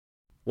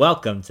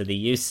Welcome to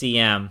the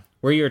UCM.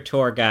 We're your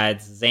tour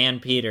guides,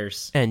 Xan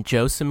Peters. And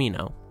Joe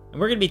Cimino.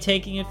 And we're going to be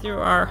taking you through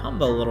our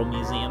humble little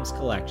museum's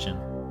collection.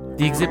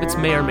 The exhibits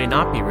may or may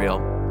not be real,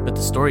 but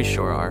the stories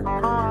sure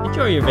are.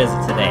 Enjoy your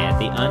visit today at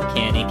the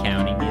Uncanny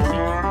County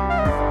Museum.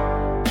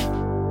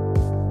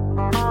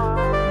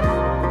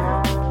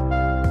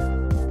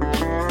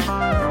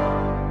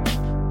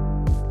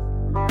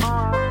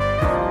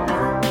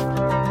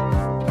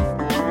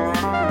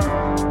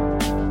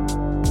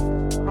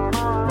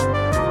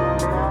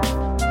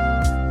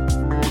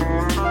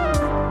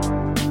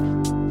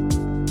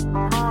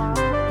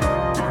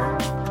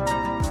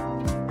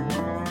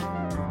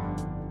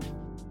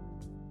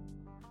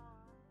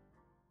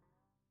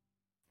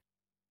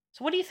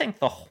 So what do you think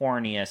the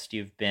horniest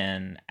you've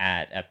been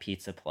at a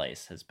pizza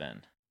place has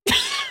been?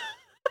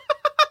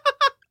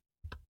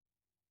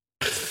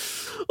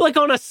 Like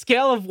on a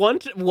scale of 1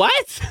 to...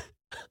 What?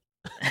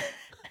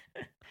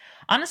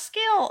 On a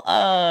scale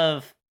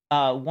of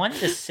 1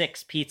 to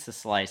 6 pizza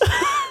slices.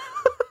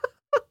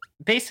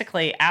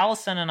 Basically,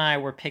 Allison and I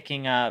were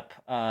picking up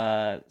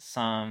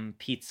some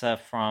pizza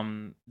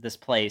from this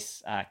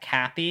place,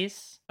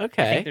 Cappy's.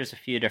 Okay. I think there's a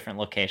few different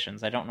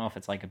locations. I don't know if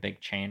it's like a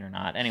big chain or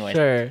not. Anyways,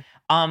 Sure.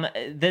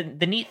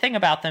 The neat thing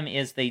about them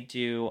is they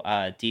do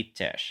deep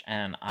dish,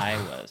 and I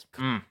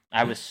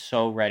was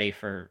so ready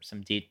for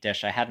some deep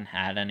dish. I hadn't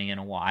had any in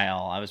a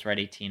while. I was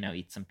ready to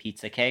eat some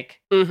pizza cake.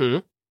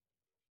 Mm-hmm.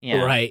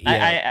 Yeah, right.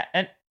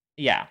 Yeah.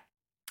 Yeah.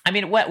 I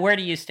mean, where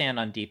do you stand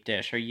on deep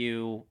dish? Are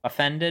you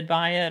offended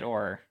by it,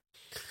 or?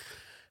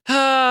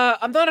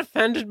 I'm not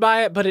offended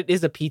by it, but it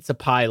is a pizza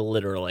pie,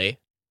 literally.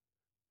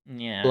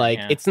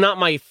 Yeah. It's not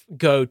my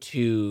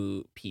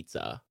go-to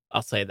pizza.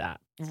 I'll say that.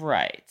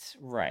 Right.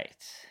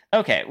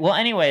 Okay. Well,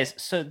 anyways,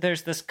 so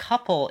there's this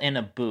couple in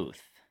a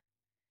booth,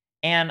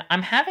 and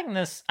I'm having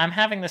this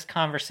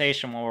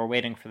conversation while we're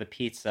waiting for the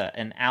pizza,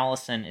 and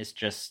Allison is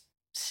just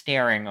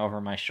staring over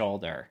my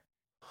shoulder.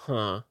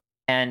 Huh.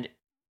 And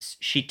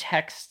she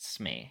texts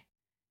me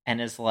and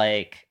is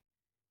like,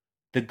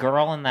 the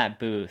girl in that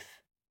booth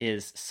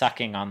is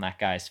sucking on that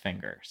guy's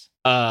fingers.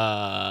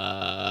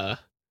 What?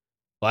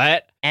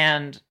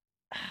 And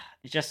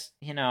just,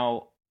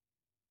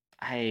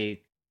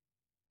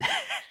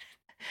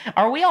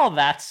 are we all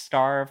that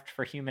starved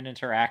for human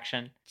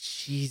interaction?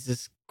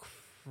 Jesus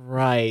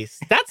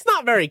Christ. That's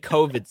not very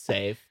COVID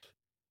safe.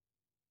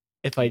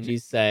 If I do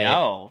say.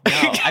 No.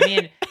 I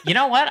mean, you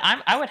know what?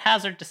 I would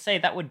hazard to say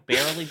that would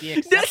barely be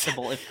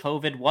acceptable if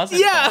COVID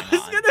wasn't going on. I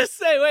was gonna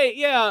say, wait,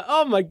 yeah.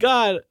 Oh my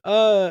God.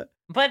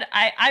 But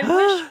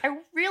I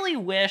really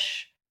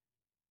wish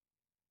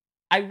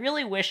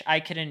I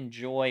could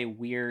enjoy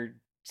weird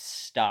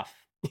stuff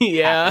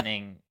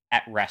happening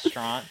at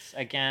restaurants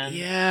again.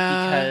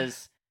 Yeah.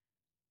 Because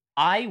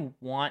I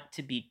want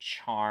to be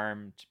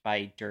charmed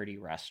by dirty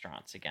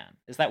restaurants again.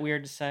 Is that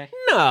weird to say?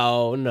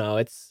 No,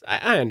 it's.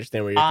 I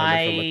understand where you're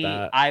coming from with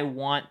that. I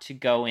want to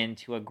go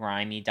into a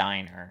grimy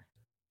diner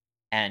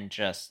and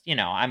just,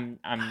 I'm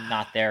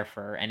not there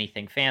for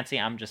anything fancy.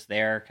 I'm just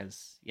there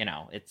because,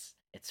 it's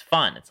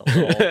fun. It's a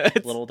little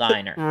little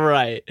diner,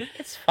 right?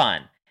 It's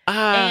fun,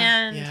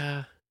 and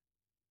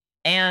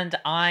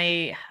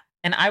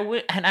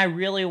I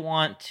really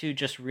want to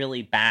just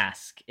really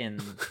bask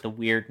in the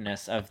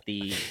weirdness of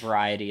the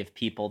variety of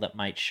people that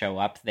might show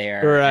up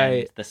there.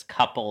 Right. And this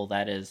couple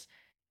that is,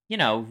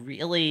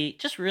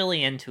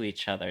 really into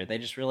each other. They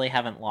just really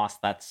haven't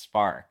lost that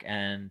spark.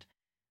 And,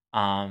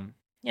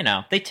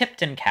 they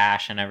tipped in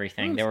cash and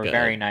everything. They were good.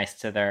 very nice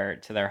to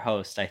their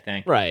host, I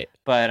think. Right.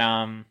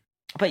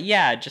 But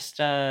yeah, just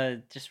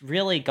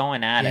really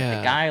going at it.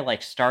 The guy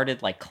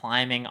started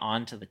climbing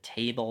onto the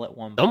table at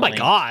one point. Oh my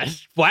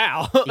gosh!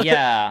 Wow.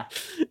 Yeah,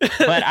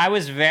 but I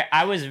was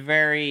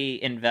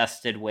very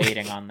invested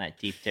waiting on that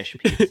deep dish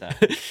pizza.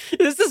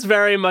 This is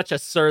very much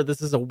this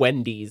is a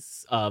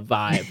Wendy's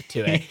vibe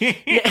to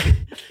it.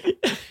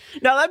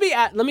 Now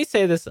let me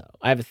say this though.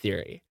 I have a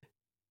theory.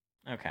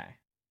 Okay.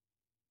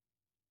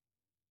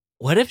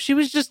 What if she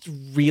was just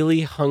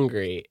really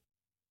hungry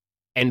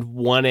and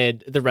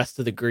wanted the rest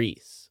of the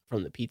grease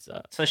from the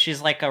pizza? So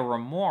she's like a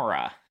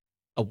remora.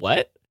 A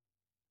what?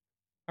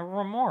 A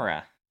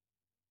remora.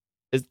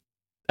 I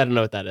don't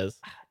know what that is.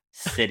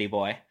 City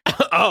boy.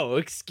 Oh,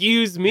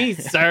 excuse me,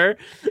 sir.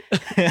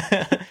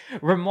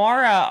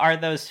 Remora are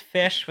those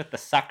fish with the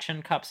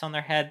suction cups on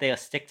their head. They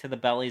stick to the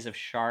bellies of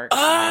sharks.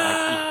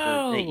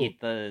 Oh! And they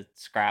eat the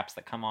scraps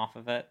that come off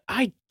of it.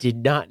 I did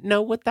not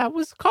know what that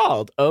was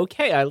called.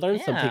 Okay, I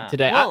learned something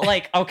today. Well,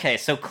 okay,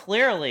 so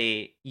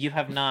clearly you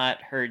have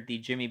not heard the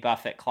Jimmy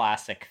Buffett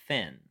classic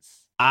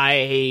Fins.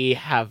 I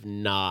have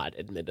not,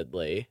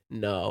 admittedly.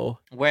 No.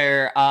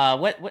 Where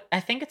what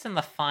I think it's in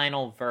the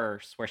final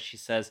verse where she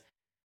says,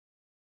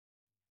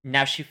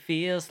 now she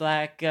feels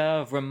like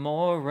a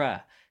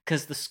remora,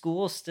 'cause the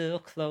school's still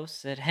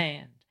close at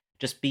hand.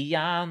 Just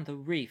beyond the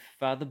reef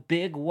are the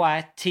big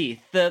white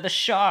teeth. They're the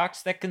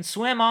sharks that can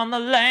swim on the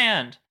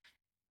land.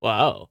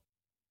 Wow.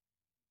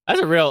 That's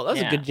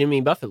a good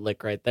Jimmy Buffett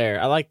lick right there.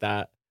 I like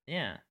that.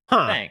 Yeah.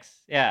 Huh. Thanks.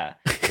 Yeah.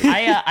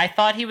 I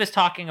thought he was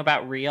talking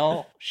about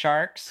real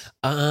sharks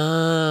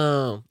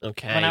Oh, when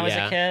okay, I was a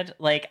yeah. kid.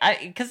 Like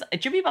because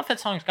Jimmy Buffett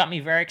songs got me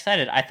very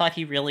excited. I thought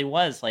he really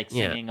was like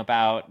Yeah. singing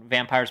about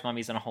vampires,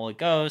 mummies, and a holy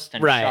ghost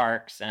and Right.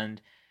 sharks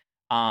and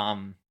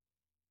um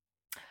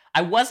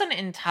I wasn't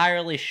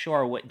entirely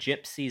sure what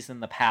Gypsies in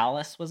the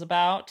Palace was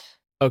about.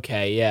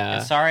 Okay, And yeah.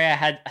 sorry I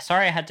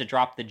had to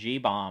drop the G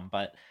bomb,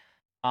 but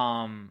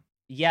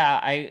yeah,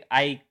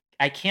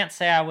 I can't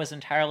say I was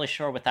entirely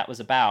sure what that was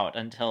about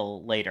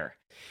until later.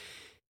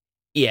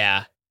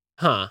 Yeah.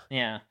 Huh.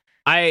 Yeah.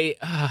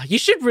 You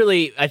should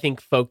really, I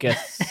think,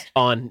 focus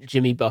on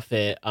Jimmy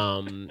Buffett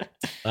studies,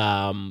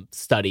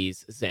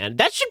 Xan.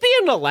 That should be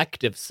an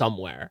elective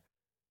somewhere.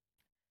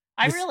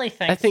 I really I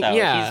think think, so. He's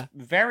yeah.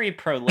 very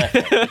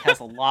prolific. He has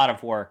a lot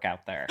of work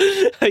out there.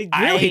 It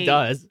really I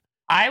does.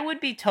 I would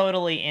be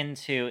totally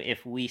into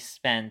if we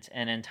spent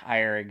an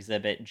entire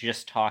exhibit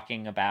just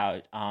talking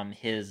about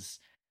his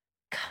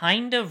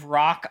kind of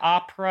rock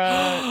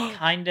opera,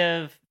 kind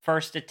of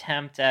first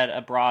attempt at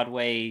a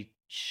Broadway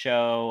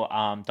show,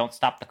 Don't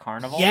Stop the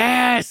Carnival,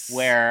 Yes.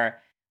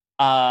 where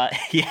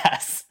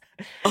yes,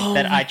 Oh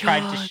my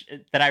god.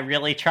 that I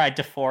really tried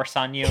to force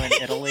on you in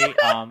Italy.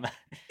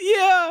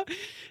 Yeah.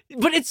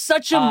 But it's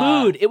such a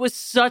mood. It was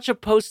such a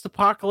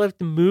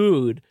post-apocalyptic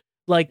mood.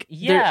 Like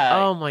there. Yeah,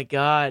 Oh my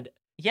god.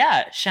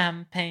 yeah,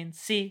 champagne,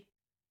 si,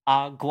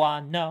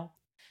 agua, no.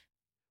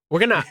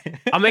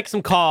 I'll make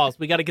some calls.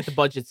 We got to get the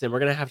budgets in. We're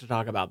gonna have to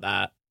talk about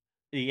that.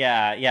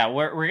 Yeah,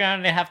 we're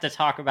gonna have to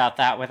talk about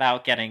that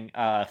without getting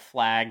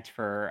flagged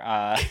for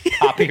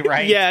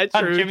copyright Yeah,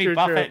 on true, Jimmy true,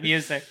 Buffett true.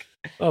 music.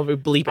 Oh, we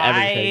bleep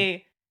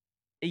everything.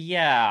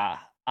 Yeah,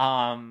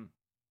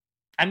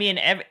 I mean,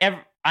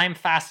 I'm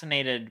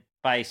fascinated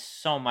by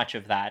so much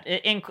of that,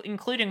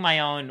 including my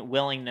own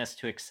willingness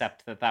to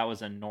accept that that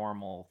was a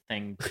normal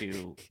thing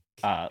to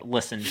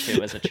listen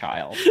to as a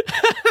child.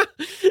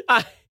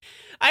 I,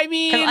 I Because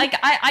mean, like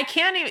I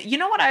can't even. You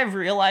know what I've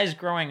realized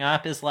growing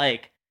up is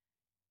like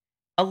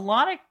a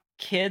lot of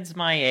kids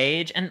my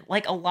age and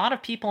like a lot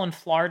of people in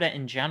Florida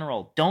in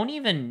general don't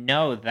even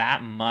know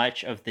that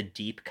much of the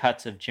deep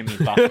cuts of Jimmy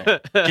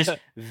Buffett. Just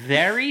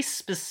very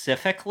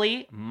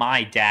specifically,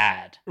 my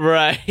dad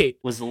right.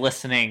 was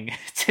listening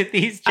to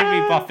these Jimmy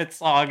Buffett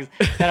songs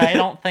that I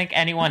don't think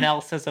anyone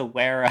else is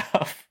aware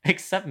of,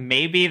 except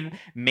maybe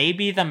the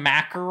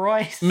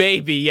McElroys.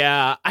 Maybe,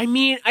 yeah. I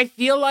mean, I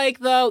feel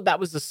like though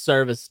that was a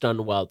service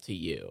done well to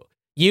you.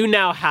 You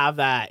now have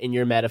that in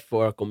your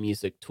metaphorical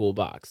music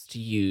toolbox to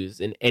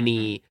use in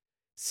any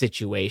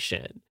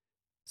situation.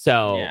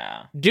 So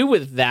Yeah. do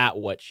with that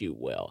what you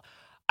will.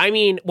 I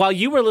mean, while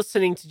you were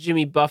listening to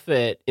Jimmy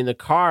Buffett in the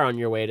car on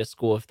your way to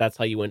school, if that's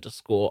how you went to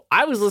school,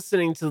 I was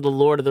listening to the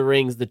Lord of the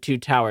Rings, The Two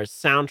Towers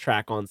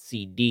soundtrack on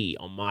CD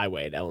on my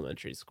way to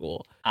elementary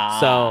school.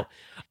 So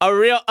a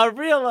real, what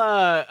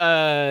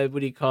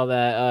do you call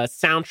that?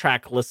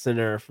 Soundtrack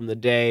listener from the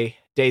days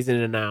in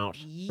and out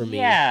for me.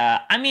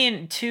 Yeah, I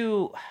mean,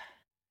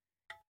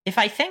 if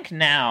I think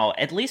now,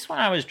 at least when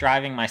I was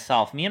driving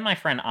myself, me and my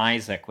friend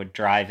Isaac would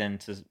drive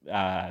into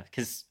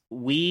because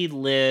we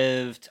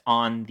lived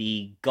on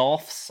the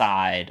Gulf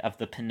side of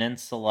the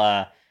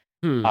peninsula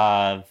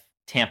of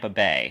Tampa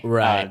Bay,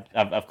 Right.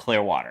 Of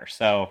Clearwater.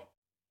 So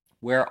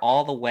we're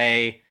all the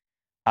way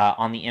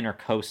on the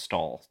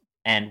intercoastal,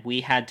 and we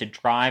had to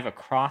drive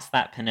across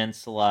that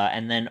peninsula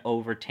and then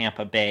over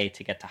Tampa Bay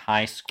to get to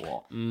high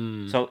school.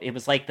 So it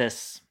was like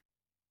this,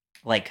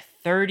 like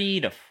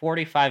 30 to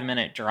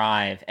 45-minute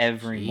drive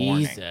every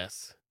morning.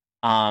 Jesus.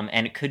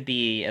 And it could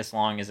be as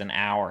long as an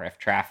hour if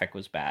traffic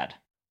was bad.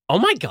 Oh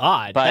my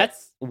god, But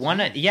that's we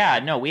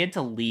had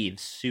to leave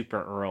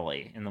super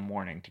early in the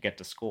morning to get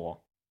to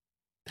school.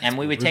 And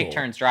we would brutal. take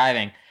turns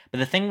driving. But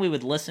the thing we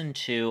would listen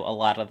to a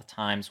lot of the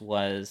times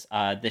was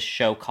this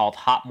show called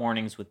Hot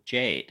Mornings with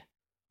Jade.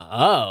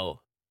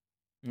 Oh.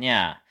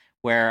 Yeah,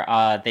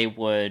 where they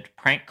would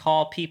prank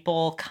call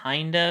people,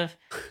 kind of.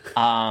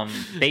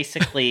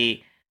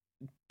 Basically,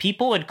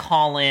 people would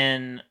call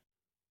in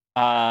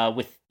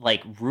with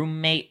like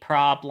roommate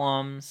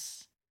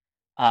problems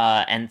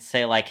and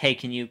say like, "Hey,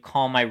 can you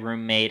call my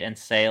roommate and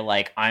say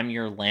like I'm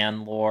your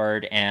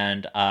landlord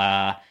and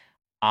I'm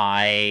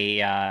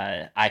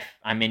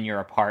in your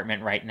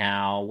apartment right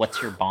now.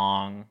 What's your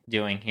bong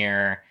doing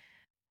here?"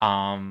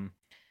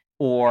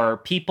 Or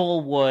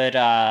people would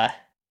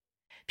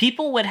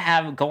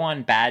have go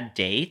on bad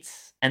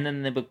dates and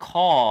then they would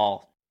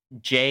call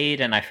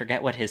Jade, and I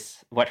forget what her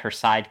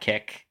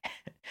sidekick,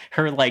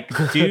 her like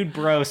dude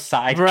bro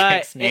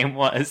sidekick's name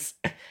was.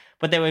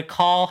 But they would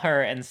call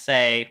her and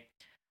say,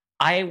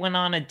 "I went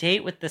on a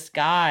date with this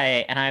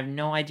guy and I have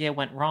no idea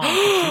what went wrong.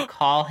 Could you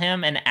call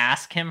him and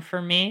ask him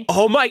for me?"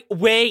 Oh my,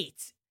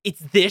 wait.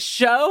 It's this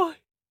show?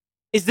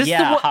 Is this the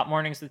one? Hot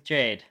Mornings with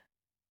Jade.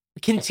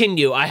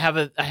 Continue. I have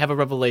a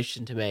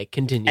revelation to make.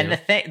 Continue. And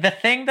the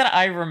thing that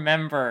I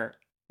remember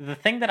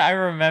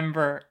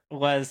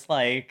was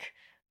like,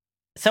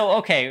 so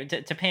okay,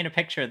 to paint a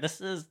picture, this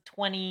is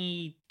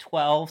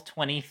 2012,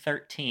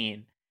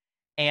 2013,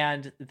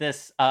 and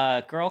this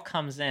girl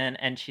comes in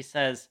and she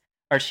says,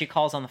 or she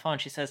calls on the phone.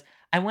 She says,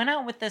 I went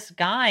out with this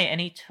guy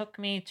and he took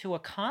me to a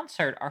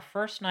concert our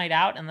first night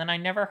out, and then I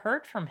never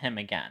heard from him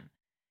again.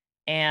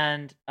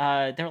 And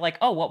they're like,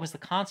 oh, what was the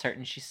concert?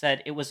 And she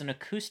said it was an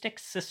acoustic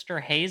Sister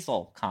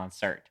Hazel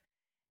concert.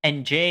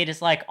 And Jade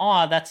is like,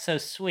 oh, that's so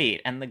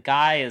sweet. And the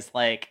guy is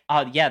like,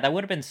 oh, yeah, that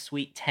would have been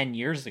sweet 10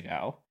 years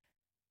ago.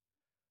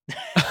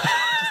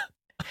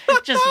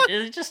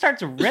 It just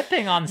starts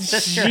ripping on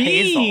Sister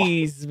Hazel.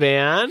 Jeez,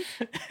 man.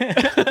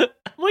 Oh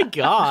my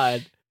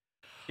God.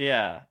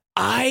 Yeah.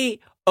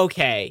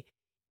 Okay.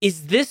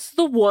 Is this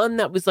the one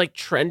that was like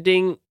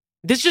trending?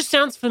 This just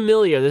sounds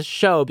familiar, this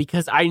show,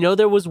 because I know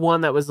there was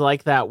one that was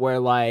like that where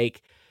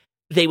like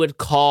they would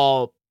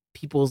call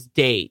people's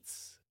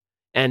dates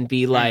and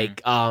be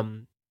like,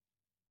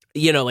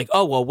 like,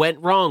 oh, well, went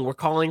wrong. We're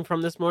calling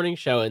from this morning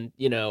show and,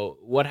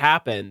 what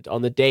happened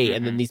on the date.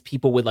 And then these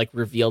people would like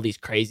reveal these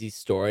crazy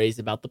stories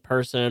about the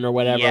person or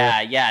whatever.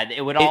 Yeah.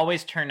 It would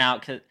always turn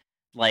out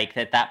like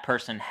that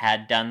person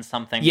had done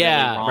something really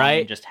wrong, right?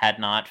 And just had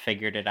not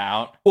figured it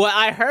out. Well,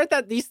 I heard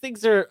that these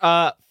things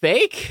are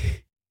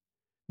fake.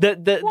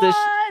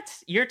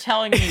 What? You're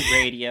telling me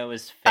radio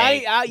is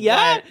fake?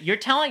 Yeah. What?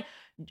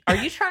 Are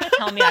you trying to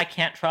tell me I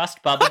can't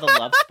trust Bubba the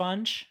Love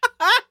Sponge?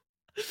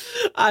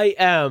 I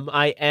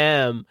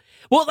am.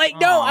 Well, like,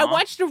 no, I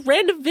watched a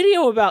random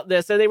video about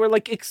this, and they were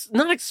like,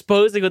 not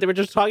exposing, but they were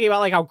just talking about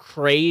like how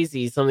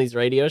crazy some of these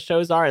radio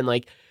shows are, and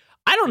like,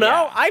 I don't know.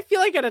 Yeah. I feel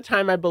like at a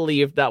time I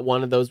believed that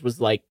one of those was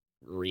like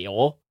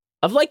real.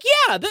 Of like,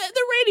 yeah, the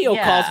radio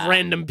calls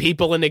random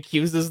people and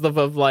accuses them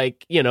of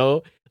like,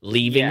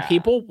 leaving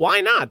people.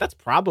 Why not? That's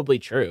probably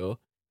true.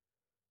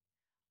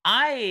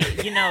 I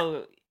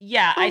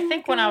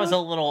think when I was a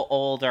little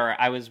older,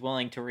 I was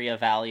willing to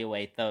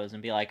reevaluate those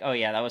and be like, oh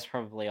yeah, that was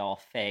probably all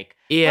fake.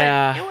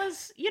 Yeah. But it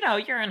was,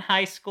 you're in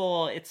high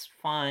school, it's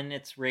fun,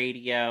 it's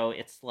radio,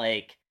 it's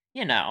like,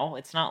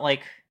 it's not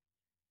like,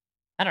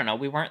 I don't know,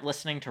 we weren't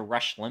listening to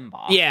Rush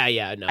Limbaugh.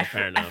 Yeah, no,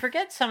 fair enough. I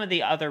forget some of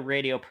the other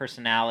radio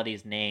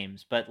personalities'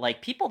 names, but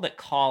like people that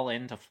call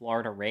into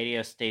Florida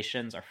radio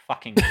stations are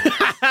fucking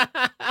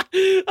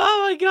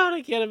Oh my God,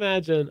 I can't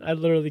imagine. I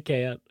literally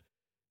can't.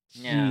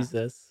 Yeah.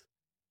 Jesus.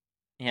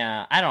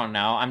 Yeah, I don't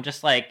know. I'm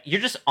just like,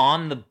 you're just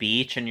on the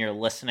beach and you're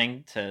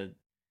listening to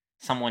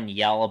someone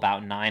yell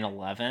about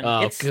 9/11.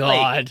 Oh, it's God.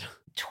 Like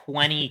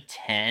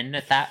 2010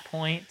 at that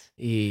point.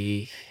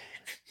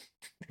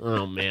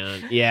 Oh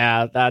man.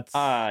 Yeah, that's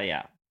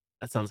yeah.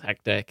 That sounds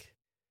hectic.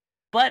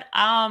 But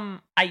I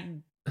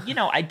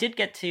did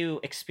get to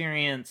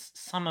experience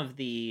some of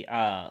the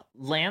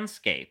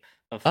landscape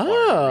of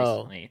Florida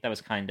recently. That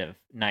was kind of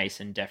nice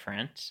and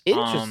different.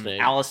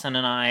 Interesting. Allison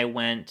and I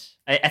went,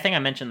 I think I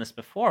mentioned this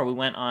before, we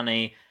went on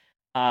a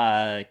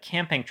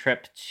camping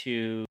trip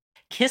to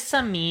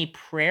Kissimmee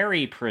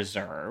Prairie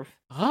Preserve.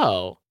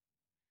 Oh.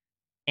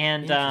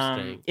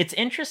 And it's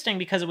interesting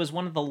because it was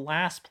one of the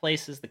last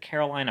places the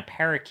Carolina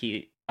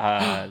parakeet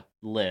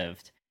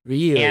lived.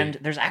 Really? And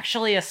there's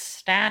actually a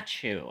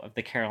statue of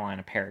the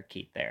Carolina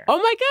parakeet there. Oh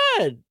my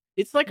God.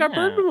 It's like our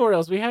bird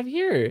memorials we have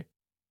here.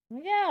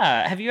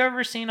 Yeah. Have you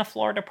ever seen a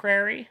Florida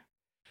prairie?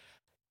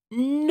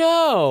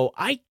 No.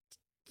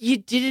 You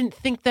didn't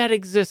think that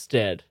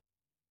existed.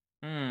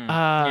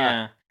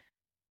 Yeah.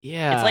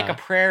 Yeah. It's like a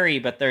prairie,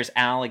 but there's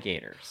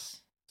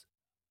alligators.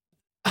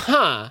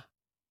 Huh.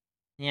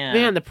 Yeah.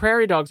 Man, the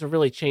prairie dogs are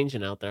really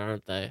changing out there,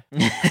 aren't they?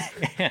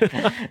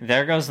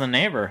 There goes the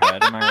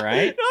neighborhood, am I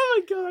right?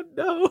 Oh my God,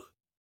 no.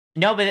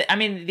 No, but I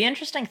mean, the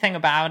interesting thing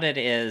about it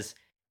is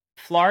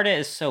Florida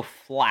is so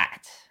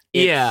flat.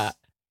 Yeah.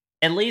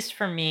 At least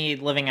for me,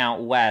 living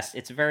out west,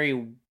 it's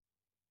there's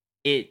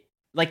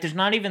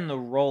not even the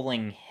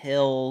rolling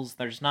hills.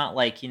 There's not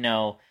like,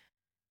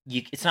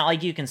 it's not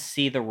like you can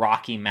see the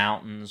Rocky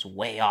Mountains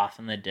way off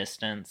in the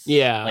distance.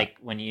 Yeah. Like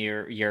when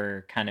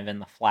you're kind of in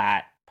the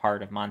flat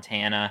part of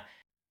Montana.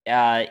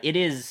 It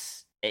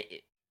is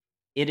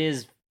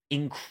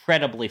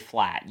incredibly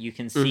flat. You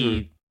can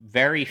see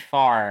very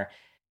far.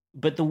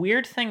 But the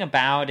weird thing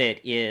about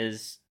it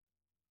is,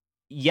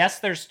 yes,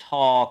 there's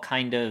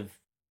kind of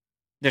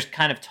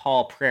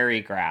tall prairie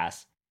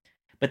grass,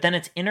 but then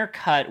it's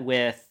intercut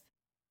with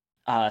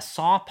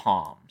saw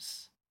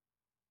palms.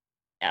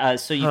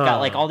 So you've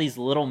got like all these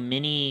little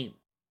mini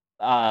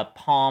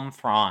palm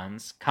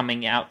fronds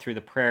coming out through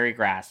the prairie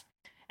grass.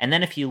 And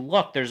then if you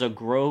look, there's a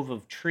grove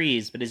of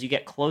trees, but as you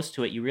get close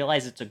to it, you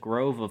realize it's a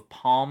grove of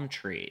palm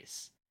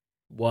trees.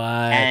 What?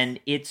 And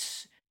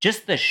it's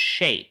just the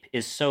shape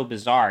is so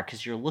bizarre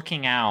because you're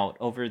looking out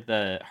over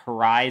the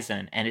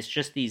horizon and it's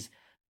just these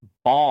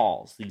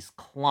balls, these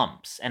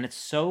clumps, and it's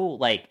so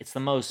like it's the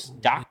most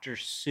Dr.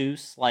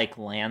 Seuss like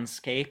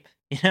landscape,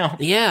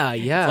 Yeah.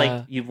 It's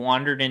like you've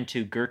wandered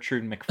into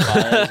Gertrude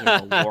McFuzz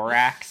or the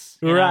Lorax.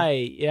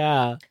 Right,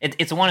 yeah.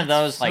 It's one of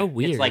those so like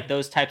weird. It's like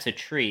those types of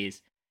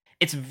trees.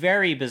 It's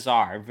very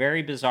bizarre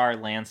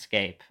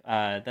landscape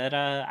that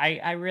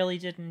I really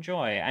did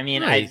enjoy. I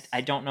mean, nice.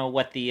 I don't know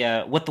what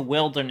the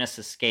wilderness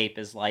escape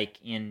is like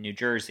in New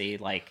Jersey.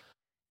 Like,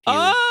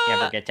 if you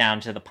ever get down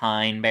to the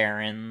Pine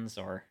Barrens,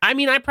 or I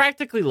mean, I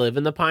practically live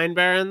in the Pine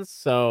Barrens,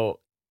 so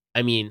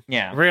I mean,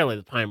 Yeah. really,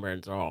 the Pine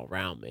Barrens are all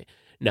around me.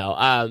 No,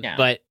 Yeah.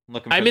 but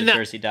Looking for I'm the in that.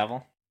 Jersey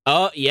Devil.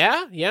 Oh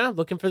yeah,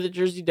 looking for the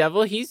Jersey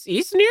Devil. He's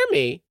near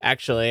me,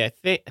 actually. I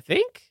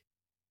think.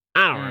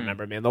 I don't Mm.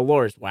 remember, man. The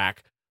lore's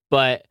whack.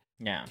 But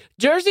Yeah.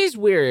 Jersey's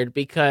weird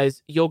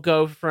because you'll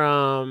go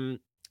from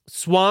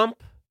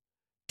swamp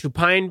to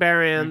Pine Mm-hmm.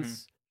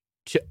 Barrens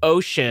to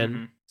ocean,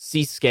 Mm-hmm.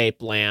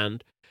 seascape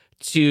land,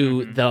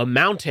 to Mm-hmm. the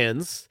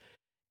mountains,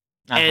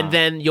 and Uh-huh.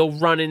 then you'll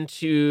run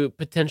into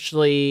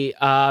potentially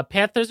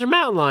panthers or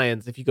mountain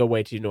lions if you go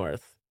way too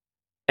north,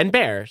 and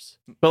bears,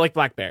 but like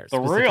black bears The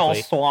real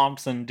specifically.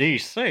 swamps in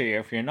DC,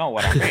 if you know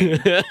what I mean.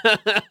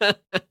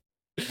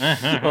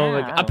 Oh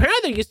my god!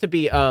 Apparently, there used to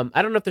be. I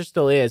don't know if there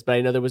still is, but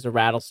I know there was a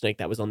rattlesnake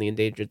that was on the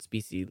endangered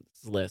species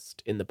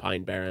list in the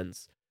Pine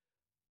Barrens.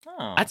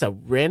 Oh. That's a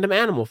random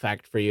animal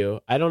fact for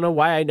you. I don't know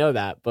why I know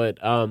that, but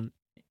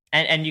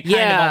And you kind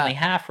yeah. of only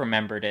half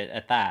remembered it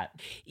at that.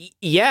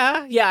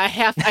 Yeah, a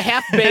half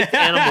baked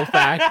animal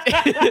fact.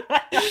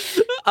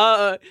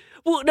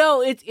 Well,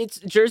 no, it's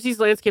Jersey's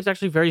landscape's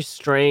actually very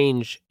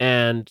strange,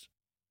 and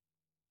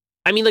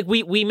I mean, like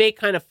we make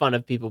kind of fun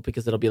of people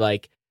because it'll be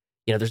like,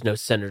 there's no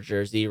center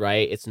Jersey,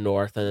 right? It's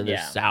north, and then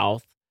there's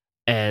south,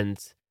 and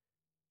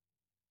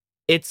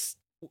it's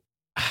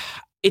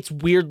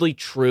weirdly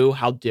true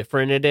how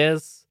different it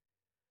is.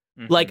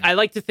 Mm-hmm. Like, I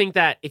like to think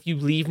that if you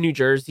leave New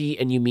Jersey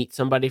and you meet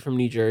somebody from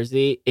New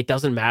Jersey, it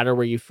doesn't matter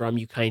where you're from.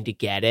 You kind of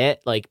get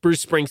it. Like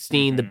Bruce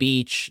Springsteen, the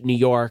beach, New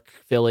York,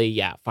 Philly.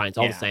 Yeah, fine. It's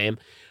all the same.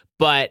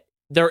 But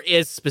there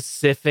is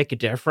specific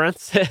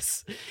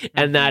differences.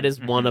 And that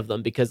is one of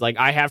them, because like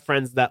I have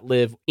friends that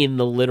live in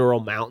the literal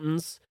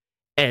mountains,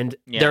 and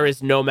there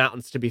is no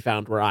mountains to be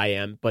found where I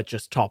am, but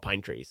just tall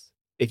pine trees.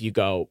 If you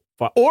go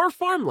far, or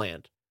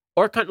farmland,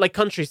 or like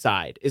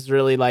countryside is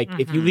really like,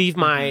 if you leave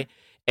my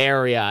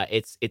area,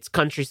 it's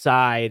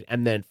countryside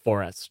and then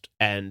forest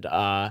and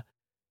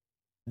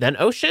then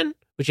ocean,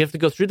 which you have to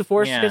go through the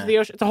forest to get to the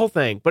ocean. It's a whole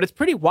thing, but it's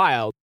pretty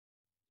wild.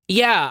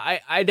 Yeah,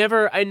 I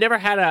never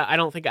had I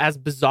don't think as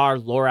bizarre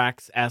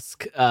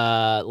Lorax-esque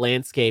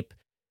landscape,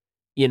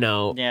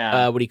 what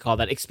do you call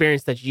that,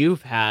 experience that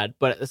you've had,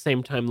 but at the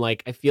same time,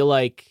 like I feel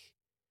like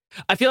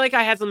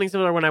I had something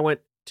similar when I went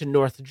to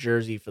North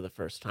Jersey for the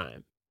first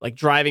time. Like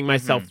driving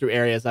myself through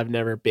areas I've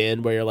never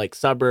been, where you're like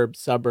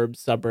suburbs.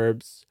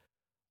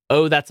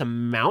 Oh, that's a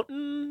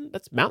mountain?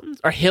 That's mountains?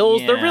 Or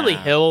hills? They're really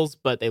hills,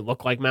 but they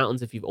look like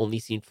mountains if you've only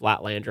seen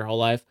flat land your whole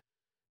life.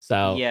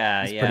 So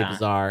it's pretty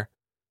bizarre.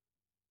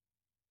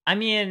 I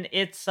mean,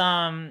 it's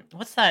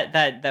what's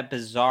that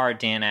bizarre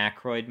Dan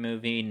Aykroyd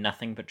movie,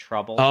 Nothing But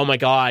Trouble? Oh my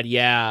god,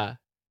 yeah.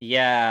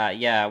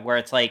 Yeah, where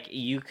it's like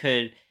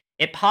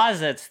it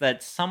posits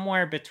that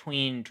somewhere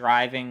between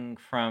driving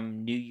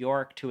from New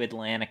York to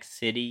Atlantic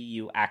City,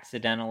 you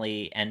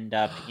accidentally end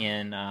up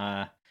in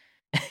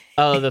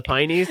Oh, the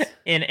Pineys?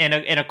 in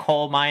a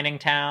coal mining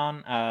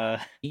town.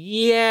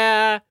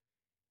 Yeah.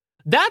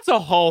 That's a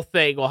whole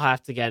thing we'll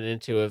have to get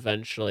into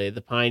eventually.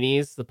 The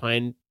Pineys,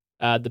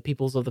 the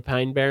peoples of the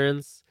Pine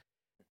Barrens.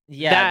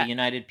 Yeah, the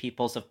United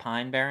Peoples of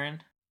Pine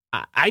Barren.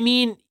 I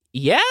mean,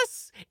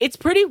 yes, it's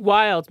pretty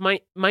wild.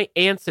 My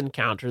aunts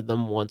encountered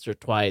them once or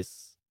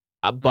twice,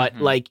 but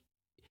like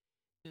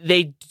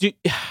they do.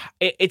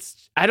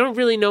 I don't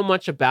really know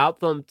much about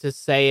them to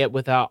say it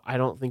without, I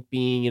don't think,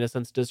 being in a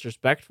sense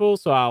disrespectful.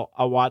 So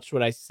I'll watch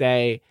what I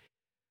say,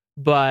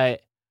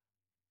 but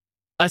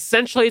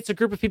essentially, it's a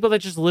group of people that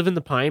just live in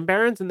the Pine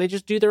Barrens and they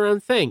just do their own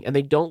thing, and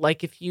they don't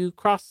like if you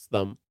cross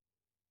them.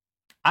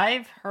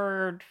 I've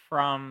heard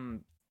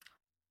from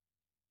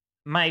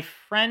my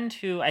friend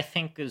who I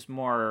think is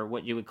more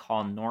what you would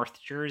call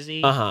North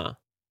Jersey.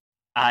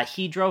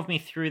 He drove me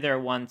through there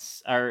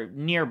once, or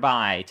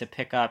nearby, to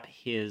pick up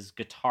his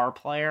guitar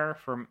player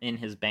in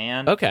his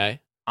band. Okay.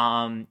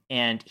 And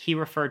he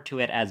referred to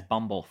it as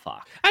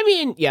bumblefuck. I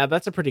mean, yeah,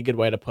 that's a pretty good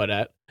way to put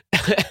it.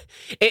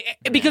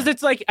 Because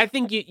it's like, I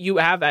think you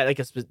have like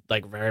a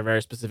very,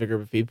 very specific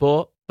group of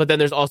people, but then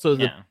there's also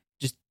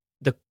just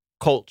the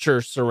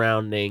culture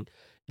surrounding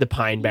the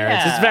Pine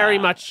Barrens. It's very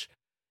much,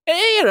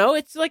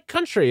 it's like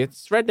country,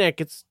 it's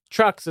redneck, it's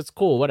trucks, it's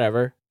cool,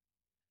 whatever.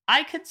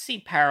 I could see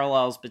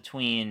parallels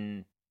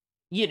between,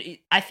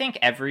 I think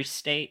every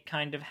state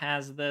kind of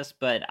has this,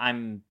 but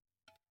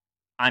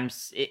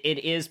it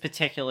is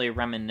particularly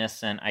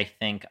reminiscent, I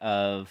think,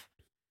 of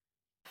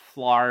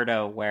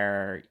Florida,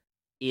 where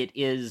it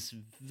is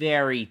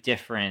very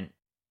different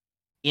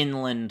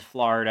inland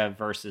Florida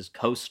versus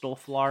coastal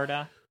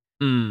Florida.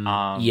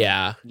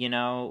 Yeah.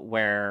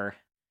 Where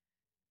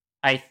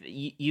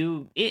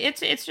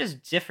it's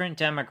just different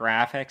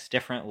demographics,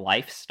 different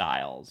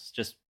lifestyles,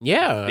 just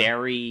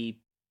very,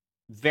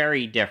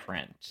 very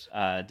different,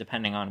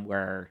 depending on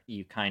where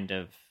you kind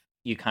of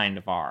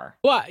are.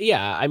 Well,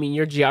 yeah, I mean,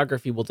 your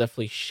geography will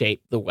definitely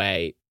shape the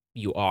way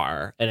you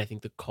are, and I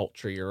think the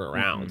culture you're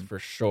around for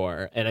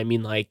sure. And I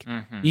mean, like,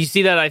 you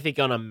see that, I think,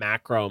 on a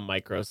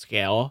micro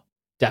scale,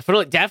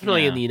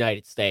 definitely in the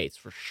United States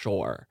for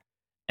sure.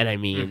 And I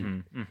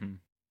mean,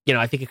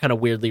 I think it kind of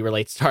weirdly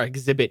relates to our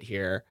exhibit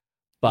here.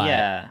 But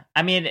yeah,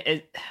 I mean,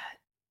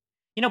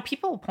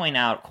 People point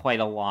out quite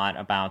a lot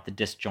about the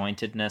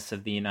disjointedness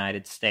of the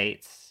United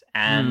States.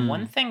 And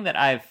one Mm. thing that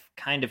I've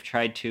kind of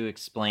tried to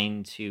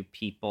explain to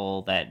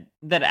people that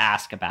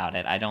ask about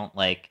it, I don't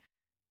like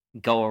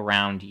go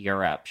around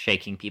Europe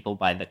shaking people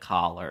by the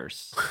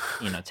collars,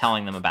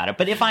 telling them about it.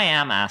 But if I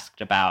am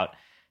asked about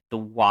the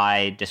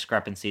wide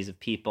discrepancies of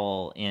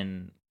people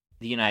in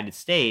the United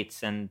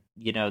States and,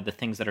 the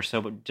things that are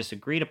so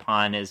disagreed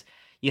upon, is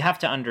you have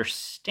to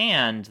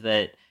understand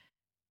that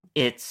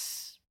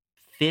it's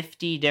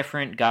 50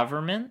 different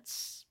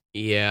governments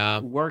Yeah.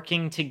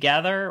 working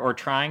together or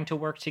trying to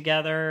work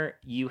together.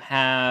 You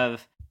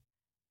have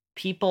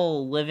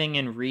people living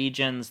in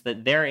regions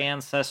that their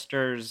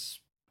ancestors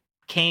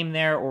came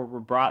there or were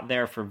brought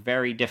there for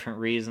very different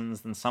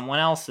reasons than someone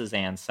else's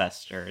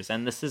ancestors.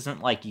 And this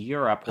isn't like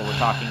Europe where we're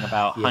talking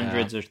about Yeah.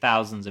 hundreds or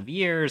thousands of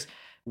years.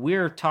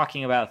 We're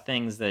talking about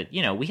things that,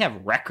 we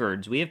have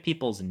records, we have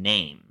people's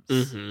names,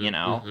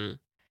 Mm-hmm.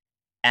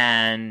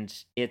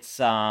 and it's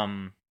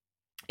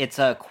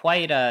a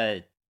quite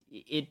a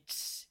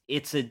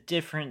it's a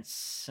different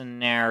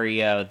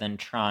scenario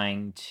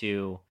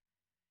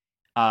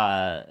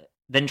uh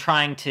than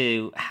trying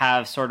to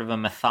have sort of a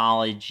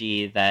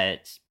mythology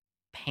that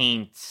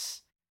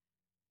paints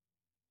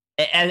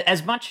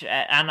as much.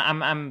 And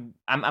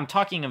I'm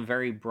talking in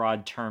very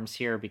broad terms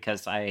here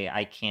because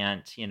I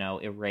can't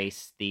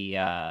erase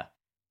the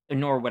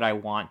nor would I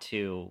want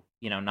to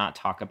not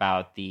talk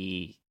about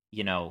the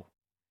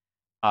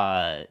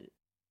uh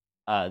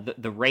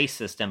the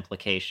racist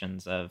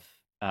implications of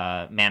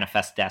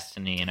manifest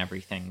destiny and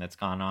everything that's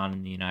gone on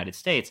in the United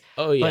States.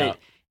 Oh yeah. But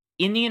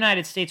in the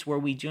United States, where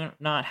we do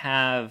not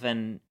have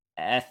an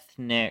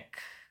ethnic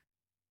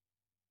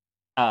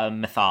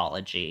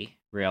mythology,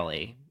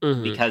 really,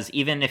 Mm-hmm. because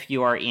even if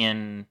you are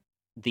in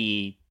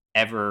the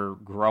ever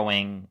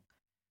growing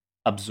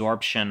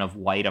absorption of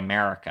white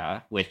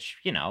America, which,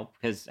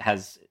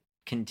 has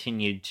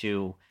continued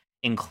to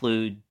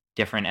include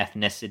different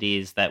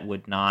ethnicities that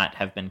would not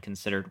have been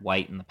considered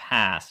white in the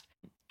past,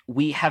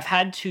 we have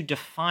had to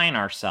define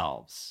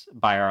ourselves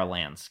by our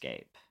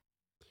landscape.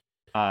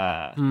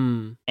 Uh,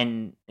 Hmm.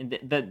 and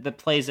that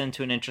plays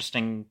into an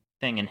interesting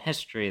thing in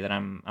history that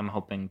I'm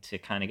hoping to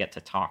kind of get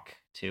to talk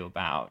to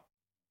about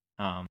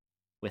um,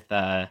 with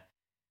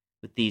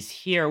with these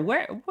here.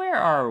 Where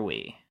are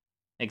we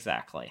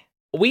exactly?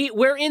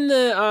 We're in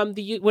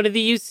the one of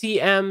the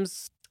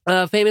UCM's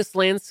famous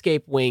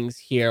landscape wings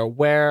here,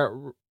 where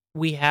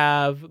we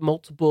have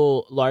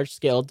multiple large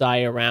scale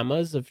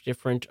dioramas of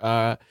different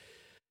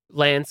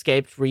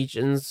landscaped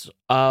regions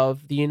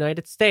of the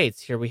United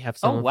States. Here we have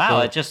Oh some of wow,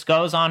 the it just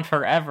goes on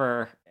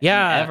forever and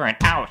yeah. ever. And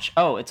ouch!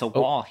 Oh, it's a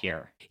Oh, wall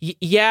here.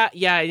 yeah.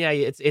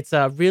 It's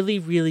a really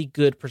really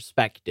good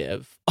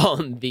perspective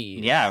on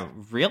these. Yeah,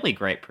 really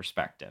great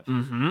perspective.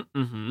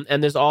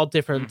 And there's all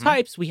different Mm-hmm.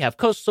 types. We have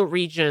coastal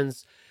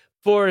regions,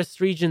 forest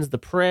regions, the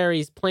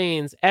prairies,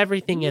 plains,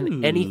 everything and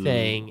Ooh,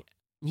 anything.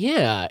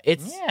 Yeah,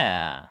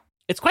 yeah.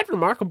 it's quite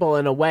remarkable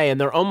in a way, and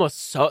they're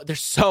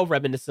so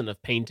reminiscent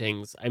of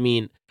paintings. I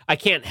mean, I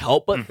can't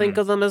help but think Mm-hmm.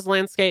 of them as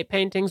landscape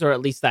paintings, or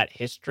at least that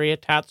history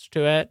attached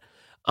to it.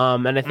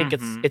 And I think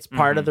Mm-hmm. it's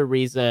part Mm-hmm. of the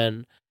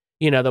reason,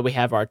 that we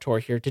have our tour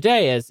here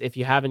today. Is if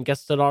you haven't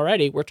guessed it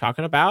already, we're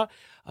talking about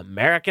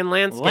American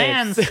landscapes.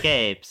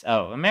 Landscapes.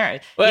 Oh,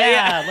 America. Well,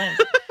 yeah.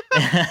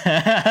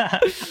 Yeah,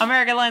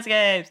 American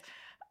landscapes.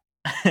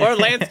 Or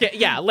landscape,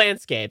 yeah,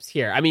 landscapes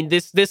here. I mean,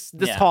 this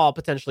Yeah. hall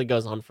potentially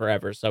goes on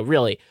forever, so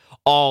really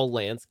all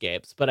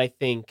landscapes. But I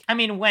think, I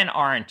mean, when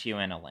aren't you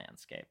in a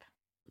landscape?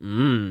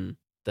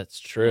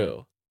 that's I mean,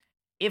 true.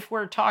 if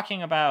we're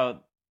talking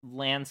about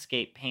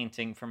landscape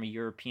painting from a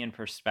European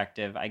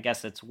perspective, I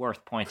guess it's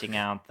worth pointing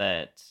out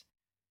that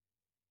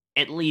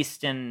at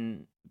least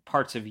in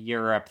parts of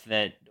Europe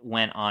that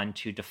went on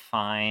to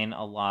define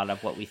a lot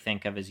of what we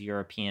think of as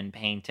European Yeah,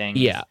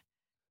 paintings,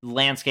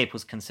 landscape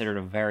was considered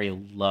a very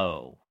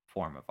low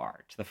form of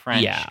art. The yeah,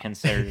 French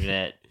considered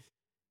it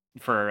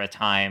for a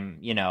time,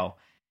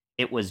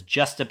 it was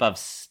just above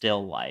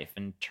still life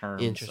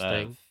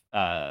interesting.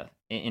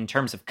 in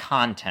terms of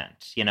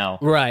content,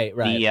 Right.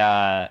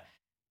 the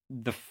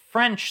the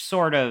French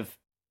sort of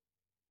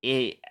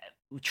it,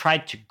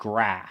 tried to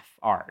graph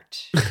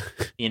art.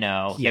 They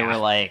were Yeah,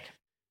 like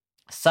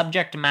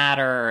subject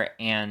matter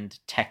and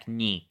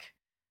technique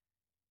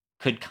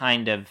could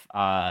kind of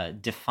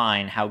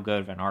define how good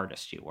of an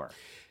artist you were.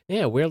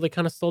 yeah. Weirdly,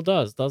 kind of still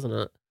does, doesn't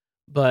it?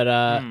 But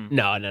Hmm.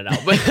 no.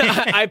 But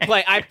I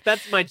play. I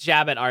That's my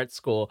jab at art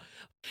school.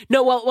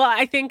 No, well,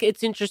 I think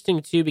it's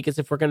interesting too because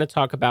if we're going to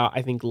talk about,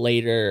 I think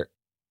later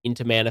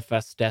into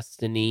Manifest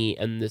Destiny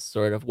and this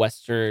sort of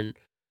Western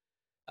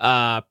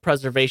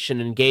preservation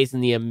and gaze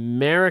in the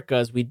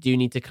Americas, we do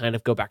need to kind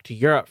of go back to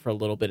Europe for a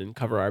little bit and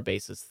cover our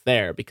bases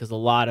there because a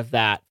lot of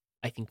that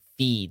I think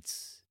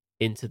feeds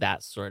into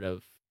that sort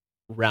of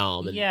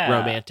realm and Yeah,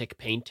 romantic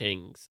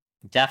paintings.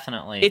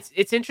 definitely.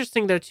 It's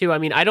interesting though too. I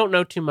mean, I don't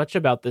know too much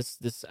about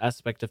this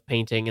aspect of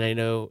painting, and I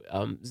know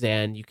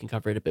Zan, you can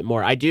cover it a bit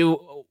more. I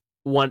do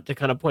want to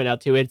kind of point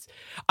out too.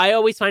 I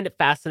always find it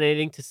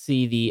fascinating to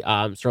see the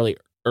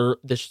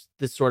this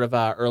sort of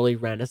early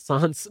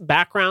Renaissance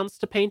backgrounds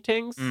to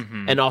paintings,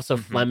 Mm-hmm. and also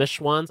Mm-hmm. Flemish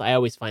ones. I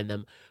always find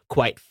them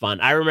quite fun.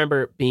 I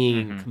remember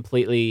being Mm-hmm.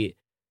 completely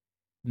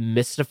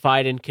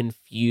mystified and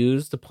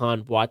confused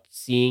upon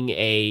seeing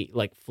a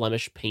like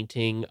Flemish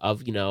painting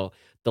of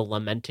the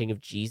lamenting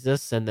of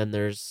Jesus, and then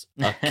there's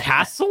a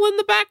castle in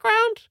the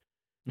background.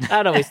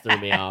 That always threw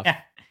me off.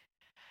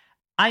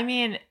 I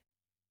mean,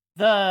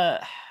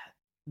 the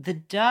the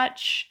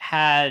Dutch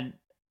had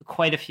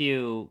quite a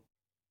few,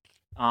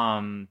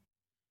 um,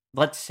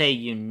 let's say,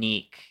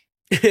 unique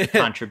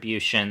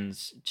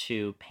contributions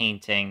to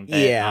painting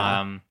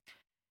Yeah.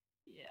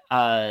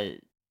 uh,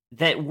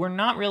 that were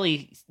not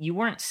really you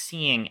weren't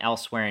seeing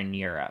elsewhere in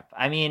Europe.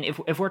 I mean,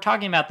 if we're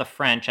talking about the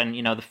French, and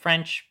the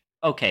French,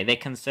 okay, they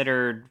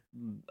considered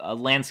a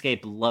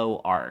landscape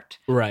low art,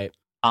 Right.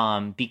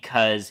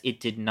 because it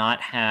did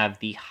not have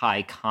the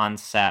high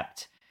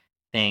concept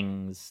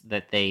things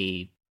that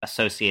they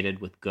associated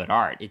with good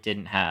art. It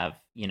didn't have,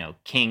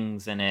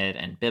 kings in it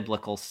and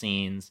biblical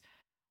scenes.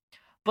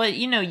 But,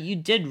 you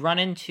did run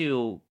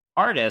into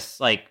artists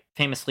like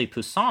famously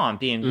Poussin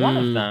being one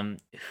of Mm, them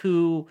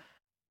who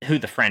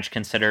the French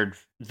considered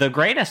the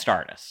greatest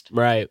artist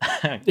right.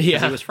 because he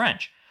Yeah. was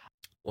French.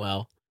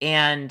 Well.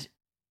 And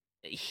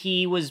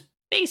he was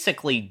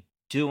basically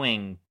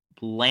doing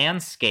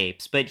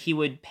landscapes, but he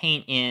would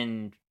paint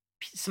in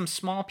some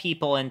small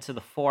people into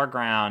the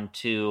foreground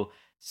to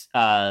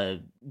uh,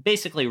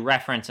 basically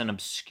reference an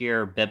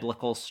obscure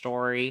biblical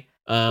story,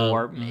 Oh.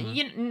 or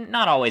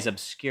not always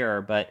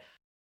obscure, but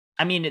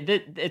I mean,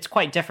 it's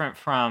quite different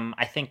from,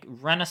 I think,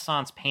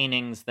 Renaissance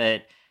paintings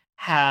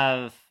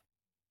have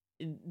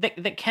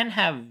that can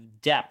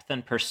have depth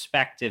and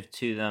perspective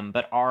to them,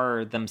 but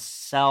are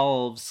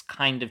themselves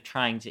kind of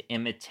trying to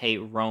imitate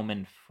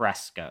Roman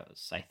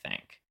frescoes, I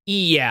think.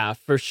 Yeah,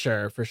 for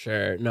sure, for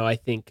sure. No, I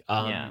think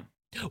Yeah.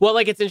 well,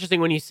 like it's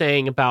interesting when you're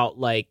saying about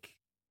like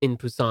in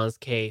Poussin's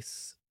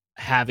case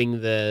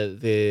having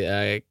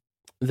the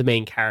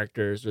main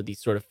characters or these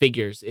sort of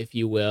figures, if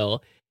you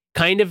will,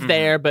 kind of Hmm.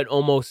 there, but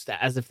almost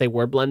as if they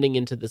were blending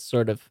into this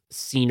sort of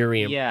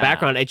scenery and Yeah.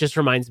 background. It just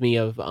reminds me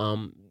of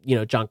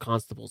John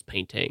Constable's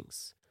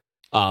paintings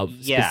of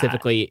Yeah.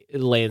 specifically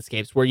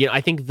landscapes where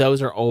I think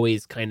those are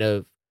always kind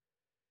of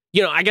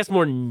I guess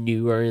more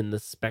newer in the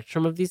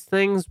spectrum of these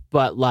things,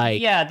 but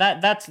like, Yeah,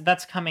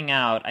 that's coming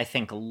out, I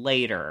think,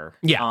 later.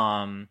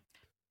 yeah.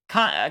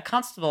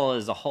 Constable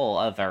is a whole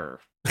other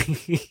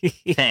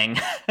thing.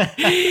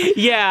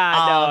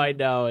 Yeah, no, I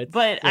know.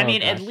 But I Oh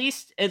mean, gosh.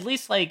 at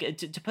least like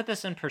to put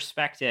this in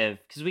perspective,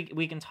 because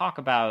we can talk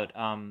about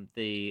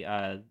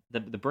the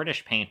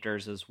British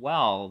painters as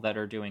well that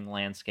are doing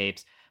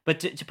landscapes. But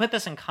to put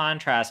this in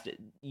contrast,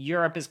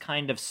 Europe is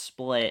kind of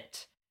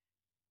split: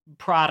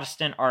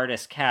 Protestant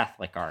artists,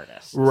 Catholic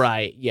artists.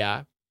 Right,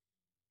 yeah.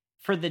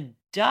 For the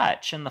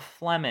Dutch and the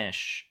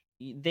Flemish,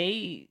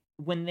 they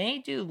when they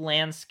do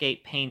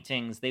landscape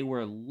paintings, they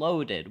were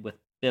loaded with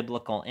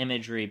biblical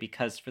imagery,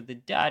 because for the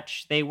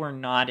Dutch, they were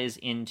not as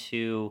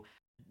into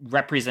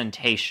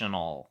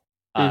representational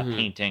Mhm.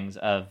 paintings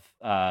of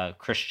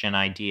Christian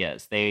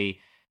ideas. They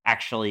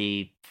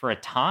actually, for a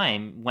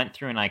time, went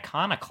through an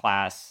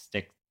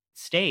iconoclastic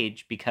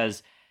stage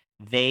because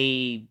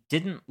they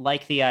didn't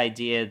like the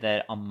idea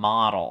that a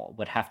model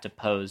would have to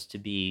pose to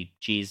be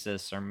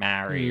Jesus or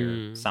Mary or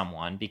Mm,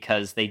 someone,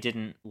 because they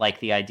didn't like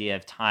the idea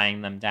of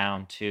tying them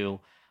down to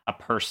a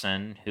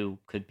person who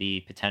could be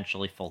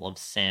potentially full of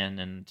sin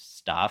and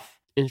stuff.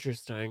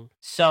 interesting.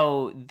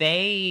 So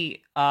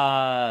they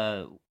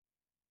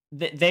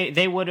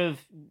would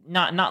have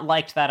not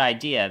liked that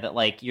idea that,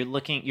 like,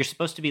 you're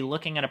supposed to be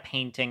looking at a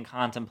painting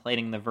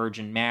contemplating the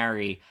Virgin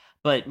Mary,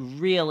 but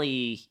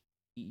really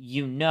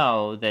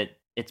that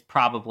it's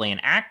probably an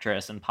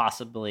actress and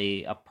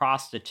possibly a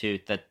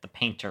prostitute that the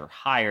painter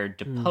hired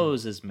to Mm.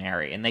 pose as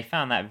Mary, and they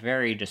found that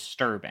very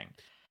disturbing.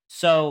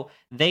 So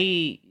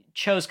they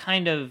chose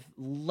kind of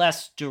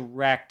less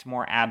direct,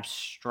 more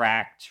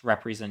abstract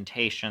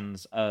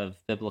representations of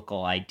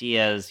biblical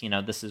ideas.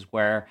 This is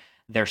where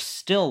their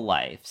still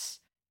lifes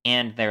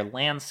and their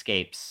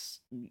landscapes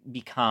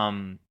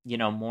become,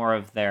 more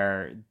of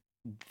their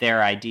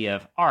idea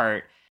of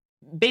art,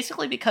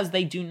 basically because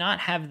they do not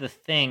have the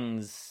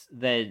things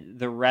that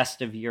the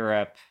rest of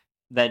Europe,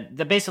 that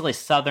basically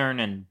Southern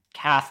and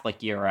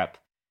Catholic Europe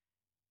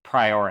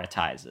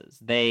prioritizes.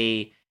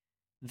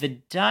 The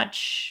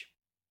Dutch,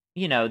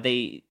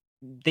 they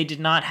did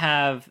not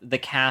have the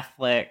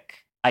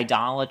Catholic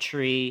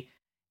idolatry,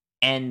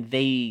 and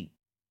they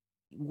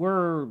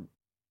were,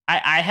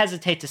 I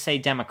hesitate to say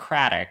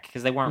democratic,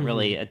 because they weren't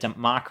really Mhm. a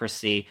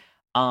democracy.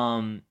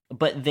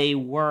 But they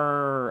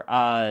were,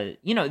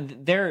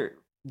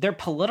 their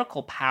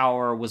political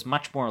power was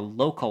much more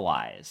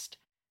localized.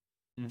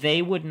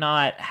 They would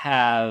not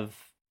have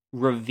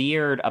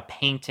revered a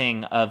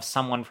painting of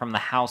someone from the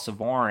House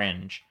of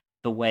Orange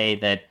the way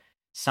that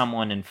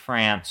someone in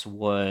France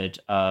would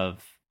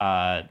of,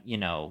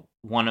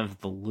 one of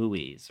the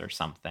Louis or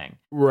something.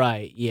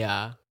 Right,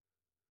 yeah.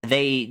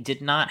 They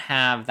did not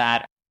have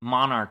that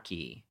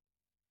monarchy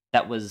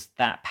that was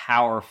that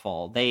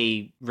powerful.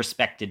 They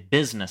respected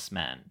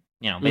businessmen.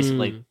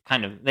 Basically,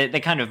 Mm, they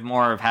kind of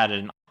more have had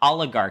an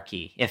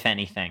oligarchy, if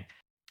anything.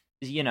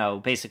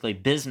 Basically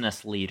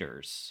business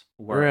leaders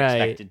were right.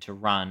 expected to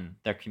run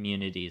their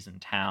communities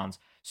and towns.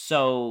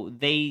 So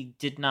they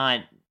did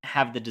not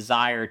have the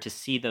desire to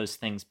see those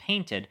things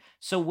painted.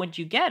 So what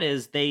you get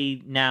is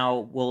they now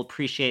will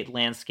appreciate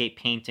landscape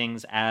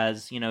paintings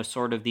as,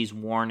 sort of these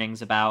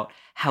warnings about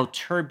how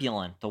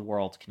turbulent the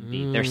world can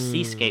be. Their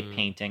seascape Mm,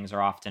 paintings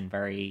are often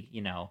very,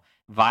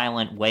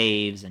 violent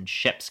waves and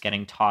ships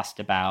getting tossed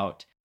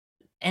about.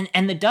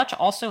 And the Dutch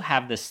also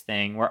have this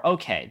thing where,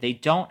 okay,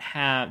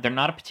 they're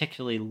not a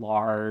particularly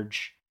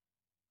large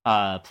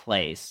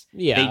place.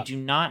 They yeah. do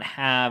not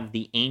have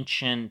the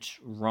ancient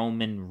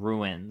Roman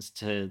ruins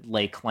to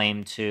lay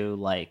claim to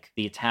like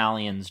the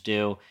Italians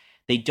do.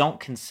 They don't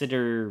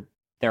consider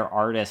their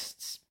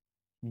artists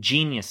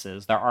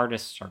geniuses. Their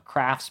artists are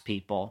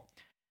craftspeople.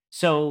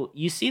 So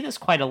you see this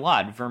quite a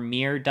lot.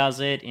 Vermeer does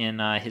it in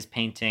his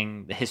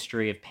painting, The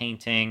History of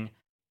Painting,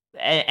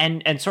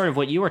 and sort of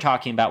what you were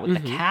talking about with the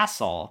Hmm.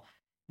 castle.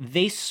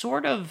 They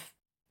sort of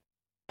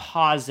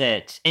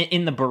posit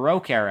in the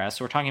Baroque era.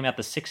 So we're talking about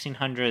the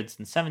 1600s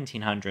and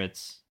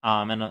 1700s,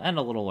 and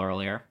a little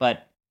earlier.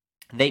 But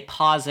they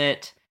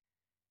posit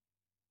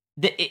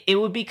it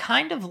would be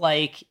kind of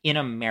like in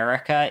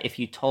America if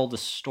you told a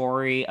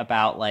story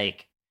about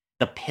like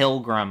the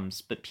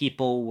Pilgrims, but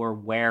people were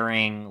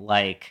wearing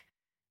like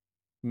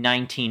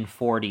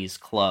 1940s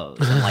clothes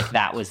and like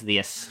that was the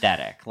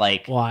aesthetic.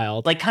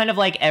 Wild. Like kind of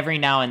like every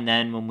now and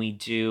then when we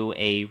do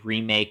a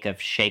remake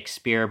of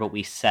Shakespeare but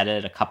we set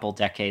it a couple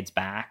decades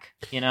back.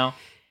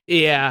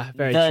 Yeah,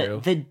 very The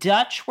true. the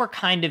Dutch were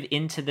kind of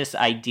into this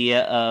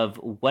idea of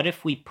what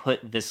if we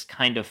put this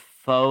kind of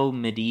faux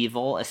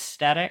medieval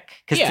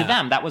aesthetic, because to Yeah.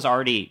 them that was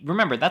already,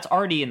 remember, that's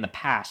already in the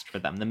past for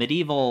them. The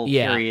medieval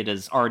Yeah. period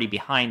is already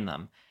behind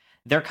them.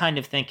 They're kind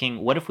of thinking,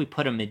 what if we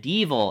put a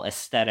medieval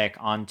aesthetic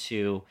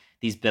onto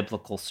these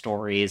biblical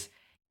stories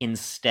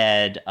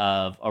instead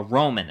of a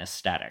Roman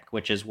aesthetic,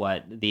 which is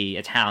what the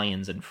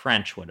Italians and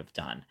French would have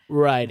done.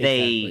 Right,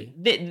 They,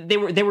 exactly.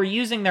 they they were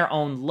using their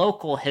own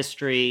local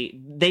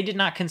history. They did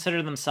not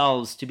consider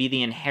themselves to be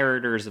the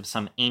inheritors of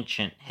some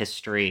ancient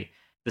history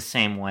the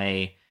same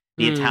way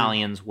the Mm,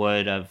 Italians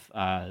would of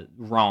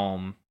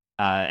Rome,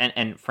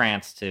 and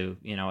France to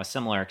a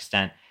similar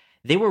extent.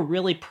 They were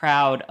really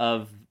proud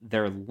of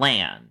their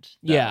land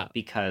yeah. though,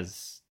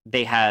 because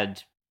they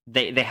had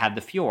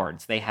the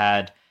fjords. They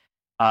had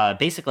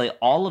basically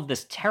all of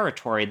this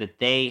territory that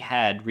they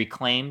had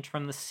reclaimed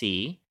from the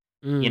sea.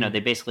 They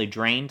Mm, basically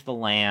drained the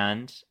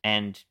land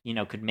and,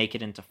 could make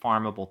it into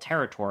farmable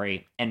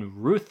territory and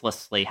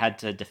ruthlessly had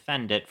to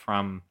defend it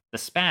from the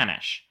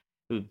Spanish,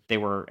 who they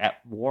were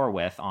at war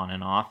with on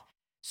and off.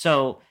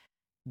 So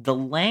the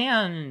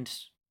land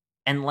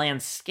and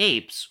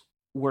landscapes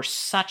were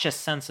such a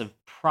sense of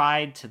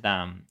pride to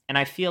them. And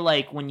I feel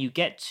like when you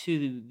get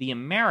to the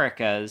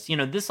Americas,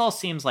 this all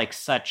seems like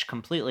such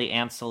completely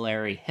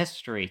ancillary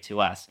history to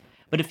us.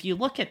 But if you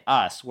look at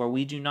us, where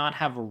we do not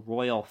have a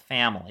royal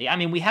family, I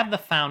mean, we have the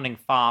founding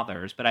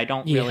fathers, but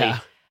yeah.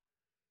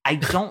 I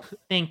don't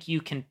think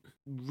you can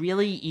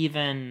really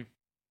even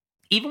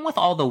with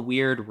all the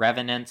weird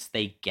revenants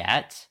they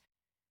get,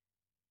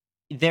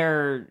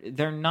 they're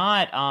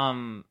not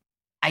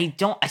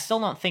I still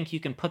don't think you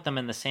can put them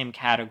in the same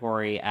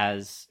category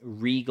as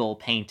regal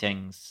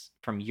paintings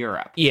from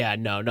Europe. Yeah,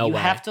 no, no You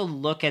have way. to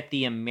look at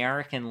the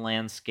American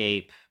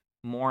landscape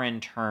more in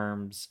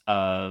terms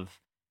of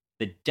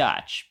the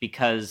Dutch,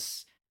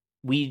 because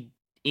in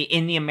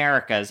the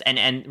Americas,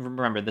 and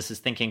remember, this is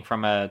thinking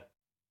from a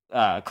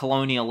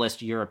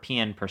colonialist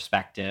European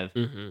perspective.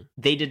 Hmm.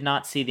 They did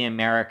not see the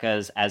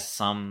Americas as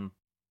some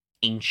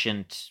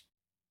ancient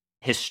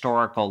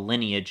historical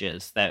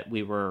lineages that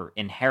we were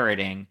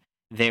inheriting.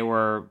 They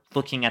were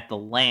looking at the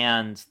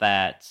lands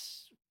that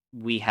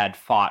we had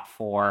fought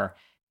for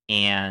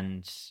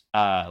and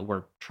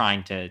were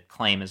trying to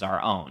claim as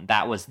our own.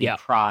 That was the Yeah.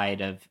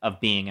 pride of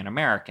being an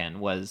American,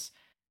 was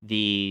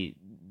the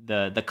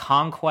the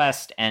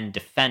conquest and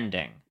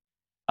defending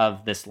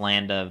of this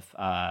land of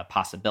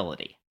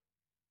possibility.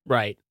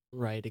 Right.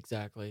 Right,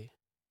 exactly.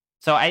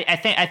 So I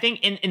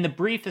think in the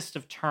briefest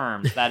of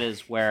terms, that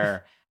is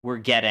where we're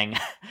getting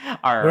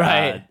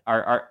Right.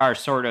 our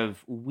sort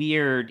of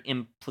weird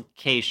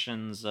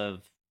implications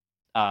of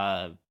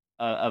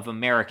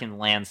American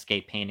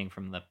landscape painting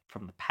from the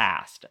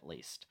past, at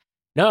least.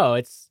 No,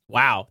 it's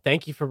wow.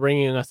 Thank you for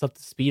bringing us up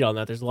to speed on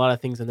that. There's a lot of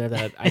things in there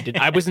that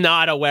I was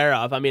not aware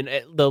of. I mean,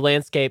 the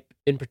landscape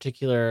in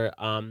particular,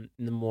 in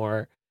the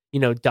more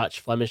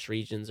Dutch Flemish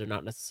regions are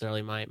not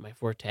necessarily my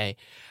forte.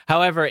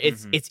 However,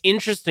 it's Hmm. it's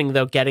interesting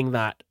though getting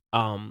that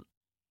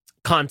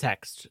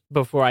context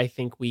before I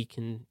think we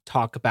can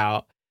talk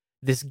about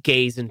this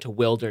gaze into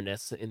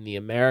wilderness in the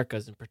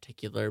Americas in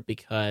particular,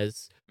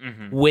 because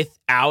Hmm.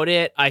 without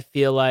it, I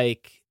feel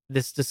like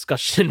this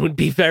discussion would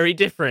be very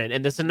different,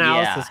 and this Yeah.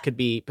 analysis could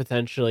be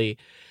potentially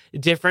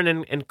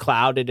different and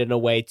clouded in a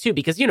way too,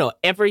 because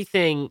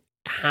everything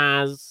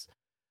has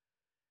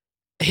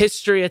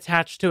history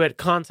attached to it,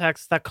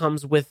 context that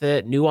comes with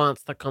it,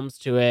 nuance that comes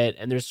to it,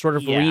 and there's sort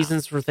of Yeah.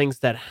 reasons for things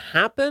that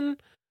happen.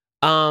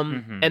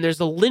 Mhm. And there's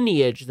a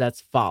lineage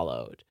that's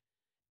followed.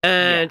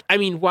 And Yeah. I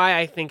mean, why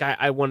I think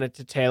I wanted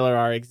to tailor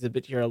our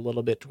exhibit here a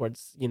little bit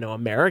towards,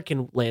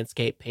 American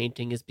landscape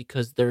painting is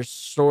because there's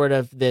sort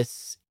of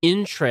this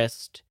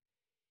interest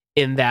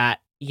in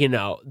that,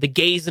 the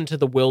gaze into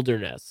the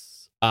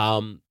wilderness,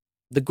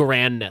 the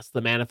grandness,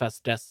 the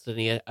manifest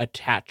destiny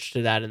attached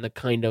to that, and the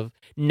kind of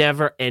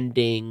never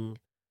ending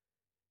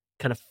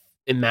kind of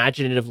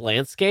imaginative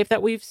landscape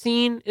that we've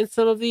seen in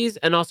some of these.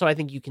 And also I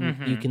think you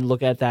Mhm. can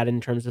look at that in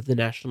terms of the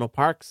national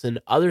parks and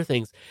other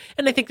things.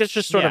 And I think that's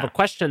just sort of a Yeah.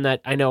 question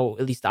that I know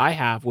at least I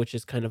have, which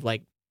is kind of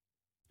like,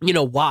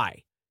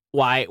 why?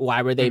 Why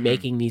were they Mhm.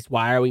 making these?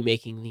 Why are we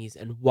making these?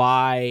 And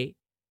why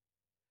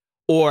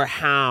or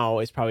how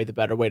is probably the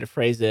better way to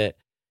phrase it.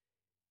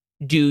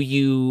 Do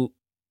you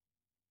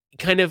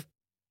kind of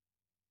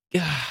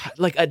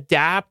like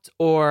adapt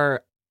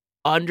or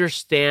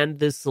understand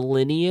this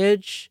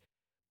lineage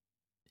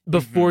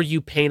before Mhm.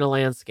 you paint a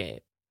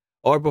landscape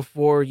or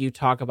before you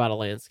talk about a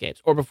landscape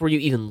or before you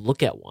even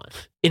look at one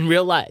in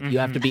real life? You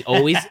have to be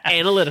always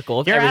analytical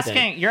of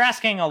everything. You're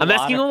asking a I'm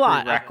lot asking of a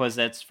lot.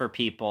 prerequisites for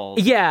people.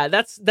 Yeah,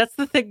 that's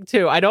the thing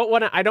too. I don't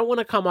want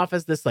to come off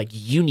as this like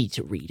you need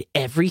to read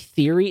every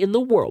theory in the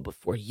world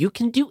before you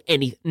can do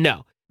anything.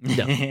 No.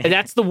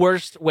 That's the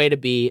worst way to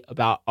be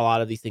about a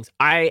lot of these things.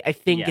 I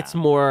think it's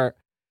Yeah. more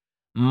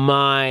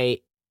my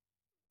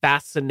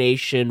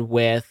fascination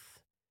with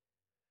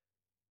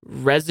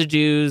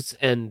residues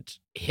and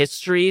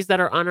histories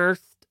that are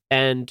unearthed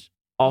and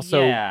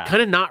also Yeah.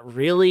 kind of not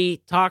really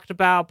talked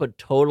about, but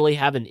totally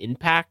have an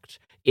impact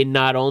in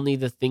not only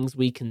the things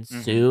we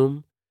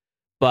consume,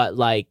 but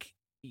like,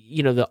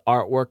 the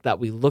artwork that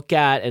we look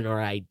at and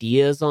our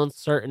ideas on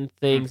certain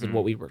things and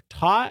what we were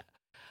taught.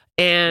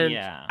 And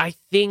Yeah. I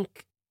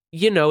think,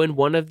 in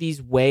one of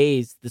these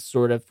ways, the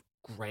sort of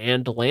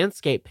grand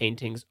landscape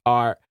paintings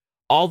are,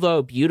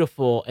 although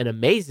beautiful and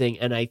amazing,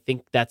 and I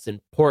think that's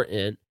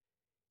important,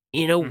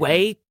 in a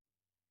way,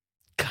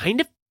 kind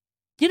of,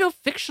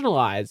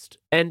 fictionalized.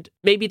 And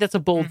maybe that's a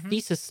bold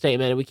thesis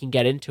statement and we can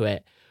get into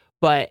it.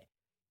 But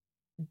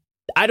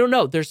I don't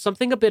know. There's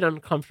something a bit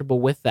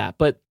uncomfortable with that.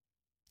 But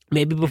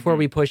maybe before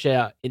we push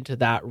out into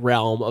that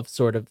realm of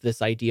sort of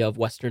this idea of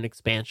Western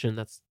expansion,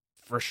 that's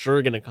for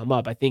sure going to come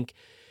up. I think,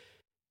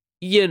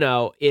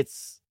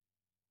 it's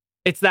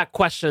that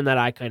question that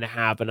I kind of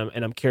have, and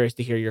I'm curious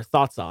to hear your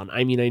thoughts on.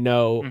 I mean, I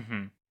know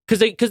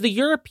because the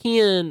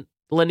European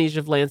lineage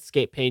of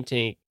landscape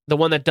painting, the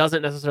one that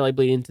doesn't necessarily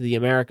bleed into the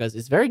Americas,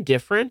 is very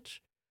different.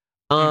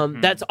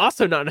 That's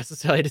also not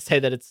necessarily to say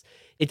that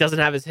it doesn't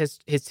have his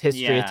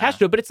history attached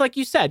to it, but it's like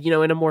you said,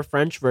 in a more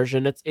French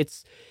version,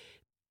 it's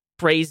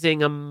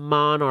praising a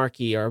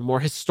monarchy or a more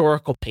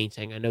historical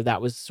painting. I know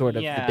that was sort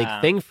of the big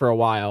thing for a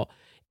while,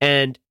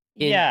 and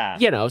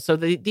so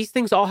these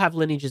things all have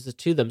lineages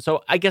to them.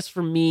 So I guess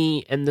for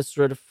me, and this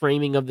sort of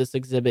framing of this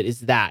exhibit is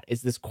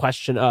this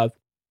question of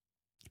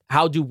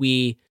how do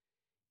we,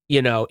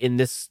 in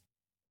this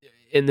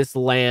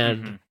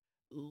land,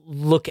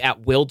 look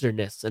at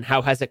wilderness, and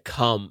how has it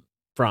come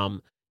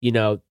from,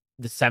 the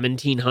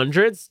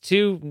 1700s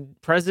to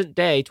present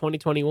day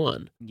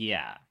 2021?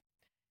 Yeah.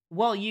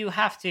 Well, you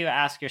have to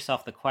ask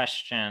yourself the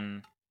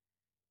question,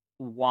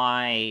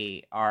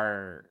 why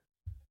are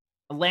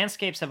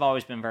landscapes have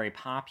always been very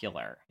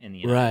popular in the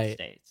United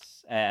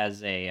States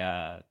as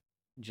a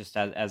just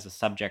as a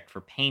subject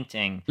for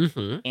painting.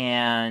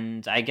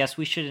 And I guess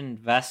we should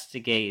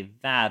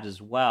investigate that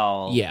as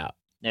well. Yeah.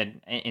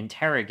 And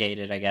interrogate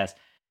it, I guess,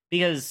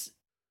 because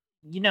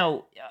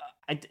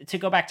to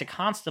go back to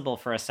Constable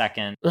for a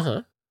second,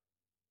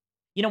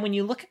 when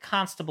you look at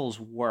Constable's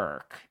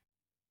work,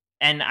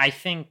 and I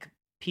think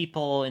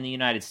people in the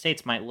United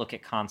States might look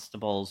at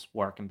Constable's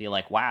work and be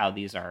like, wow,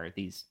 these are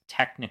these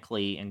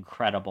technically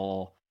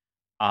incredible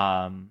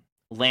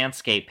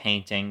landscape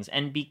paintings.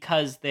 And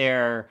because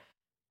they're,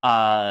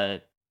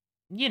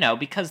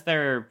 because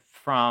they're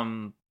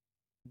from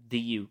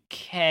the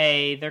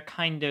UK, they're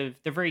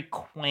very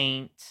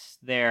quaint.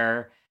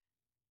 They're,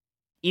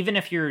 even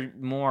if you're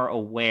more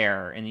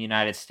aware in the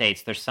United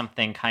States, there's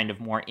something kind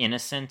of more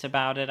innocent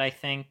about it, I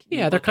think.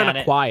 Yeah, they're kind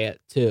of quiet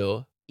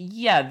too.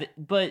 Yeah,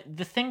 but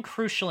the thing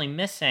crucially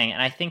missing,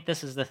 and I think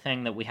this is the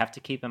thing that we have to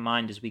keep in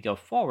mind as we go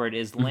forward,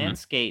 is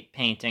landscape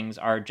paintings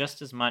are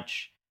just as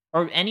much,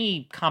 or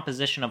any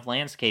composition of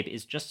landscape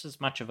is just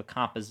as much of a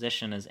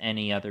composition as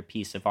any other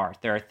piece of art.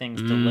 There are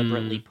things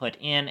deliberately put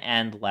in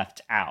and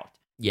left out.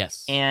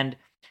 Yes. And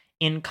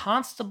in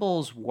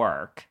Constable's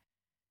work,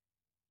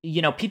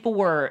 people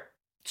were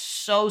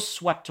so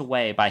swept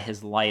away by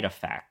his light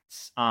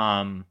effects.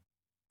 One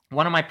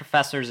of my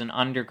professors in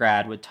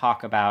undergrad would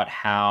talk about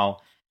how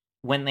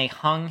when they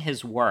hung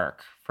his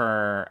work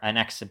for an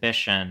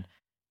exhibition,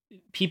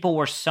 people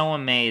were so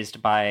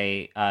amazed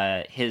by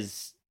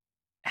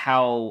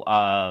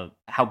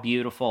how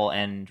beautiful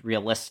and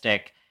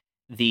realistic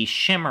the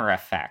shimmer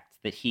effect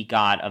that he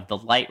got of the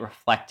light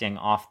reflecting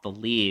off the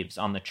leaves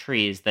on the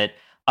trees, that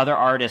other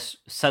artists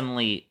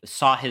suddenly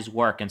saw his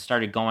work and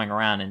started going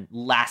around and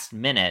last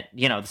minute,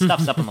 the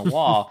stuff's up on the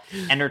wall,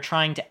 and are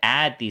trying to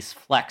add these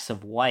flecks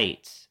of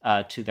white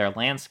to their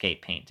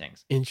landscape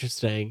paintings.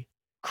 Interesting.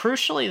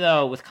 Crucially,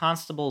 though, with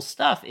Constable's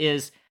stuff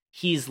is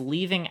he's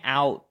leaving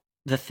out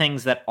the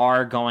things that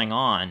are going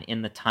on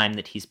in the time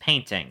that he's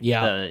painting.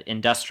 Yeah. The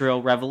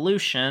Industrial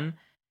Revolution,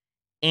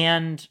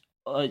 and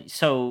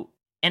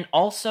and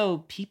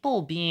also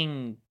people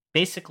being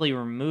basically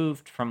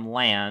removed from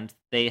land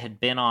they had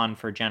been on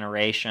for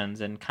generations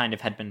and kind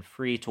of had been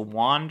free to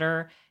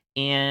wander,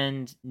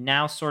 and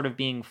now sort of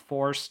being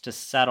forced to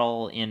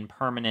settle in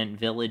permanent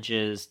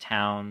villages,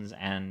 towns,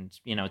 and,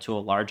 to a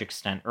large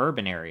extent,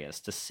 urban areas,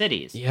 to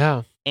cities.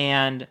 Yeah.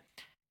 And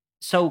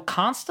so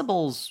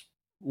Constable's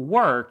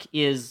work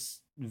is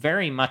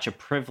very much a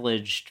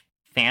privileged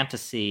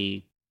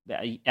fantasy,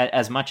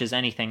 as much as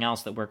anything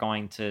else that we're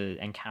going to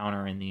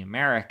encounter in the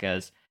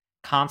Americas.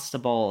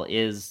 Constable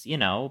is,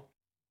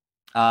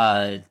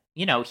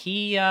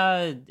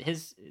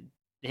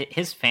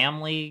 his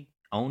family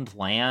owned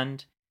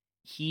land.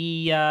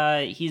 He's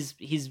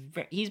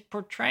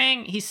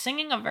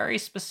singing a very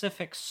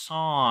specific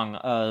song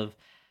of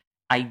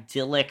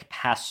idyllic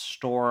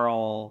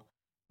pastoral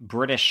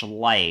British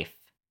life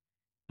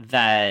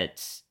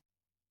that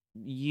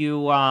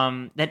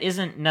that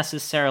isn't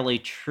necessarily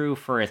true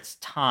for its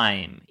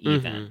time,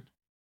 even. Mm-hmm.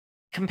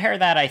 Compare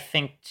that, I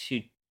think,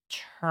 to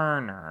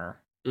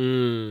Turner.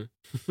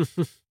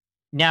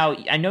 Now,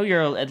 I know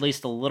you're at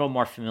least a little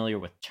more familiar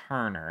with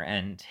Turner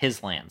and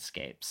his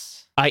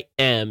landscapes. I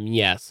am,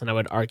 yes, and I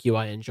would argue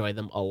I enjoy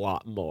them a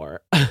lot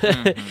more.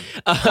 Mm-hmm.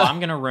 Well, I'm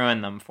going to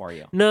ruin them for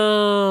you.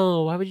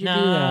 No, why would you do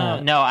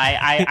that? No,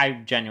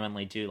 I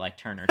genuinely do like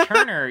Turner.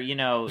 Turner,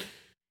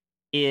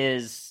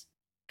 is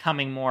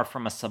coming more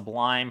from a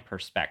sublime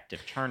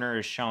perspective. Turner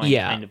is showing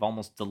kind of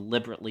almost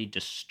deliberately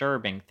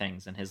disturbing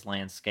things in his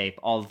landscape,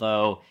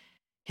 although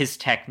his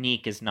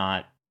technique is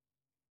not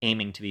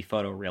aiming to be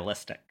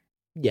photorealistic.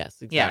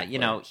 Yes, exactly.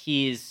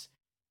 Yeah,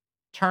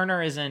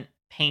 Turner isn't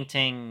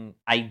painting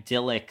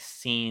idyllic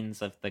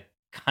scenes of the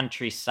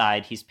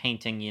countryside. He's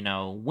painting,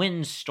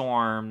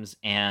 windstorms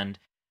and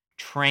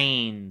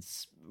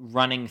trains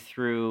running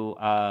through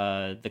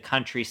the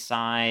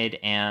countryside,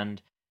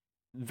 and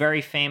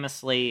very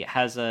famously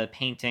has a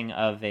painting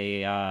of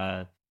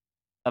a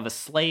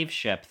slave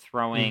ship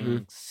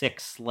throwing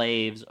 6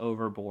 slaves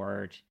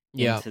overboard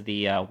into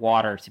the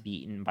water to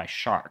be eaten by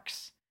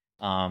sharks.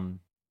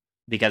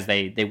 Because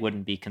they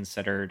wouldn't be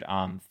considered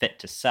fit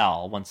to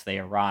sell once they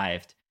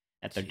arrived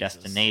at their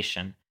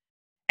destination.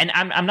 And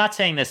I'm not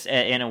saying this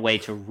in a way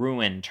to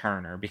ruin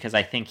Turner, because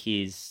I think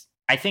his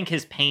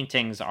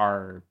paintings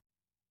are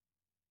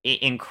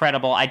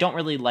incredible. I don't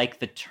really like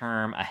the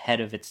term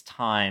ahead of its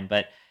time,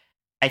 but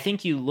I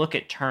think you look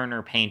at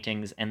Turner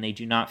paintings and they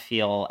do not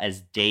feel as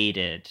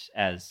dated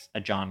as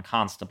a John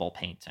Constable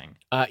painting.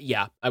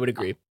 Yeah, I would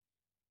agree.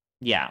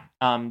 Yeah.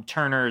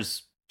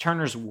 Turner's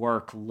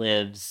work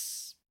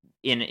lives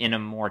in a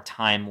more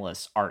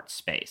timeless art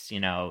space.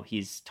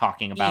 He's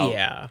talking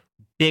about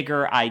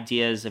bigger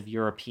ideas of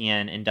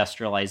European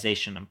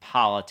industrialization and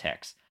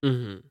politics.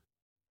 Mm-hmm.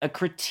 A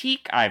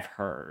critique I've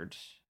heard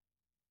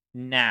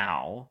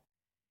now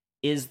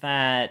is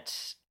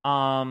that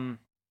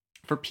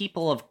for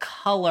people of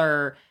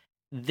color,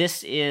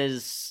 this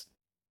is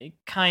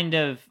kind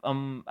of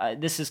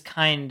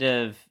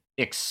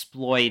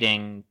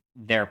exploiting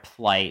their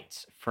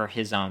plight for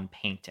his own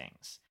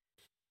paintings.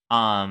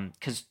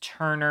 Because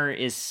Turner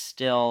is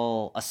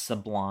still a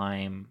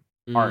sublime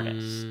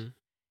artist.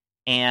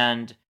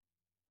 And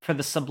for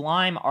the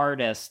sublime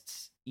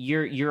artists,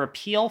 your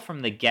appeal from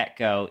the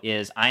get-go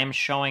is, I am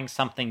showing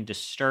something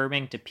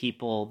disturbing to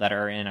people that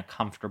are in a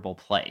comfortable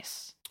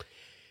place.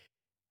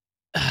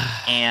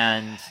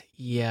 And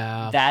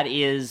that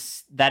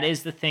is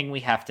the thing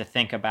we have to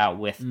think about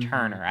with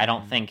Turner. I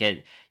don't think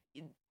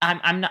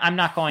I'm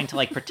not going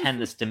to pretend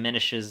this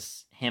diminishes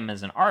him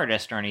as an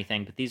artist or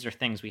anything, but these are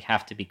things we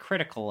have to be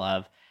critical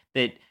of,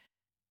 that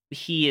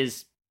he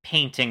is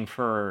painting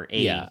for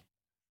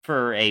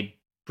a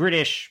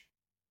British,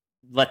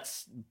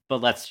 let's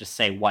just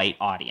say white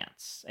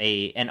audience,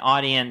 an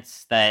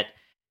audience that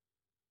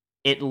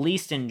at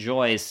least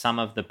enjoys some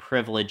of the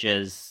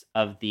privileges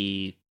of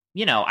the,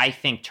 I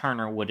think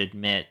Turner would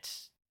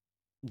admit,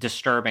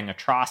 disturbing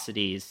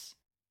atrocities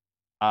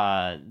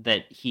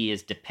that he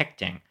is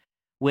depicting,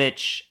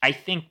 which I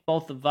think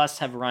both of us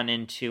have run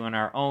into in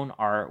our own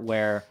art,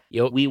 where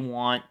we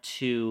want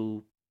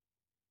to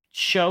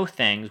show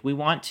things, we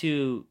want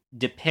to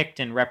depict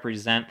and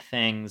represent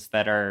things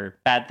that are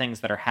bad,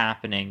 things that are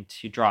happening,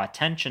 to draw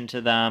attention to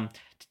them,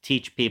 to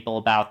teach people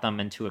about them,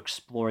 and to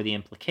explore the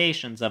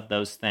implications of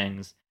those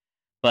things.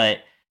 But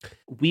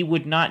we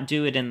would not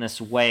do it in this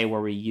way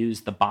where we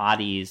use the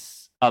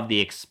bodies of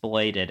the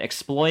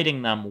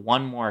exploiting them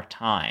one more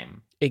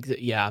time.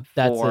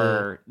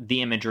 For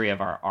the imagery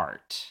of our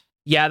art.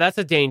 Yeah, that's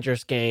a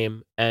dangerous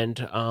game, and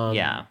it's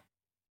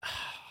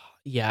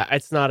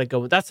not a good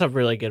one. That's a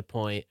really good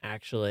point,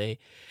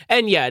 actually.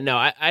 And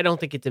I don't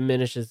think it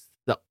diminishes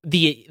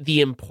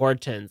the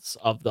importance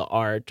of the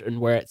art and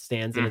where it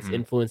stands and its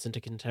influence into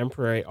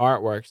contemporary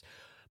artworks.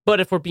 But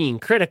if we're being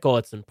critical,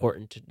 it's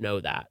important to know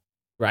that,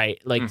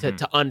 right? Like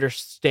to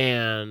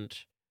understand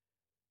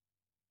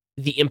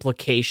the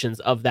implications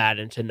of that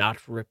and to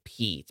not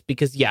repeat.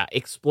 Because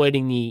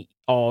exploiting the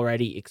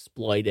already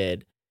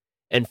exploited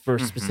and for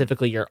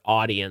specifically your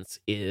audience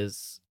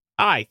is,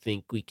 I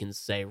think we can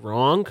say,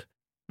 wrong.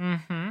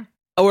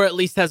 Or at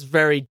least has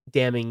very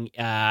damning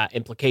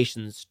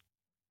implications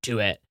to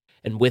it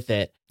and with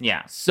it.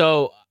 Yeah.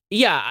 So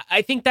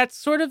I think that's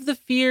sort of the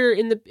fear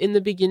in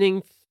the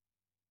beginning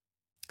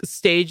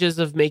stages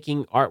of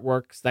making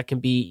artworks that can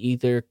be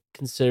either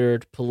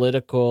considered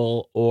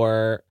political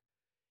or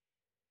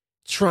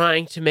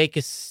trying to make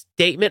a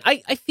statement.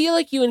 I feel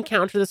like you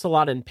encounter this a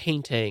lot in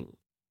painting,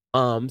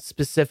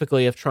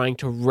 specifically of trying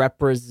to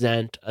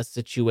represent a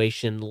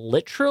situation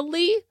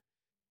literally.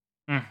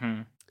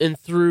 And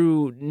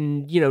through,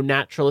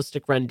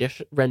 naturalistic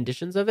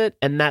renditions of it.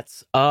 And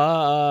that's,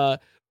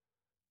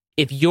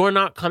 if you're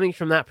not coming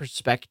from that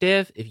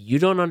perspective, if you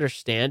don't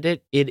understand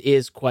it, it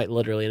is quite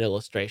literally an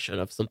illustration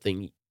of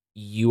something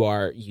you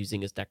are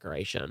using as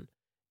decoration.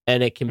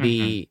 And it can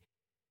be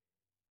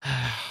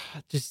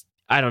just,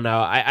 I don't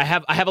know. I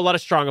have a lot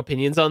of strong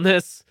opinions on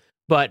this,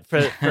 but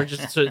for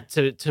just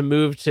to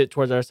move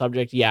towards our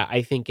subject,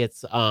 I think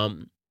it's,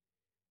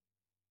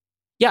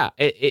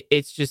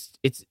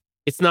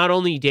 it's not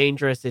only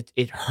dangerous,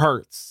 it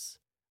hurts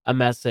a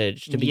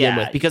message to begin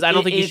with, because I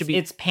don't think you should be.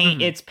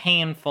 It's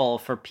painful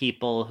for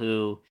people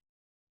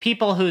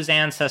whose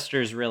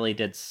ancestors really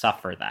did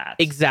suffer that.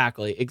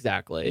 Exactly.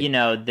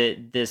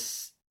 The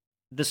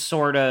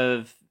sort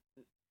of,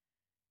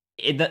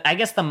 I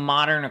guess the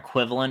modern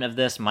equivalent of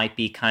this might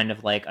be kind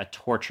of like a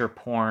torture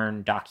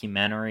porn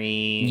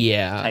documentary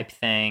type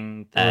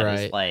thing that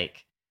is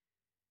like,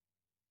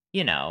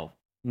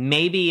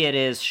 maybe it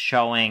is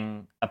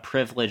showing a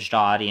privileged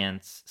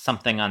audience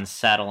something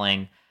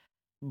unsettling,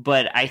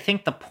 but I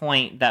think the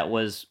point that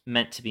was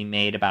meant to be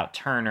made about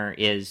Turner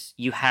is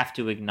you have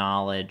to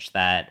acknowledge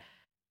that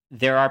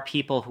there are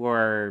people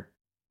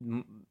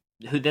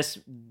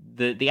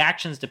the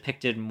actions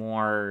depicted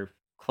more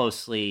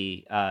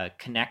closely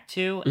connect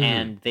to,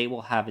 and they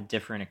will have a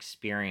different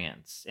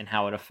experience in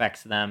how it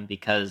affects them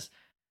because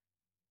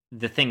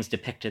the things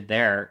depicted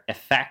there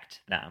affect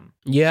them.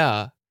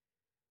 Yeah.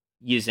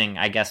 Using,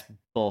 I guess,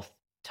 both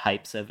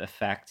types of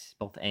effect,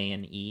 both A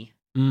and E.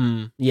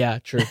 Yeah,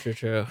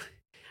 true.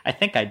 I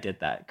think I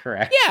did that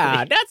correctly.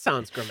 Yeah, that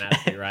sounds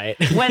grammatically right.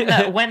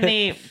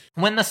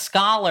 when the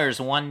scholars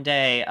one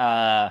day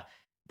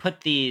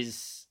put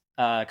these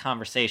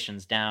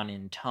conversations down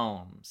in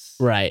tomes,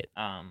 right?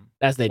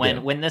 As they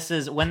do. When this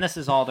is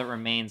all that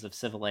remains of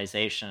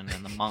civilization,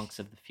 and the monks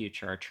of the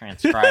future are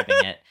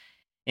transcribing it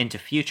into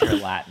future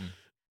Latin.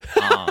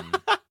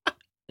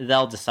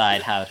 They'll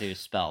decide how to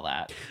spell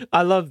that.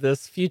 I love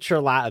this. Future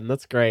Latin.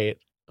 That's great.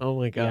 Oh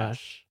my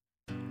gosh.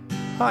 Yeah.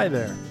 Hi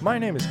there. My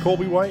name is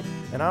Colby White,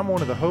 and I'm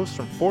one of the hosts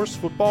from Force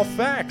Football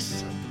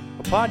Facts,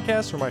 a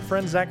podcast where my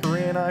friend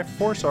Zachary and I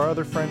force our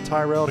other friend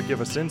Tyrell to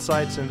give us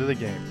insights into the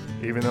game.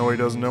 Even though he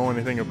doesn't know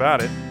anything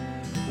about it,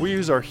 we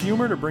use our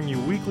humor to bring you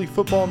weekly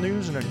football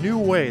news in a new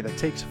way that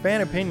takes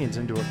fan opinions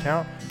into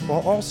account,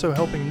 while also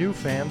helping new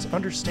fans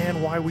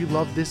understand why we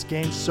love this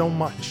game so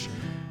much.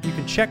 You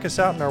can check us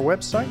out on our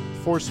website,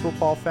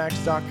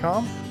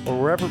 forcefootballfacts.com,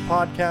 or wherever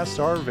podcasts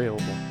are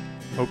available.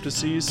 Hope to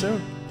see you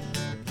soon.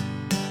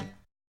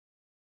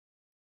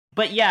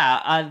 But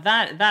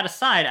that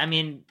aside, I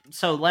mean,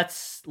 so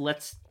let's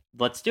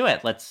do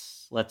it.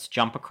 Let's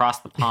jump across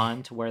the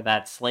pond to where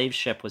that slave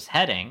ship was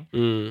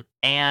heading.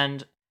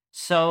 And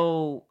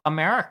so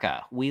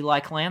America, we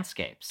like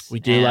landscapes.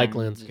 We do like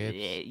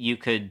landscapes. You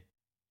could,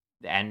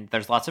 and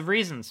there's lots of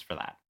reasons for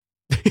that.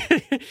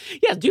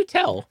 Yeah, do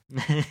tell.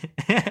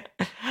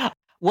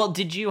 Well,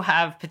 did you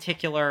have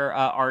particular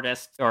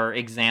artists or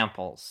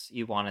examples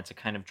you wanted to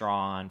kind of draw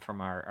on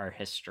from our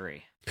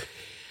history?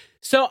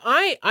 So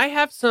I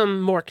have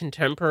some more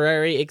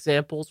contemporary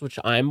examples, which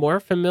I'm more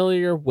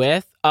familiar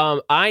with.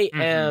 I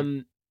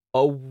am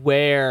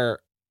aware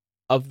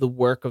of the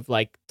work of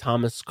like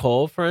Thomas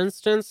Cole, for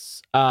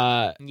instance.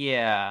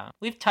 Yeah,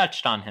 we've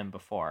touched on him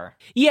before.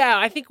 Yeah,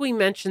 I think we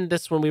mentioned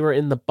this when we were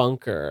in the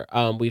bunker.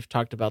 We've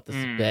talked about this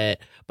a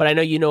bit, but I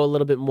know you know a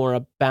little bit more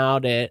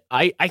about it.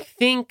 I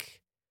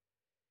think,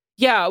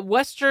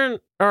 Western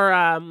or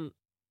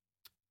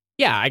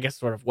I guess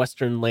sort of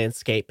Western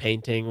landscape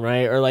painting,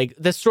 right? Or like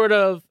this sort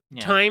of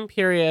time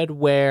period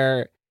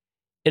where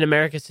in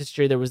America's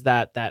history there was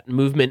that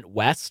movement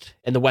west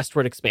and the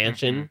westward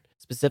expansion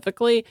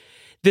specifically.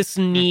 This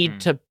need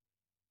to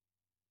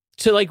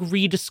like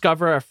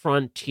rediscover a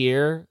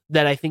frontier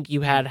that I think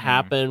you had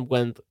happen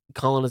when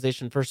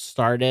colonization first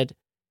started,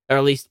 or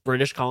at least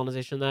British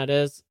colonization, that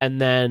is.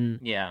 And then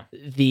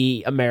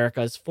the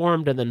Americas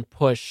formed and then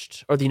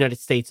pushed, or the United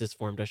States is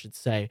formed, I should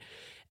say.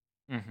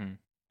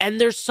 And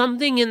there's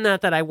something in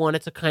that I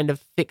wanted to kind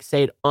of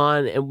fixate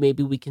on, and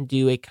maybe we can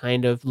do a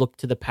kind of look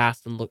to the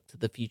past and look to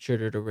the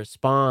future to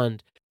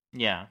respond.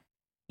 Yeah.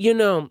 You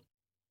know,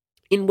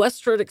 in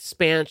westward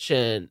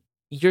expansion,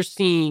 you're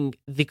seeing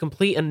the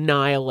complete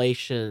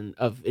annihilation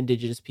of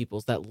indigenous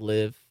peoples that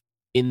live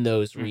in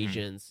those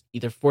regions,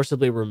 either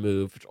forcibly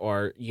removed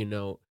or,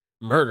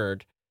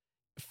 murdered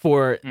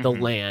for the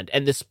land.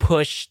 And this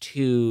push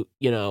to,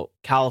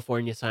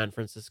 California, San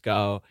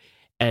Francisco,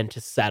 and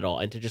to settle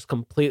and to just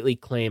completely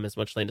claim as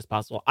much land as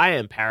possible. I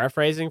am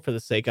paraphrasing for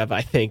the sake of,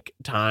 I think,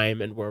 time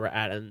and where we're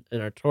at in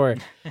our tour,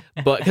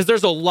 but because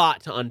there's a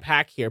lot to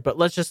unpack here. But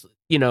let's just,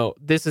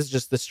 this is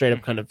just the straight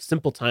up kind of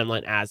simple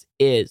timeline as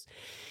is.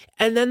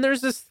 And then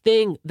there's this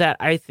thing that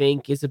I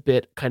think is a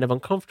bit kind of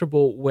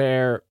uncomfortable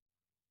where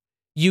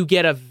you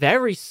get a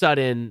very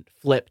sudden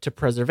flip to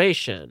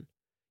preservation.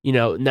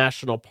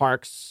 National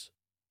parks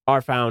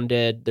are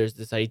founded. There's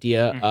this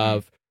idea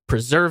of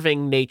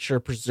preserving nature,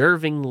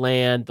 preserving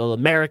land, the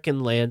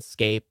American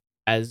landscape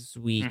as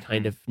we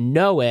kind of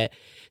know it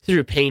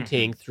through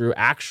painting, through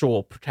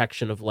actual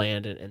protection of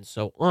land and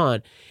so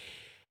on.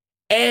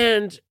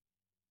 And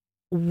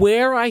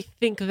where I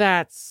think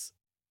that's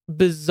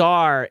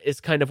bizarre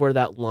is kind of where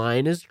that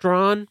line is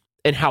drawn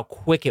and how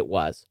quick it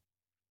was.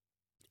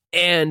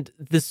 And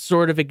this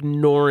sort of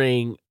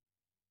ignoring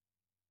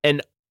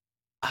and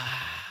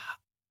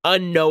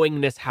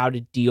unknowingness how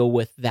to deal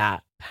with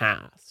that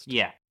past.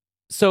 Yeah.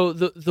 So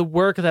the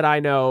work that I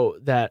know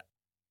that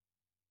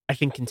I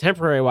think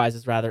contemporary-wise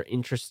is rather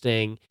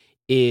interesting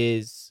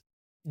is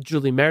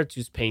Julie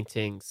Meritu's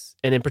paintings,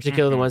 and in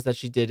particular the ones that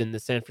she did in the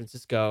San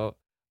Francisco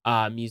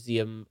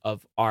Museum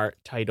of Art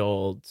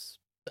titled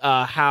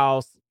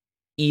House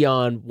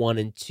Eon 1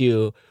 and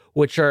 2,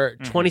 which are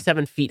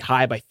 27 feet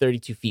high by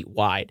 32 feet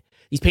wide.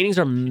 These paintings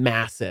are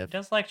massive.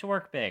 Does like to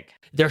work big.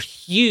 They're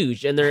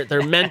huge, and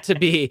they're meant to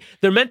be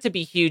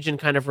huge and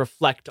kind of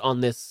reflect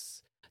on this,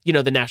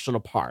 the national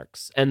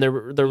parks, and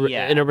they're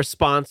in a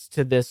response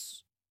to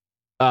this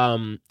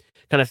kind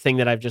of thing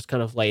that I've just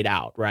kind of laid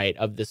out, right?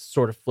 Of this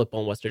sort of flip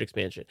on westward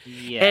expansion.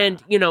 Yeah.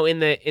 And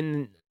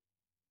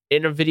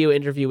in a video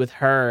interview with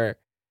her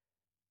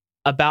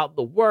about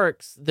the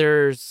works,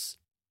 there's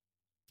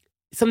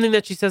something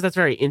that she says that's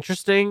very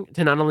interesting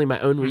to not only my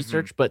own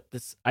research, but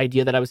this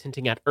idea that I was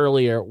hinting at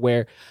earlier,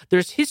 where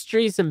there's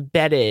histories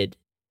embedded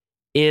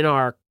in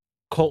our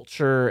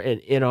culture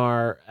and in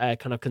our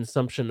kind of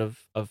consumption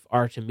of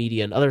art and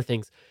media and other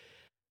things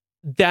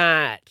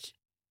that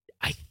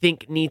I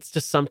think needs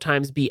to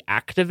sometimes be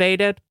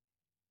activated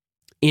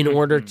in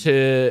order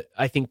to,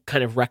 I think,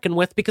 kind of reckon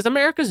with, because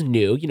America's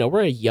new,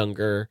 we're a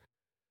younger,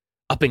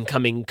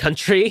 up-and-coming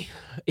country,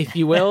 if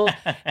you will,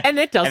 and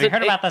it doesn't... Have you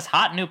heard about this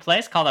hot new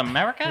place called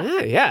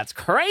America? Yeah, it's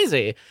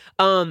crazy.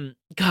 God,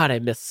 I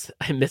miss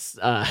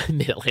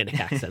mid-Atlantic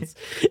accents.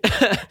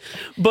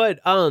 But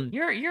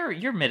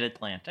you're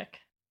mid-Atlantic.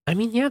 I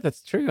mean, yeah,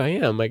 that's true. I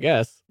am, I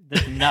guess.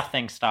 There's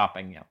nothing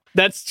stopping you.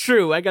 That's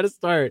true. I got to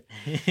start.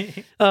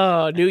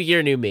 Oh, new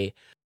year, new me.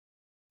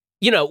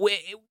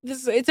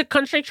 It's a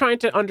country trying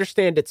to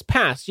understand its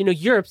past.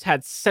 Europe's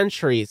had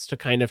centuries to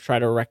kind of try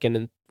to reckon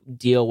and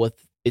deal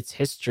with its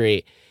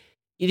history.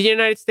 The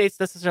United States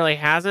necessarily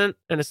hasn't,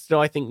 and is still,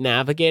 I think,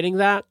 navigating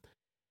that.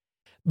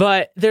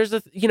 But there's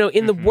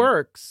in the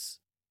works,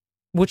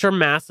 which are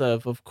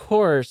massive, of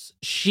course,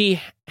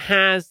 she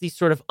has these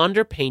sort of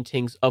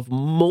underpaintings of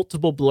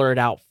multiple blurred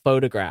out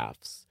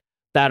photographs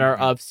that are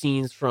of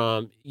scenes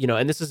from,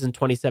 and this is in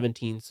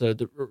 2017, so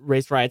the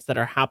race riots that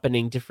are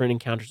happening, different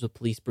encounters with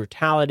police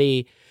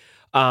brutality,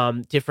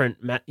 different,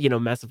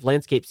 massive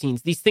landscape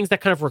scenes, these things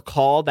that kind of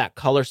recall that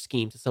color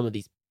scheme to some of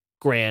these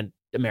grand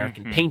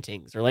American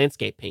paintings or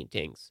landscape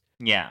paintings.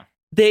 Yeah.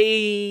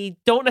 They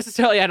don't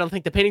necessarily, I don't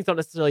think the paintings don't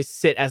necessarily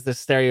sit as the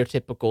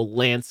stereotypical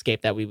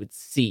landscape that we would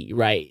see,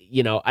 right?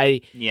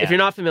 If you're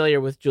not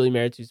familiar with Julie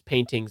Meritu's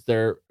paintings,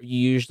 they're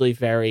usually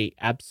very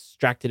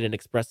abstracted and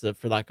expressive,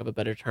 for lack of a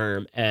better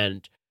term,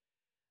 and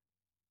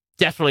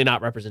definitely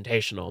not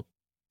representational,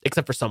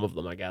 except for some of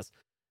them, I guess.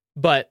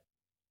 But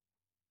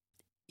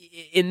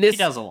in this... She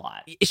does a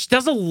lot. She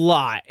does a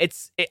lot.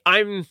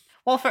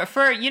 Well,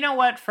 for you know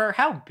what, for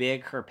how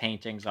big her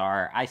paintings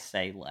are, I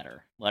say let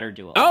her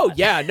do it. Oh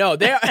yeah, no,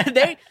 they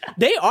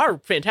are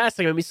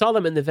fantastic. I mean, we saw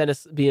them in the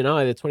Venice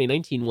Biennale, the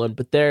 2019 one,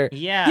 but they're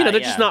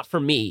just not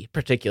for me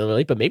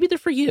particularly, but maybe they're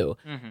for you.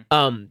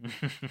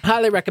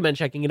 Highly recommend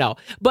checking it out.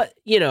 But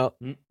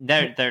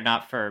they're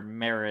not for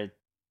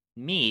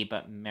me,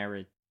 but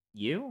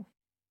you.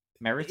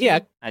 Merit? Yeah.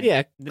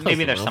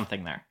 Maybe there's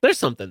something there. There's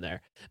something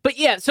there. But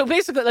yeah, so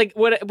basically, like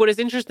what is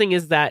interesting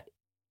is that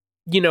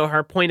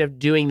her point of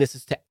doing this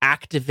is to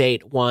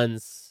activate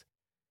one's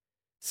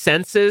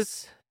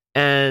senses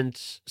and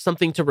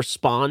something to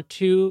respond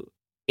to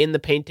in the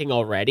painting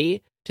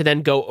already to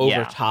then go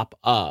over top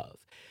of.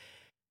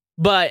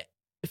 But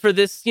for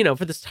this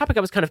topic, I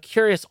was kind of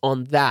curious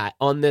on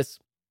this.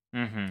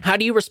 How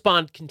do you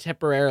respond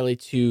contemporarily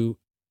to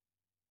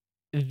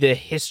the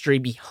history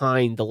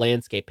behind the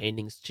landscape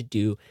paintings to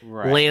do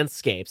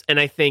landscapes? And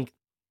I think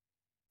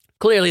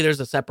clearly there's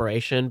a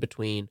separation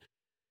between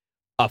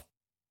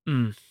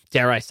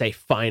dare I say,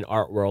 fine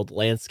art world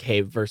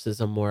landscape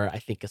versus a more, I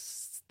think,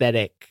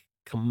 aesthetic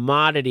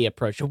commodity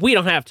approach. We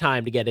don't have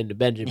time to get into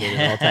Benjamin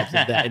and all types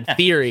of that in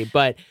theory,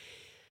 but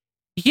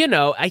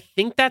I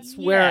think that's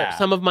where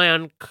some of my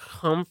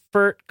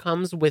uncomfort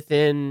comes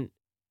within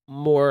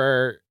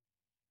more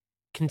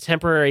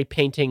contemporary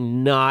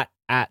painting, not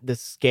at the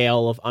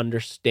scale of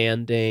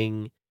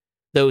understanding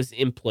those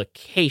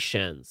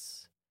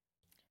implications.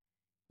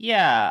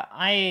 Yeah,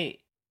 I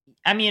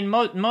mean,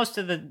 most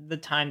of the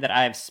time that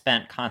I've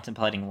spent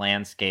contemplating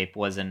landscape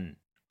was in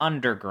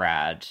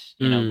undergrad,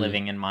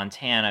 living in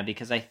Montana,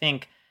 because I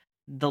think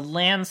the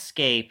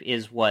landscape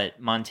is what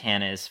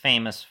Montana is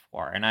famous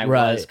for, and I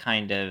was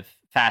kind of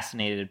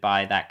fascinated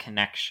by that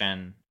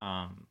connection.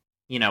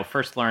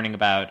 First learning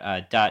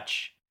about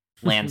Dutch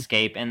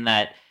landscape, and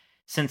that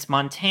since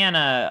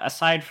Montana,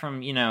 aside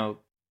from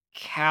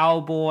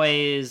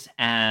cowboys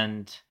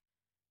and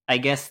I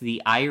guess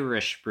the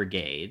Irish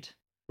Brigade,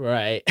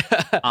 right,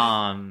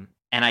 and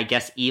I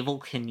guess Evil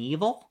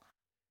Knievel,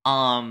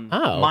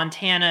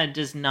 Montana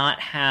does not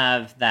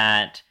have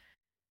that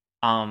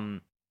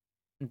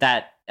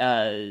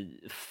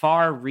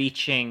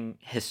far-reaching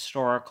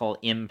historical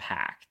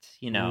impact.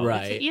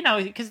 right?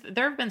 Because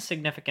there have been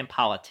significant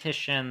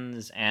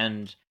politicians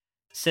and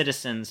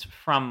citizens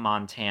from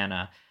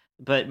Montana,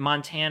 but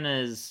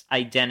Montana's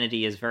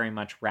identity is very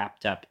much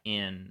wrapped up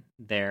in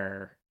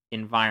their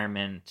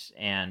environment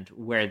and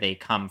where they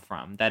come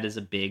from. That is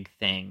a big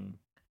thing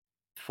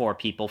for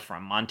people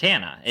from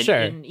Montana. Sure.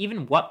 And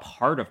even what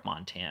part of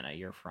Montana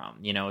you're from.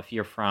 If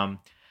you're from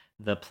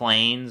the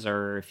plains,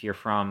 or if you're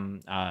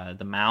from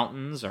the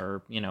mountains,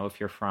 or, if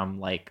you're from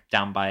like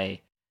down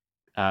by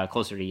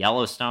closer to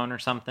Yellowstone or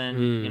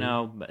something,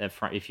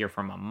 if you're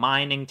from a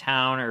mining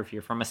town, or if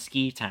you're from a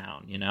ski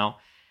town,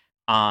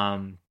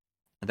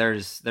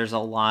 there's a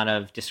lot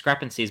of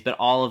discrepancies, but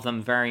all of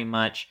them very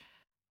much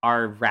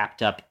are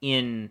wrapped up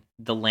in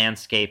the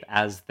landscape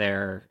as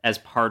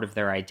part of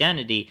their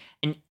identity.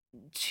 And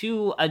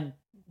to a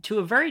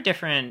very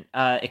different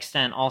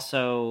extent,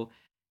 also,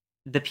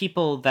 the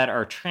people that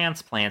are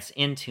transplants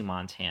into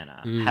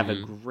Montana have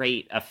a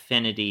great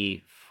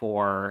affinity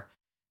for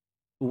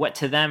what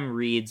to them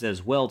reads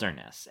as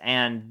wilderness.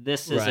 And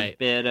this is a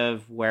bit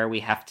of where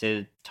we have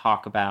to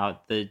talk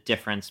about the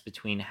difference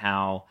between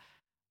how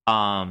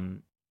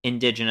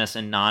indigenous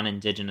and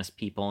non-indigenous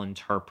people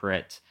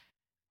interpret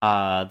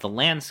the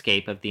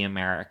landscape of the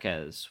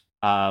Americas,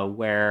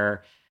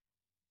 where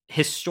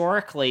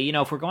historically,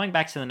 if we're going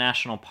back to the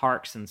national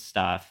parks and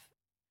stuff,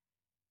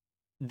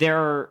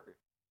 I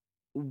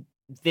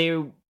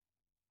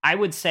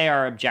would say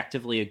are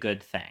objectively a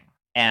good thing.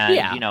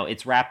 And,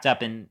 it's wrapped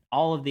up in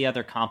all of the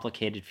other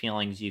complicated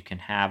feelings you can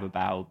have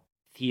about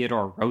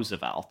Theodore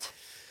Roosevelt.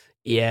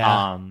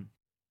 Yeah.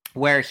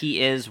 Where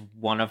he is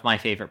one of my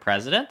favorite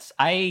presidents.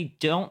 I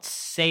don't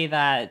say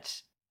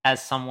that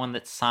as someone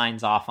that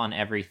signs off on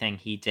everything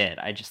he did.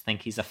 I just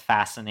think he's a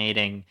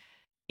fascinating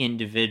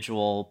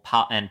individual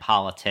and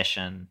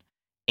politician,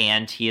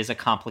 and he is a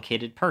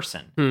complicated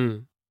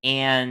person.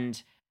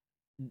 And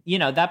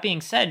that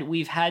being said,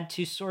 we've had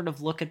to sort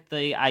of look at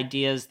the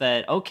ideas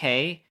that,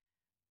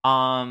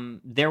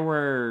 there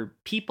were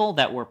people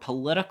that were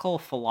political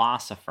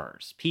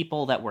philosophers,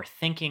 people that were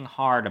thinking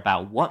hard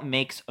about what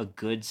makes a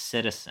good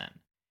citizen,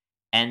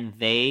 and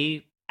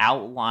they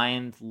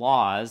outlined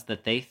laws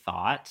that they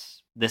thought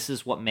this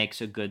is what makes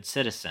a good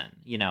citizen.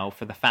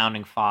 For the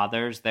founding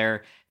fathers,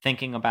 they're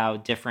thinking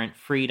about different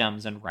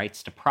freedoms and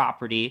rights to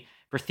property.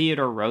 For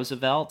Theodore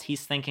Roosevelt,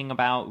 he's thinking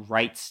about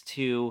rights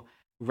to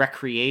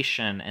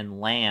recreation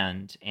and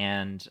land,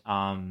 and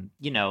a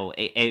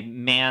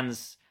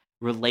man's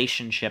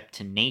relationship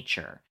to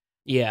nature.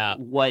 Yeah.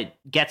 What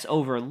gets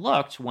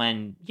overlooked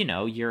when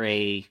you're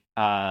a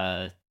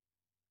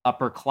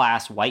upper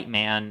class white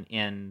man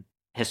in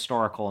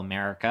historical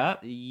America,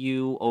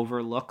 you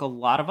overlook a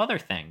lot of other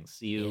things.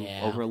 You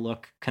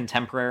overlook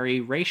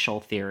contemporary racial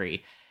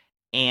theory,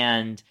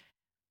 and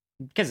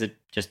because it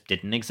just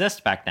didn't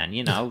exist back then,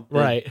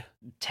 right.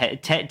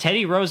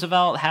 Teddy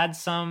Roosevelt had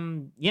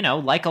some,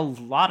 like a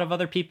lot of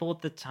other people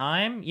at the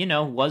time,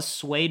 was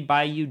swayed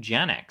by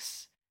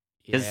eugenics,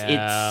 because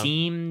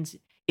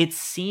it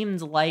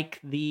seemed like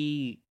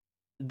the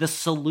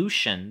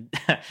solution.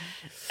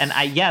 And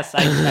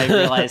I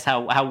realize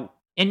how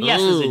and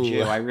yes, as a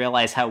Jew, I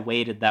realize how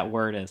weighted that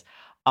word is.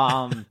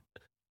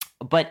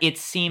 But it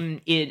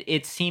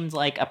seemed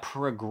like a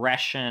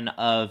progression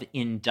of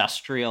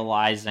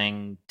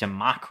industrializing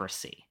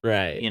democracy.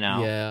 Right.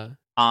 Yeah.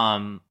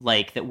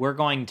 Like that we're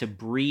going to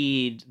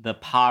breed the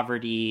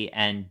poverty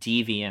and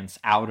deviance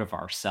out of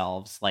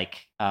ourselves,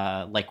 like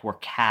we're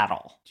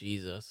cattle.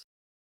 Jesus.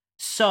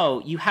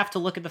 So you have to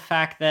look at the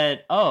fact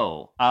that,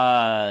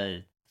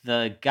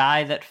 the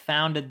guy that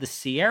founded the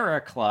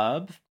Sierra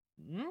Club,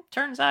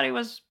 turns out he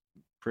was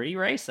pretty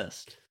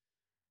racist.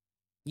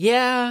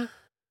 Yeah.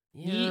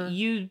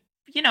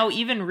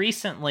 Even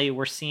recently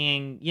we're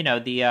seeing, you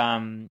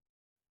can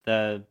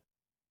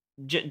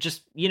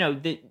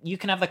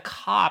have the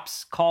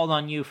cops called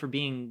on you for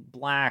being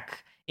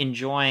black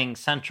enjoying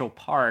Central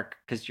Park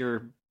because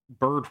you're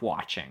bird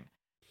watching.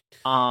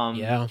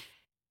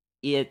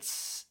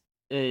 It's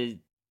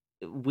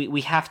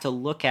we have to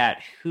look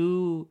at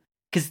who,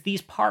 because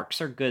these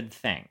parks are good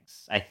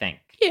things, I think,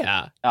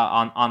 Yeah.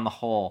 on the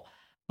whole.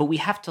 But we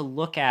have to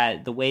look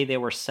at the way they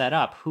were set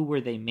up. Who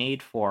were they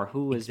made for?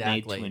 Who was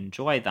made to Exactly.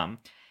 enjoy them?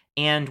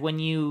 And when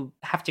you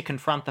have to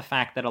confront the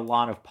fact that a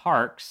lot of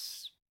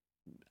parks,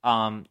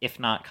 if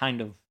not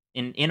kind of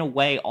in a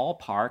way, all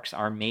parks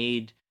are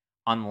made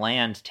on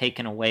land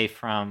taken away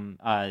from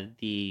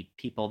the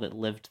people that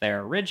lived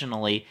there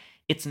originally.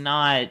 It's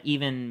not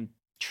even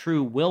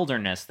true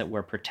wilderness that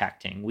we're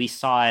protecting. We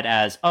saw it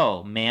as,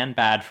 oh, man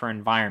bad for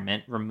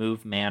environment,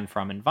 remove man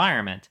from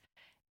environment.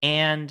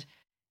 And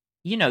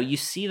you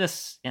see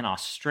this in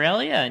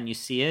Australia and you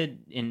see it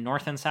in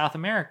North and South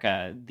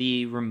America.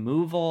 The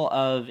removal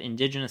of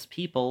indigenous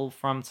people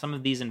from some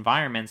of these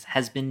environments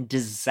has been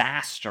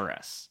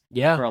disastrous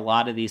Yeah. for a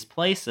lot of these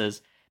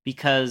places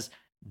because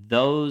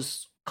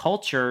those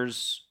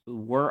cultures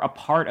were a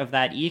part of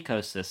that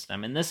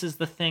ecosystem. And this is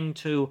the thing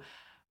to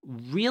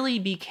really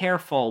be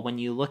careful when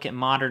you look at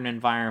modern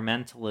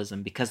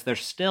environmentalism, because there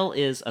still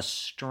is a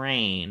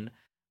strain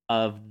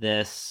of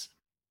this,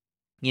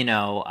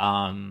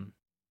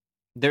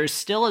 there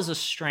still is a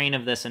strain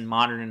of this in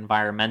modern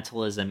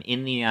environmentalism,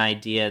 in the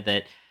idea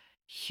that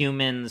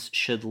humans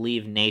should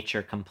leave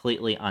nature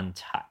completely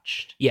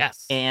untouched.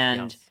 Yes.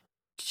 And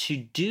to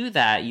do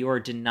that, you're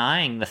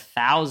denying the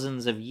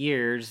thousands of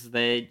years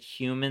that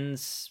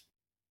humans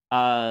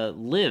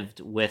lived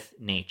with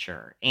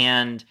nature,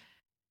 and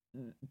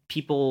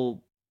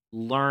people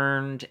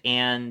learned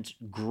and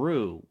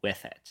grew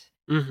with it,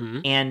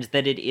 and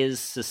that it is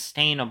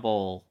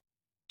sustainable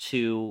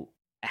to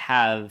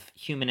have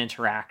human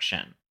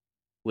interaction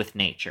with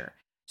nature.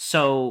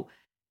 So,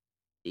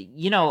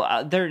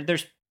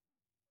 there's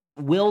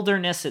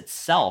wilderness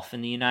itself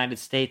in the United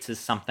States is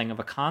something of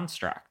a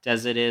construct,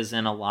 as it is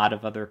in a lot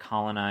of other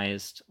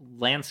colonized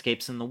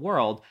landscapes in the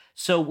world.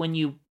 So when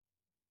you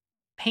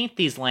paint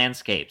these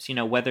landscapes,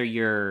 whether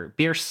you're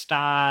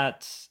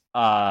Bierstadt,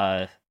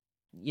 or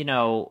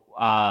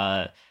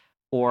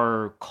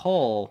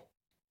Cole,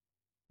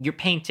 you're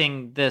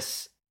painting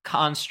this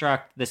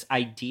construct, this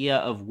idea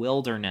of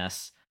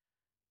wilderness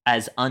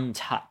as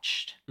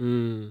untouched.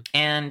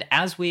 And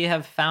as we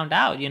have found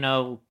out,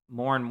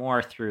 more and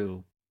more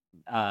through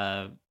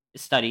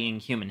studying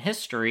human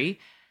history,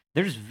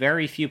 there's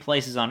very few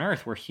places on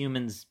Earth where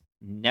humans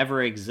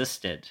never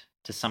existed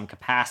to some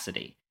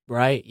capacity.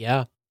 Right,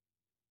 yeah.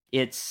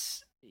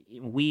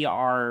 We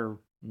are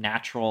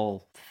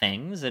natural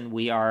things, and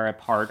we are a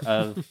part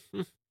of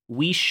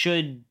we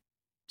should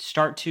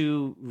start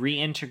to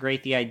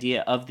reintegrate the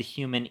idea of the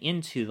human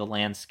into the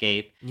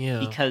landscape,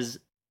 because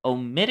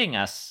omitting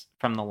us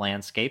from the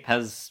landscape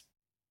is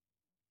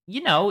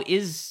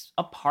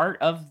a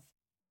part of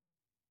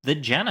the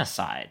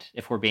genocide,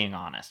 if we're being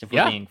honest, if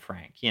we're being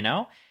frank,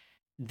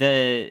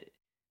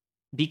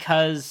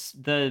 because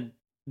the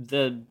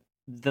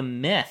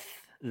myth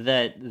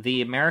that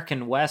the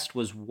American West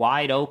was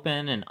wide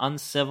open and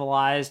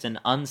uncivilized and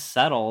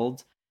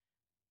unsettled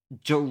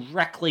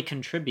directly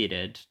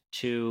contributed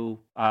to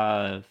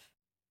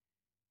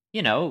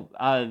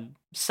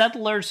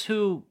settlers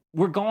who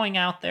were going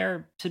out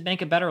there to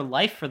make a better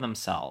life for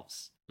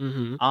themselves.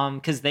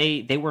 Because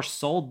they were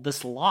sold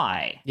this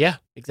lie. Yeah,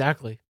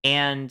 exactly.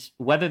 And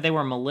whether they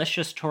were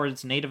malicious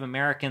towards Native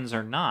Americans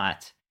or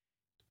not,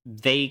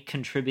 they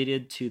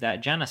contributed to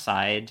that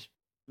genocide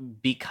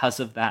because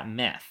of that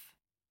myth.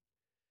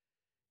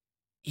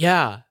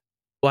 Yeah.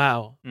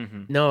 Wow.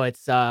 No,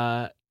 it's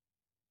a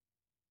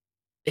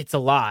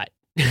lot.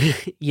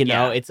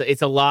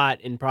 It's a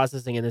lot in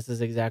processing, and this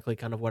is exactly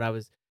kind of what I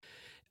was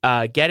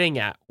getting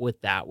at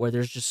with that, where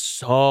there's just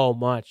so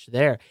much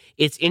there.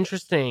 It's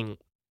interesting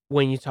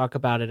when you talk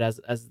about it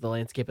as the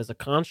landscape as a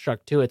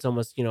construct too. It's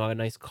almost, a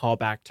nice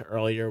callback to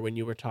earlier when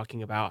you were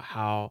talking about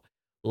how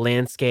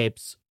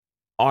landscapes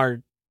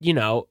are,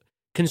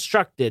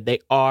 constructed. They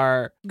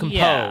are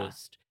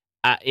composed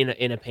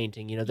in a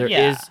painting. There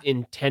is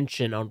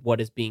intention on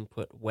what is being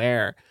put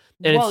where.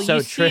 And it's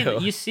so true.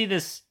 You see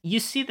this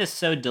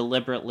so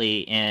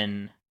deliberately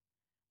in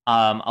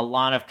a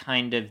lot of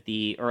kind of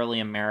the early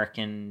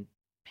American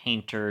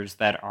painters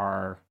that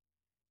are,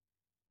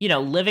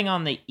 living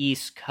on the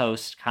East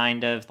Coast,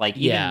 kind of like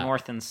even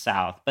North and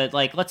South. But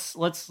like let's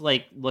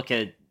like look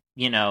at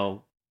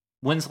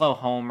Winslow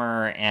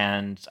Homer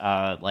and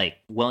like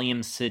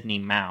William Sidney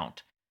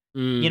Mount.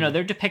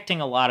 They're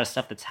depicting a lot of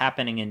stuff that's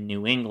happening in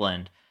New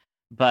England,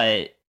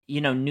 but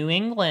New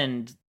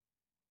England,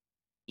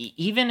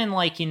 even in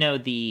like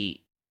the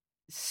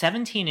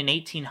 17 and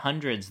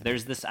 1800s,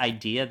 there's this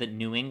idea that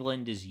New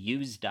England is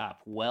used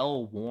up,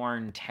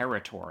 well-worn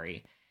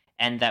territory,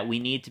 and that we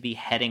need to be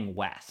heading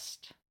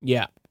west.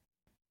 Yeah.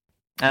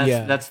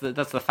 That's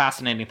the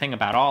fascinating thing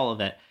about all of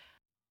it.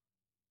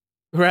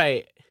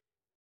 Right.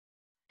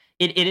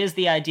 It is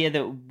the idea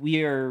that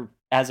we're,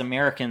 as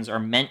Americans, are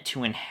meant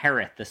to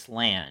inherit this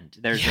land.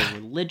 There's a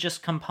religious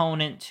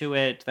component to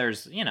it.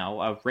 There's,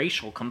 a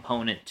racial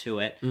component to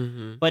it.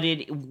 But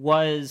it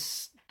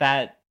was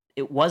that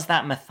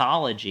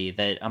mythology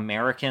that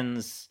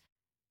Americans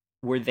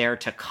were there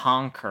to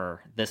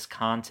conquer this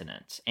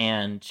continent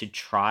and to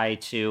try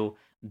to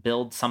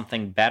build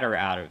something better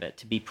out of it,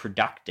 to be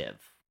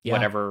productive,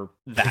 whatever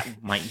that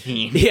might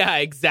mean. Yeah,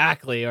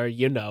 exactly. Or,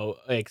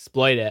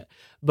 exploit it.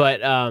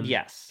 But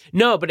Yes.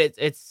 no, but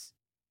it's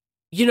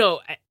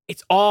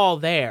it's all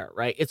there,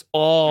 right? It's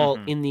all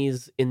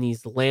Mhm. in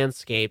these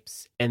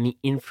landscapes, and the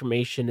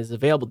information is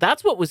available.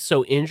 That's what was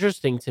so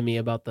interesting to me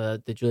about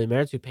the Julia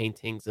Meritou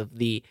paintings, of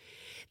the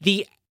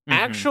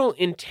actual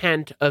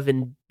intent of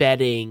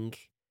embedding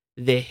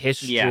the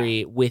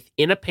history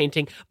within a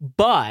painting,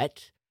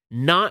 but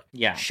not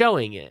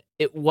showing it.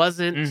 It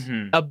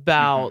wasn't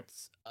about,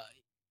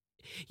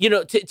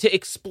 to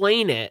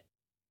explain it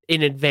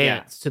in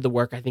advance to the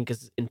work, I think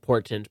is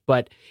important,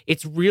 but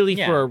it's really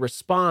for a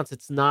response.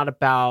 It's not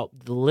about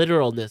the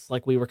literalness,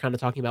 like we were kind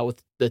of talking about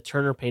with the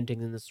Turner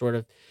painting and the sort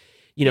of,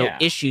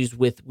 issues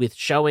with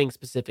showing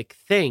specific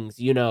things,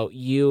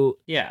 because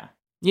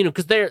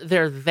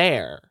they're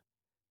there.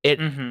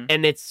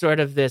 And it's sort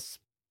of this,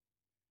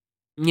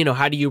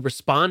 how do you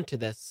respond to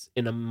this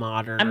in a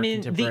modern or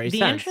contemporary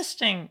sense?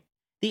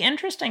 The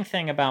interesting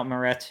thing about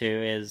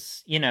Meritou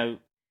is,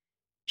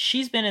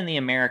 she's been in the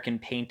American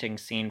painting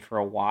scene for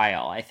a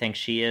while. I think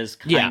she is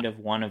kind of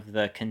one of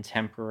the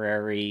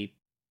contemporary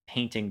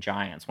painting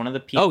giants. One of the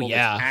people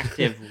that's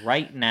active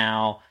right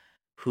now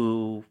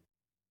who,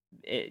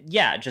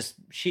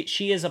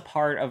 she is a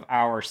part of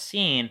our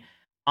scene.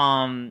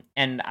 And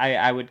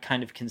I would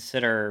kind of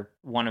consider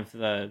one of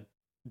the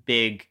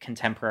big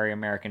contemporary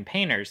American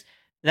painters.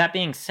 That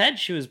being said,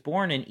 she was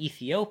born in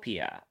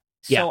Ethiopia.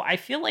 So I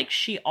feel like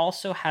she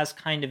also has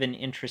kind of an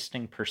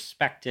interesting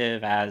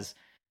perspective as,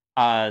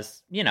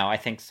 I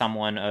think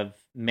someone of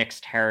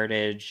mixed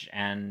heritage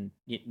and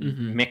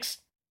mixed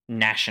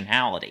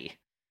nationality.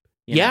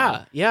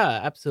 Yeah,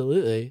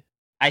 absolutely.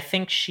 I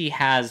think she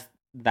has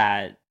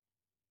that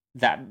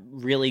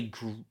really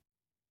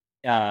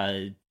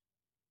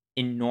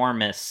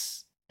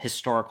enormous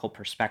historical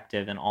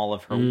perspective in all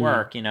of her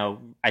work.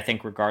 I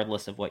think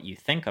regardless of what you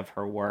think of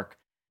her work,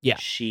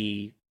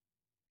 she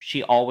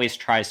always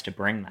tries to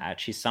bring that.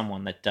 She's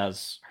someone that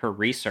does her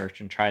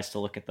research and tries to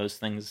look at those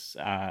things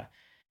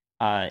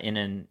in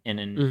an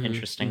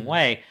interesting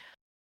way.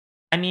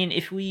 I mean,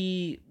 if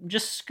we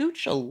just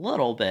scooch a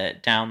little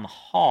bit down the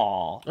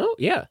hall. Oh,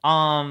 yeah.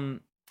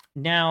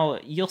 Now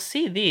you'll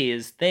see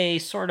these. They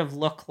sort of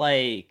look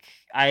like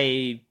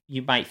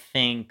you might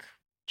think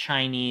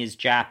Chinese,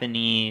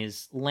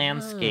 Japanese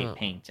landscape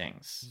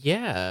paintings.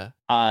 Yeah.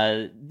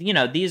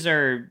 These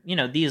are,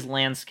 these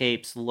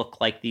landscapes look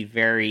like the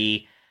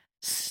very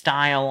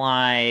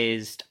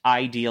stylized,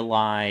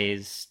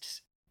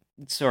 idealized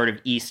sort of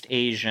East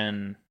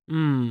Asian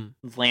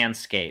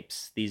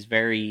landscapes, these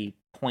very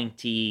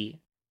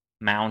pointy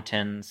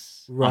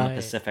mountains on the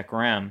Pacific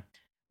Rim.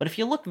 But if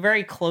you look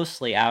very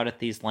closely out at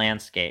these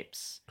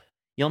landscapes,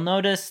 you'll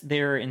notice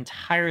they're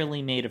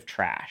entirely made of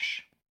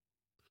trash.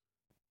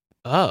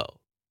 Oh.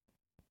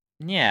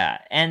 Yeah,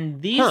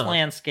 and these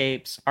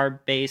landscapes are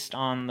based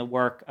on the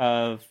work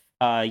of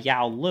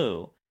Yao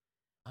Lu,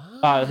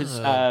 who's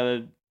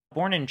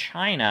born in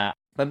China,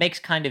 but makes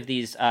kind of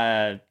these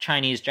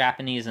Chinese,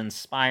 Japanese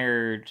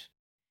inspired.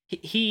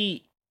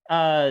 He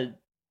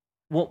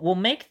will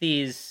make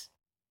these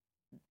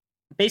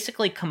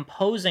basically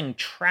composing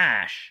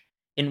trash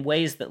in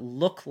ways that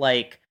look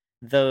like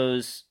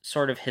those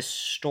sort of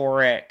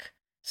historic,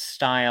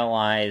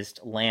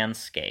 stylized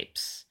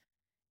landscapes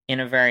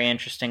in a very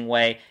interesting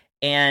way.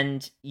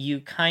 And you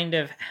kind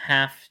of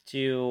have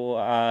to,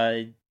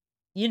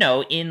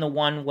 in the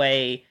one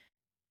way,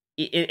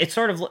 it's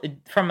sort of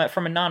from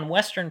a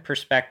non-Western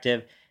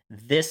perspective.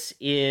 This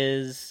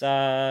is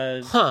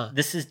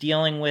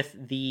dealing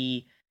with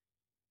the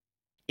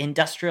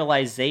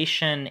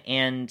industrialization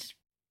and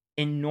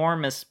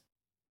enormous,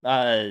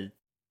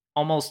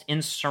 almost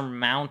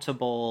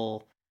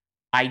insurmountable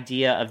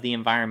idea of the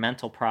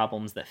environmental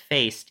problems that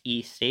faced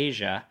East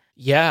Asia.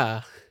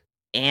 Yeah,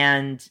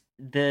 and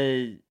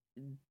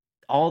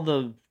all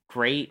the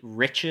great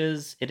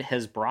riches it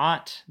has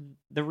brought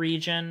the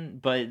region,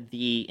 but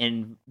the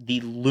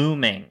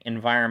looming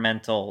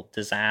environmental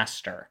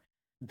disaster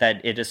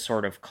that it has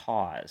sort of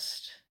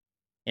caused,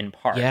 in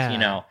part,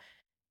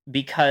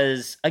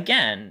 because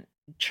again,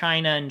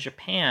 China and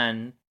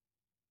Japan,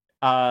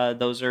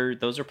 those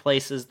are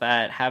places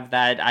that have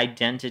that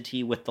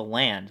identity with the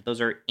land.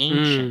 Those are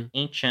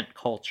ancient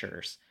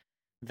cultures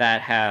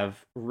that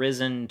have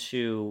risen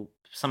to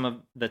some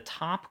of the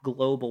top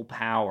global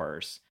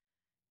powers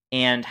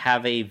and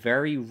have a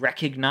very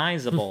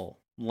recognizable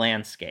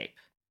landscape.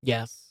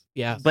 Yes.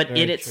 But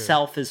it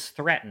itself is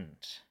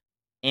threatened,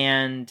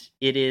 and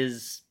it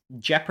is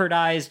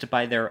jeopardized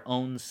by their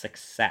own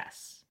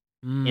success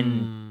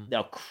in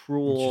a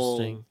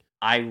cruel,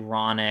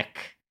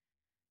 ironic,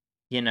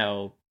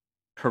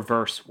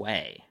 perverse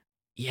way.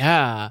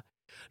 Yeah.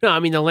 No, I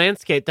mean, the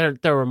landscape,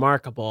 they're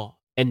remarkable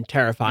and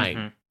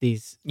terrifying.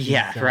 These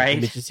right?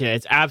 images. Yeah,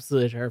 it's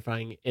absolutely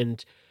terrifying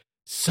and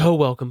so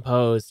well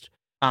composed.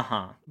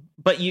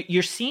 But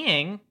you're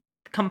seeing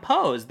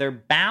composed. They're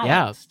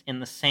balanced in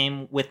the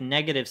same, with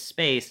negative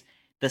space,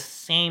 the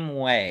same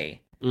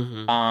way a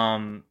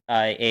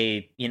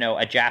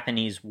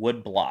Japanese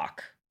woodblock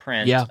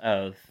print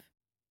of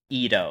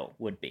Edo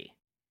would be.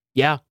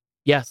 Yeah.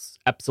 Yes,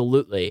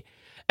 absolutely.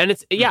 And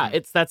it's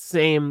it's that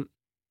same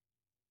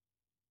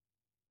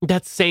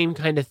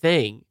kind of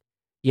thing,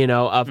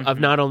 of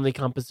not only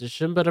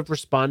composition, but of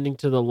responding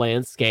to the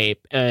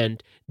landscape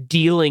and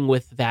dealing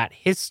with that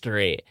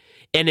history.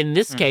 And in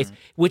this case,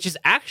 which is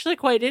actually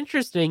quite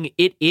interesting,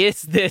 it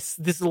is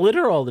this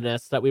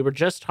literalness that we were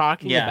just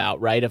talking about,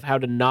 right? Of how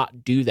to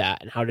not do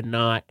that and how to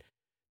not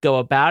go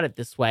about it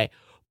this way.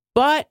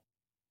 But,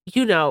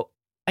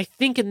 I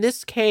think in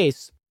this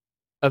case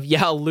of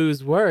Yao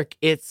Lu's work,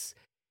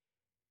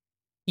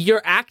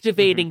 you're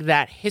activating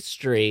that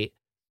history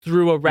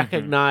through a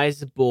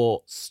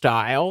recognizable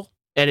style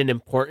and an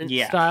important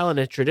style and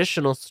a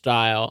traditional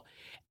style.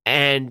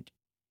 And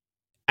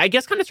I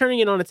guess kind of turning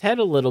it on its head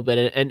a little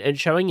bit and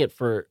showing it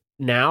for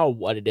now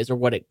what it is or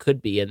what it could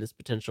be in this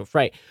potential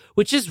fray,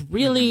 which is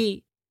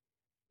really,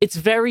 it's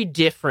very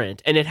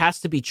different, and it has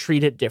to be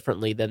treated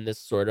differently than this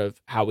sort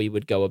of how we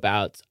would go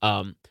about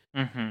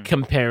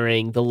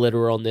comparing the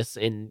literalness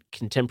in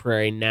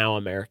contemporary now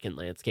American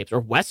landscapes or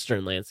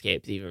Western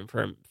landscapes, even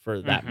for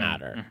that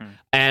matter.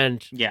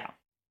 And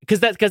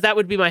because that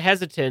would be my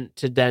hesitant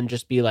to then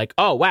just be like,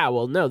 oh, wow,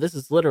 well, no, this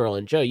is literal.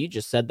 And Joe, you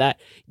just said that.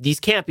 These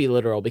can't be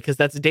literal because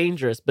that's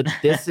dangerous. But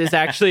this is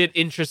actually an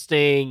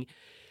interesting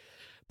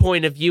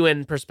point of view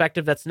and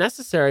perspective that's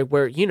necessary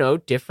where,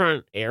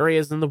 different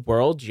areas in the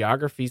world,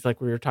 geographies like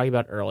we were talking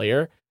about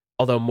earlier,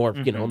 although more,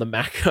 on the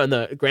macro, on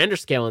the grander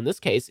scale in this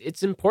case,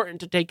 it's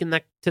important to take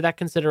to that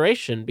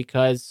consideration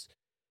because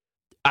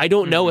I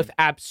don't know if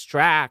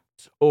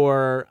abstract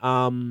or,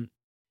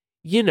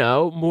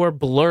 more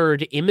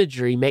blurred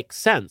imagery makes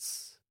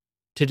sense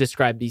to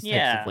describe these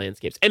types of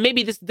landscapes. And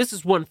maybe this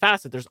is one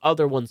facet. There's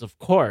other ones, of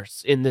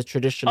course, in the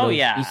traditional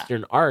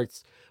Eastern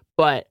arts,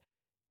 but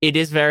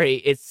it's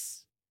very, very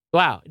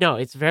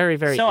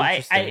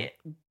interesting.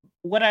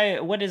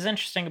 What is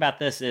interesting about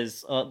this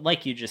is,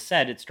 like you just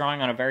said, it's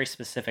drawing on a very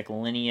specific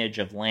lineage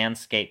of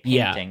landscape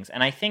paintings.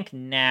 And I think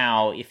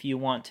now, if you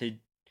want to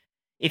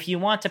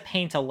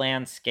paint a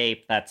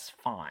landscape, that's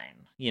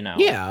fine,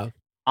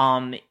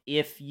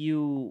 if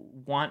you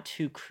want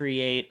to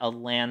create a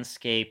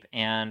landscape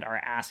and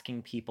are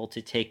asking people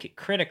to take it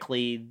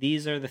critically,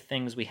 these are the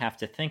things we have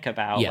to think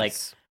about. Yes. Like,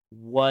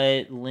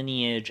 what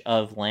lineage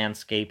of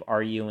landscape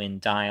are you in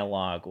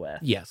dialogue with?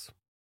 Yes.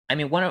 I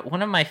mean,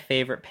 one of my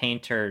favorite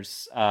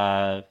painters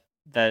that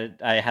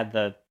I had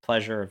the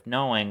pleasure of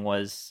knowing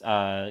was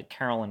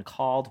Carolyn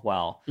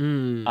Caldwell,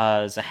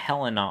 as a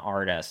Helena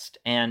artist.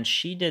 And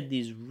she did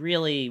these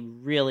really,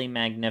 really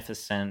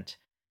magnificent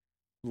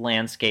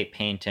landscape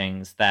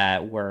paintings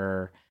that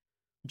were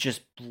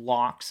just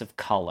blocks of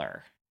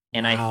color.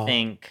 And I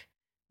think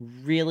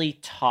really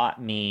taught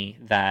me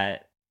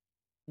that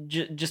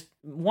just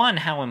one,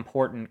 how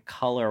important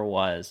color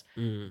was,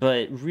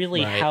 but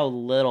really how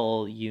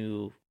little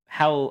you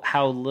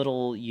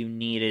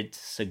needed to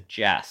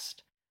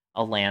suggest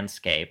a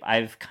landscape.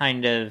 It's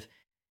kind of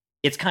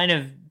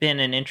been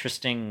an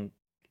interesting,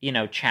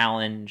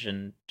 challenge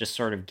and just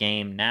sort of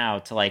game now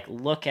to like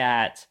look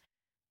at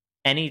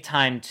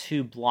anytime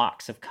two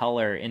blocks of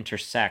color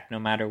intersect, no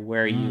matter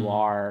where you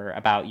are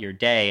about your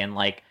day, and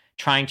like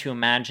trying to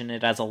imagine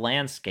it as a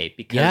landscape,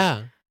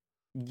 because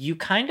you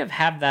kind of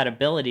have that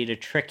ability to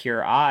trick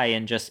your eye,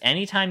 and just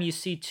anytime you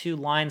see two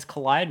lines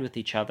collide with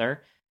each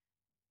other,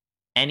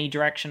 any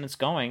direction it's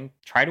going,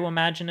 try to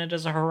imagine it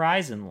as a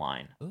horizon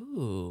line.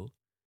 Ooh.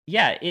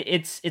 Yeah,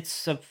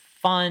 it's a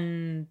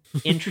fun,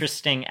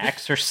 interesting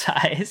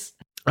exercise.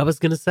 I was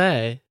gonna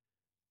say.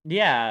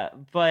 Yeah,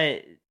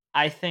 but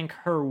I think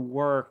her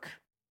work,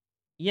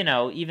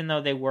 even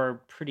though they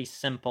were pretty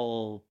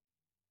simple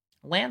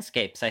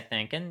landscapes, I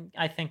think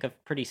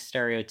of pretty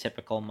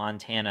stereotypical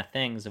Montana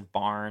things of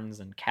barns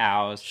and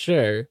cows.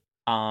 Sure.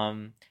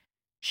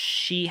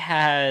 She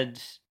had,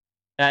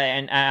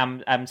 and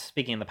I'm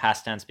speaking in the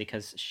past tense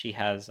because she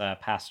has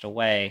passed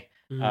away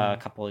a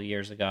couple of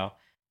years ago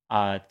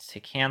to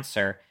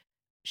cancer.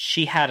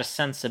 She had a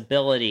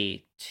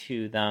sensibility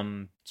to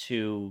them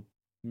to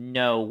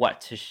know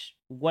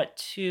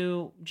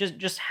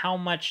just how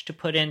much to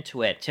put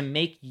into it to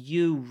make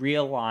you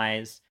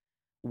realize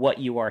what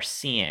you are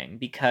seeing,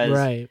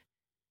 because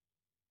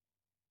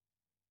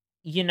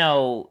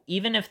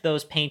even if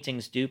those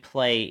paintings do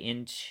play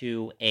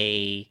into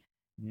a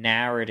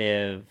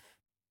narrative,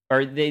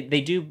 or they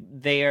do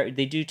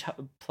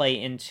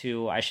play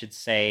into, I should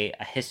say,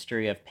 a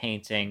history of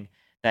painting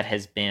that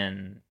has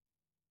been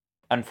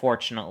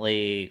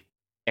unfortunately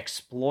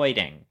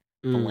exploiting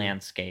the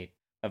landscape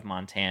of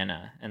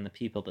Montana and the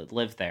people that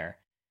live there.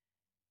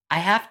 I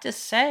have to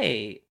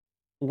say,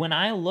 when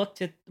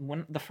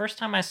the first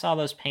time I saw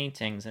those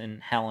paintings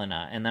in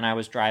Helena, and then I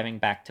was driving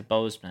back to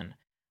Bozeman,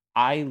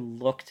 I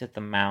looked at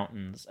the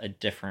mountains a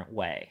different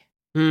way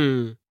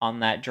on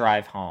that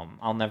drive home.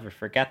 I'll never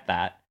forget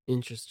that.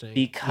 Interesting.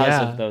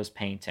 Because of those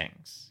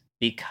paintings.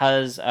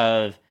 Because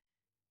of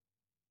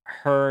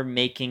her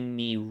making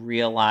me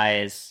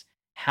realize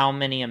how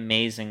many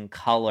amazing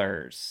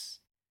colors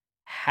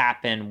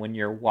happen when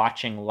you're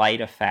watching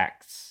light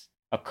effects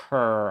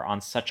occur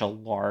on such a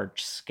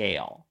large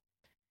scale.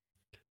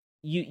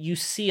 You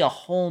see a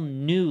whole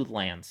new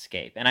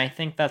landscape, and I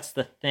think that's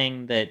the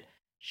thing that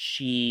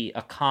she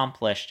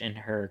accomplished in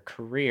her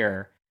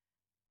career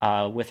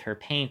with her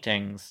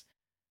paintings,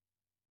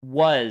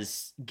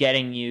 was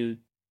getting you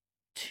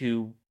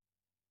to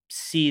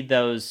see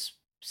those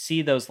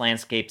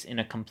landscapes in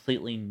a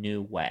completely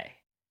new way.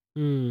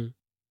 Mm.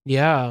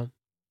 Yeah.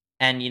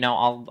 And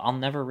I'll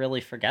never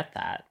really forget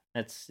that.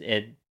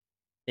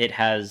 It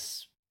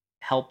has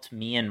helped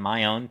me in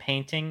my own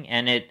painting,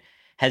 and it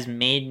has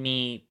made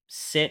me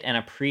sit and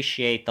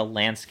appreciate the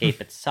landscape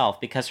itself,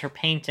 because her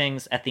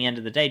paintings, at the end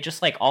of the day,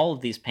 just like all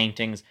of these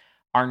paintings,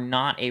 are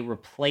not a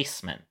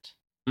replacement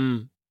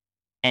Mm.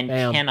 and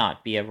Bam.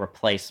 cannot be a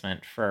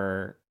replacement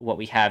for what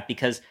we have,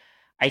 because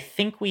I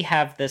think we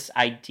have this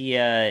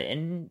idea,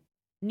 and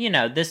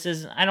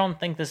I don't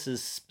think this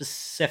is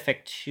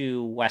specific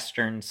to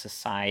Western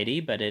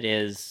society, but it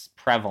is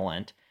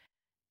prevalent,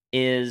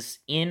 is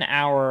in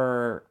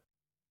our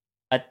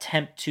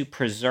attempt to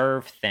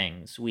preserve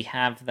things, we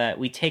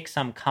take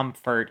some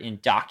comfort in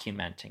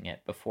documenting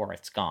it before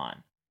it's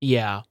gone.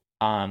 Yeah.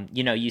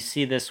 You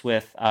see this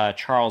with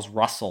Charles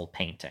Russell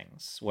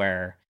paintings,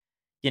 where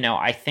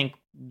I think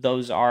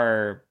those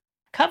are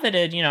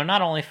coveted,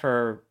 not only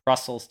for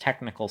Russell's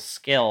technical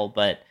skill,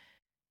 but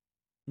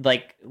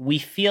like we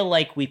feel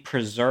like we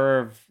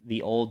preserve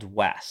the Old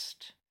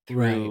West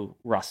Right. through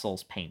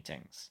Russell's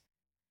paintings.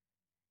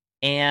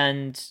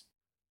 And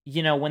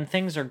when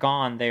things are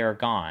gone, they are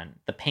gone.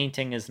 The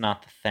painting is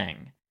not the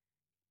thing.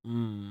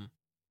 Mm.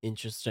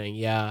 Interesting.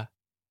 Yeah.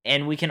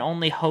 And we can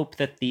only hope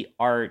that the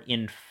art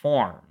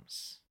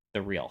informs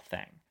the real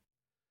thing.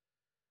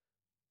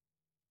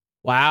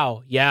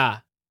 Wow. Yeah.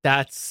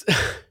 That's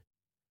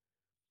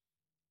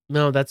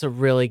no, that's a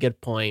really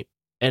good point.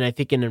 And I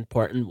think an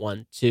important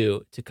one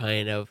too, to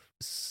kind of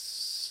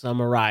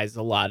summarize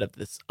a lot of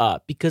this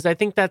up, because I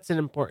think that's an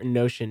important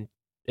notion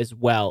as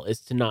well,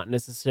 is to not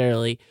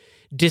necessarily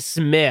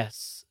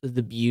dismiss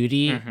the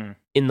beauty Mhm.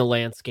 in the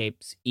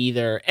landscapes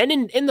either, and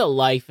in the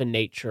life and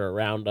nature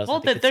around us. I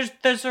Well, think it's-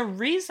 there's a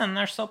reason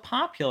they're so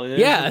popular. There's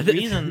Yeah, a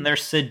reason they're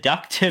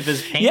seductive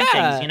as paintings,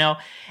 Yeah,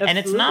 And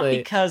it's not absolutely.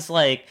 because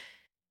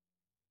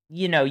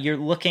you're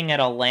looking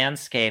at a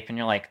landscape and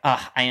you're like,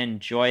 "Ugh, I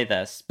enjoy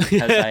this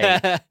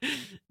because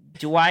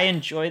do I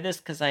enjoy this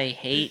because I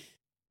hate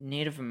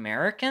Native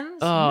Americans?"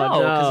 Oh No,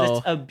 because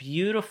it's no. a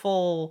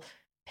beautiful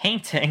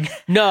painting.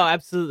 No,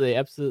 absolutely,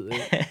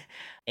 absolutely.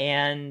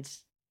 And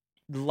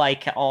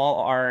like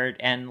all art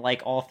and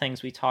like all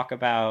things we talk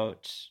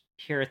about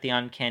here at the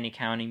Uncanny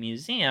County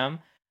Museum,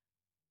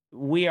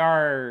 we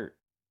are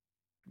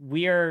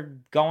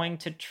going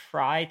to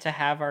try to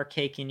have our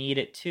cake and eat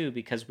it too,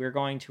 because we're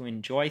going to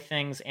enjoy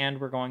things and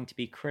we're going to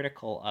be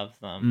critical of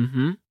them.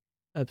 Mm-hmm.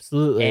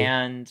 Absolutely.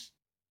 And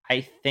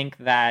I think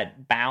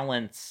that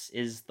balance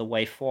is the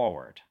way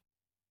forward.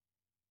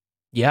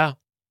 Yeah.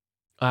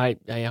 I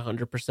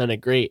 100%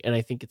 agree, and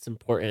I think it's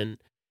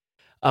important.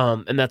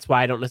 And that's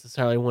why I don't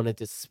necessarily want to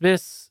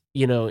dismiss,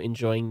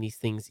 enjoying these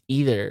things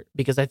either,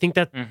 because I think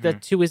that Mhm.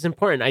 that too is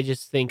important. I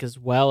just think as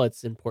well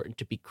it's important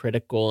to be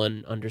critical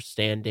and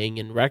understanding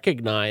and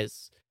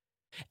recognize,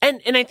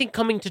 and I think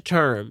coming to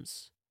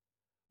terms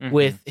Mhm.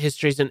 with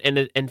histories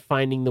and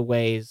finding the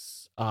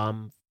ways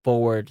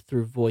forward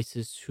through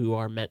voices who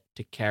are meant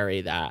to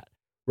carry that,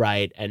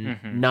 right, and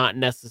Mhm. not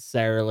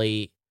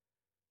necessarily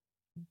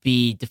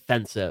be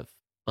defensive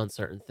on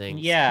certain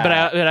things. Yeah. But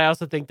I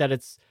also think that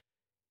it's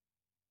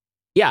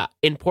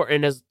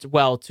important as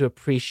well to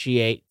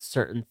appreciate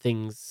certain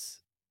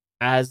things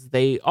as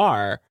they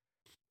are,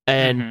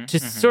 and Mhm. to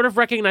Mhm. sort of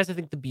recognize, I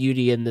think, the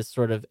beauty in this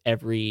sort of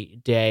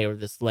everyday or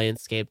this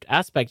landscaped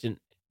aspect, and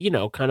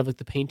kind of like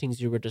the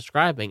paintings you were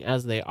describing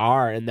as they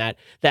are, and that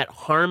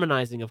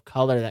harmonizing of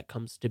color that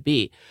comes to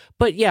be.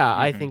 But yeah,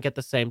 I Mhm. think at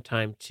the same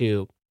time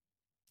too,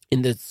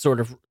 in the sort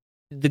of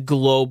the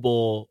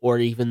global or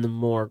even the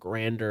more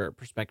grander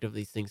perspective of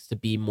these things, to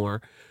be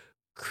more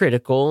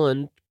critical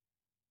and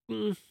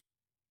mm,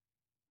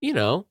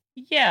 Yeah,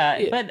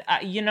 yeah, but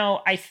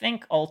I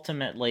think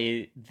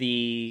ultimately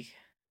the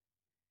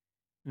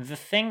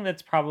thing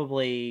that's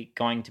probably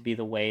going to be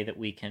the way that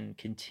we can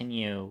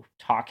continue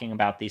talking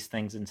about these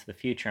things into the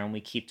future, and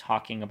we keep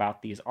talking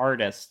about these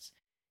artists,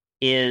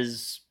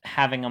 is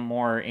having a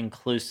more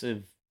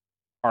inclusive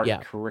art yeah.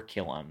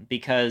 curriculum,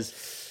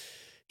 because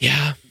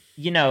Yeah.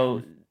 you Mhm.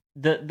 know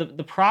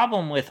the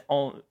problem with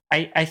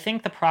I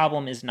think the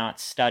problem is not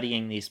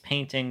studying these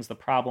paintings. The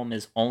problem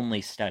is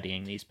only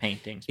studying these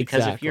paintings,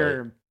 because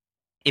Exactly.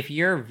 if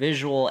your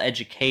visual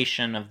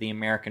education of the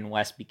American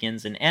West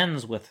begins and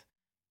ends with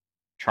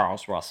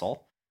Charles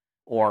Russell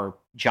or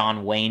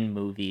John Wayne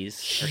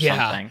movies or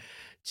Yeah. something,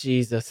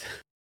 Jesus.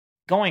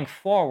 going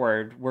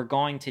forward, we're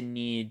going to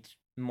need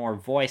more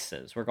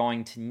voices. We're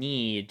going to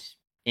need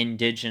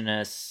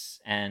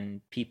indigenous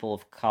and people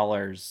of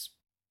colors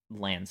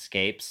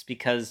landscapes,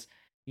 because,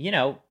 you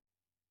know,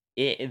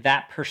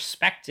 that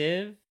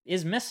perspective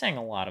is missing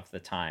a lot of the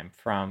time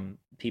from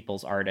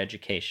people's art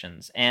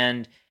educations,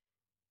 and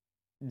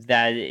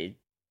that it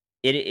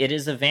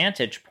is a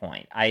vantage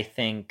point. I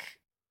think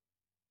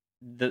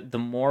the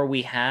more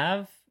we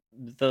have,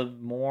 the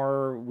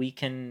more we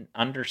can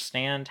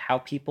understand how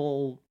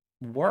people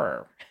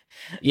were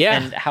Yeah.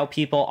 and how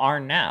people are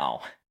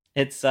now.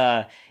 It's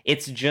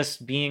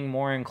just being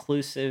more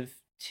inclusive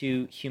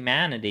to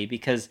humanity,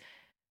 because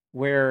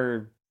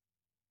we're,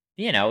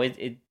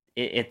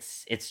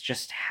 it's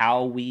just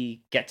how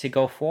we get to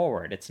go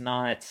forward. It's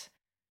not,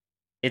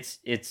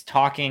 it's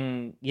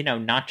talking,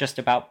 not just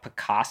about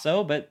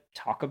Picasso, but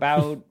talk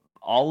about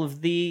all of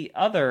the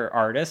other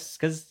artists,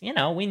 because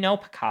we know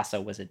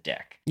Picasso was a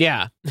dick.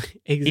 Yeah,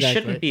 He shouldn't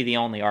exactly. be the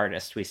only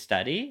artist we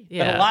study, but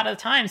Yeah. a lot of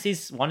times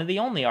he's one of the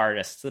only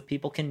artists that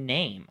people can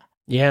name.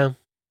 Yeah.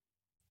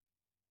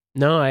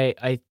 No,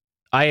 I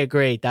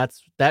agree.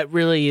 That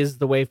really is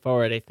the way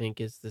forward, I think,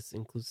 is this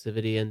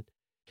inclusivity and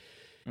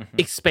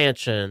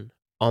expansion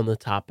on the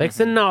topics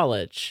and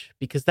knowledge,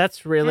 because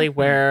that's really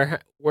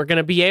where we're going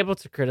to be able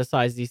to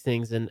criticize these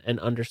things and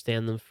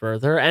understand them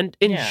further and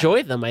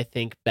enjoy them, I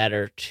think,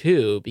 better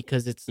too,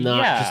 because it's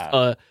not just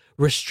a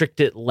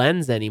restricted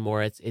lens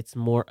anymore. It's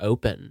more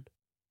open.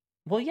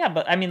 Well, yeah,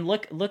 but I mean,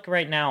 look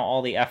right now,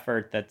 all the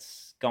effort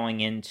that's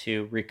going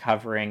into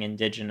recovering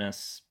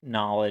indigenous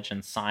knowledge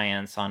and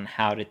science on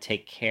how to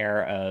take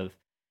care of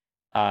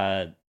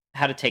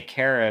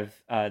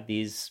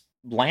these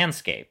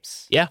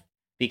landscapes. Yeah.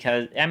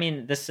 Because I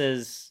mean, this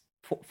is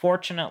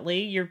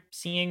fortunately, you're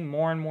seeing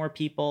more and more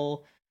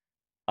people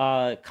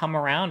come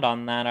around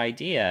on that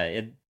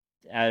idea.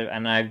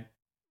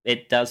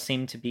 It does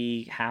seem to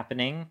be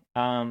happening,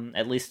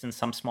 at least in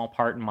some small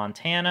part in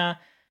Montana.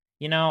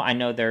 I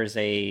know there's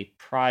a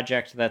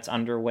project that's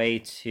underway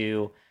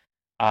to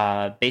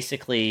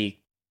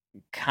basically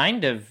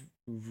kind of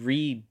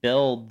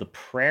rebuild the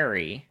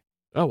prairie.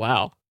 Oh,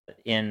 wow.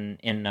 In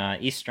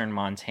eastern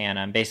Montana,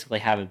 and basically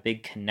have a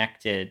big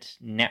connected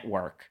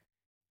network.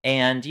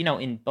 And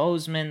in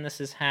Bozeman,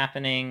 this is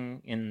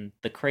happening. In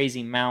the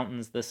Crazy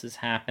Mountains, this is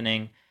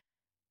happening.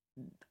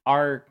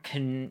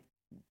 The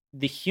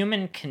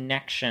human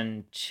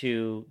connection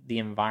to the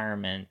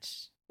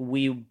environment,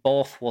 we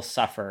both will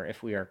suffer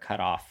if we are cut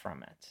off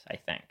from it, I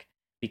think,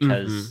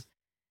 because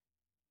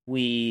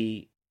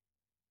we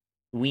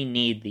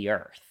need the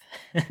earth.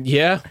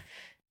 Yeah.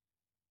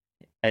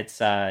 It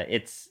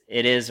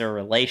is a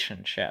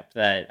relationship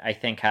that I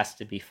think has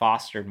to be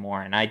fostered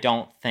more, and I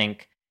don't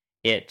think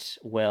it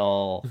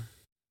will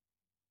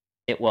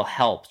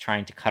help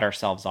trying to cut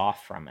ourselves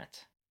off from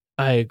it.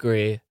 I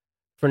agree.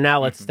 For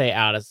now, let's stay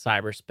out of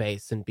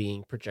cyberspace and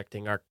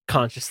projecting our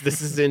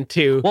consciousnesses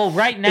into. Well,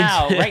 right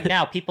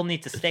now, people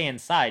need to stay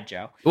inside,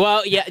 Joe.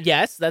 Well,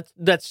 yes,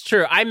 that's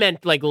true. I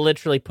meant like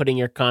literally putting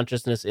your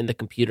consciousness in the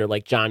computer,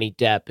 like Johnny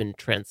Depp in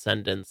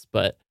Transcendence,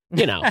 but.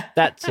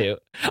 That too.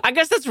 I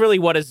guess that's really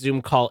what a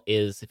Zoom call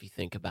is, if you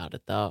think about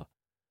it, though.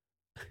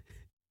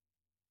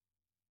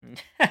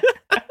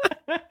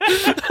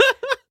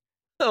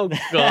 Oh,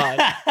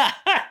 God.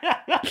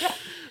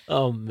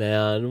 Oh,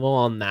 man. Well,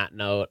 on that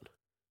note.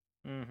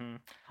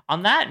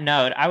 On that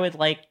note, I would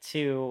like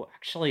to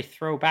actually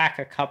throw back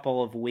a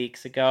couple of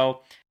weeks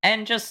ago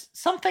and just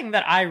something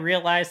that I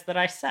realized that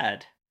I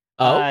said.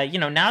 Oh?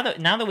 Now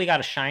that we got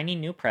a shiny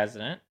new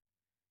president.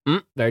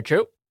 Very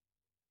true.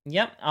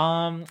 Yep.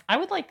 I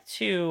would like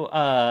to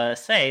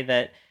say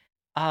that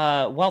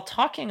while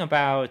talking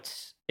about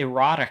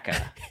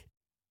erotica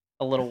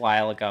a little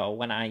while ago,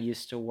 when I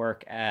used to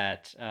work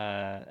at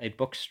a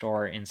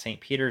bookstore in St.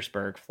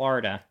 Petersburg,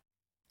 Florida,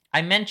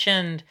 I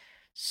mentioned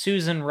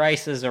Susan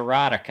Rice's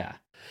erotica.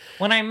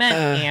 When I meant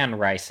Anne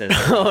Rice's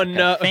erotica. Oh,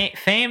 no.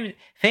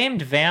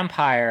 Famed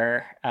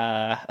vampire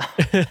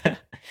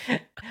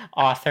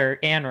author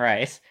Anne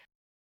Rice.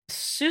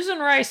 Susan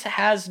Rice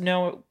has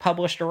no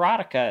published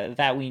erotica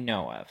that we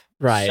know of.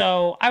 Right.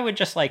 So I would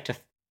just like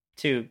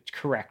to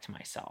correct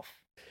myself.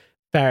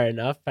 Fair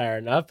enough.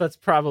 That's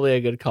probably a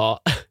good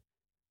call.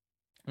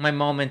 My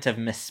moment of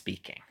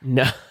misspeaking.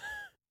 No.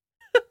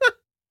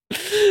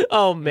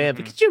 Oh, man.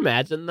 But could you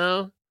imagine,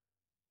 though?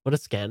 What a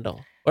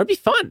scandal. Or it'd be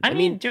fun. I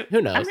mean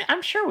who knows?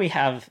 I'm sure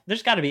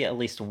there's got to be at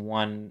least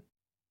one.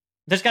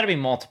 There's got to be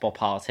multiple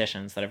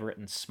politicians that have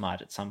written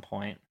smut at some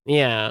point.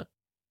 Yeah.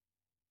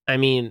 I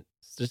mean,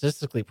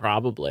 statistically,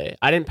 probably.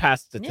 I didn't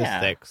pass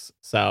statistics,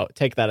 so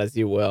take that as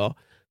you will.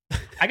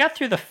 I got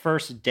through the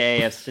first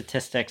day of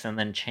statistics and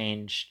then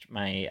changed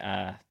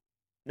my,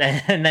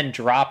 and then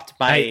dropped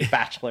my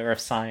Bachelor of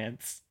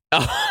Science.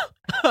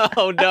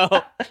 Oh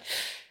no.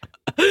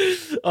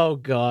 Oh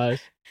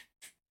gosh.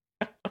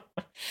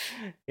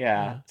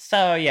 Yeah.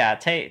 So yeah,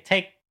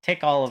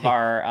 take all of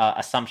our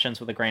assumptions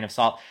with a grain of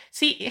salt.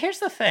 See, here's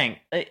the thing.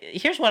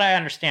 Here's what I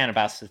understand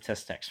about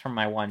statistics from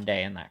my one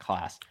day in that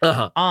class.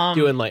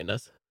 Do enlighten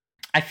us.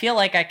 I feel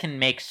like I can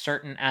make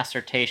certain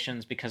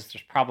assertions because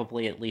there's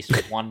probably at least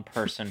one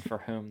person for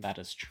whom that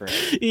is true.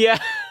 Yeah.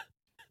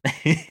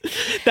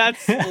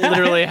 That's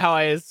literally how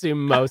I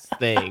assume most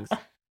things.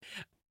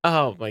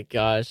 Oh my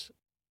gosh.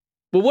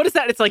 Well, what is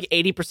that? It's like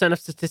 80% of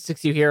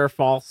statistics you hear are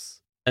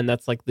false, and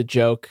that's like the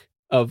joke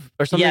of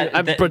or something.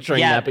 I'm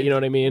butchering that, but you know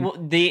what I mean. Well,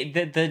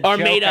 the or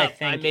joke, made up. I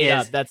think, I made is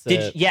up. That's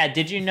it.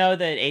 Did you know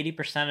that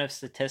 80% of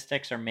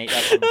statistics are made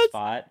up on the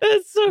spot?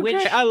 That's so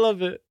great. I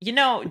love it. You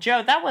know,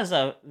 Joe, that was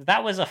a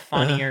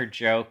funnier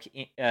joke.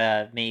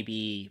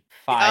 Maybe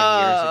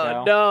 5 years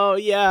ago. No,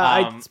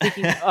 yeah.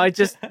 I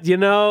just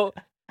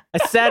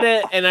I said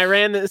it and I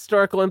ran the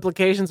historical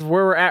implications of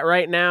where we're at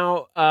right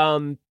now.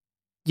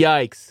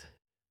 Yikes.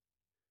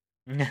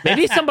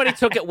 Maybe somebody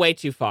took it way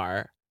too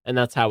far, and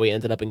that's how we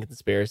ended up in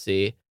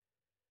conspiracy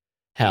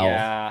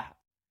hell.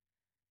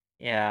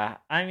 Yeah.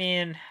 I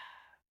mean,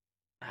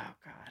 oh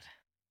God.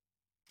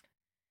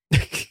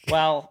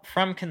 Well,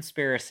 from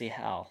conspiracy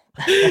hell.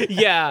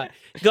 Yeah,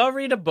 go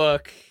read a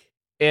book,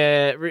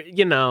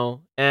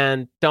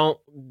 and don't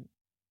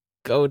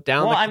go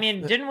down. Well, I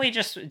mean, didn't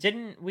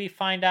we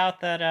find out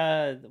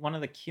that one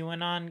of the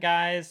QAnon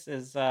guys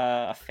is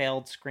a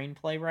failed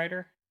screenplay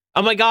writer?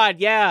 Oh my God,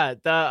 yeah,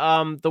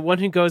 the one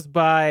who goes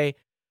by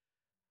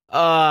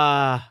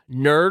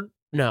Nerd.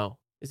 No,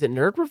 is it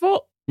Nerd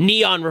Revolt?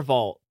 Neon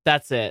Revolt.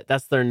 That's it.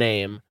 That's their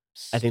name.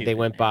 I think they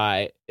went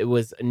by. It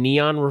was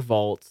Neon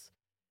Revolt,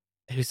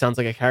 who sounds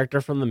like a character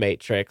from The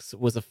Matrix.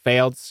 Was a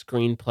failed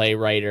screenplay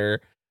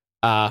writer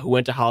who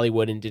went to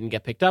Hollywood and didn't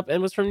get picked up,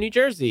 and was from New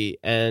Jersey.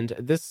 And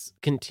this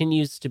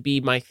continues to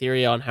be my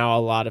theory on how a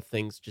lot of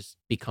things just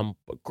become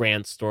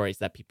grand stories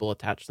that people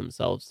attach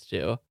themselves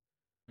to.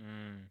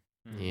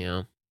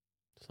 Yeah.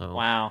 So.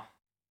 Wow.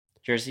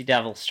 Jersey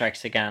Devil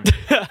strikes again.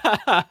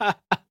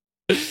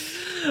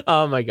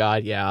 Oh my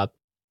God, yeah.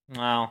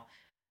 Well,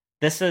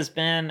 this has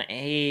been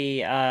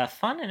a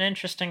fun and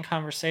interesting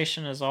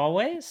conversation as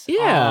always.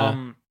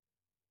 Yeah.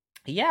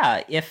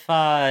 Yeah,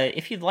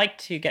 if you'd like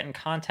to get in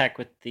contact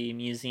with the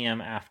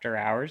museum after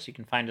hours, you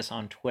can find us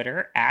on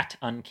Twitter at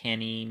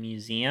Uncanny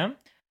Museum.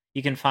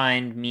 You can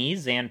find me,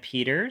 Xan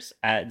Peters,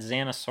 at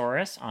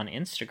Xanosaurus on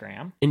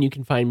Instagram. And you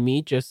can find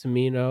me, Joe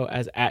Cimino,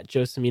 as at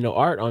Joe Cimino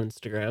Art on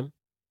Instagram.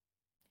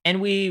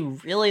 And we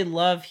really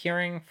love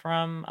hearing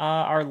from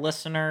our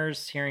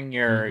listeners, hearing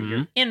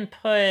your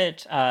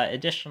input,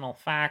 additional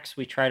facts.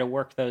 We try to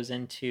work those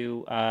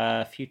into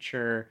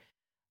future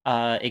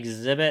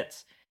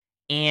exhibits.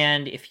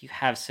 And if you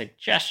have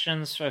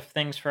suggestions of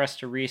things for us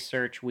to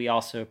research, we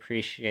also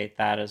appreciate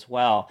that as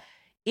well.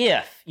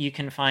 If you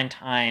can find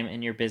time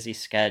in your busy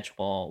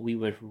schedule, we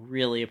would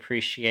really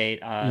appreciate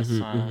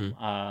some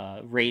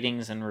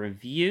ratings and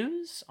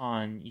reviews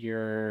on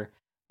your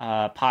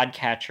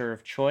podcatcher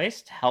of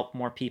choice to help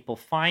more people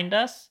find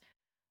us.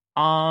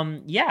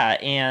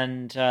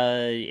 And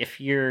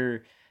if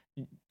you're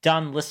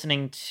done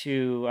listening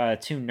to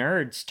two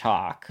nerds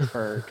talk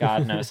for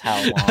God knows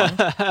how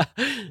long,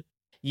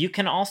 you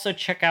can also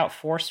check out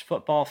Forced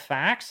Football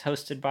Facts,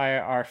 hosted by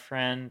our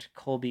friend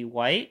Colby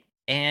White.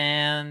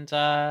 And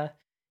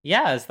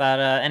is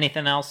that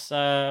anything else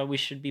we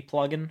should be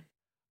plugging?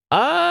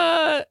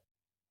 No,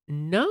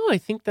 I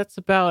think that's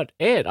about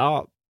it.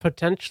 I'll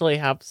potentially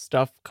have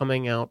stuff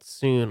coming out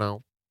soon.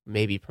 I'll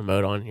maybe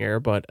promote on here,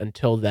 but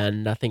until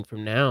then, nothing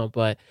from now.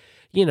 But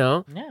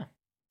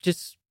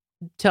just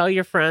tell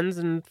your friends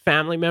and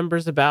family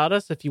members about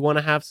us if you want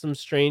to have some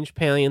strange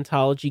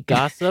paleontology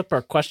gossip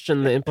or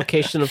question the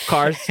implication of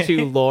Cars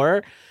 2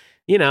 lore.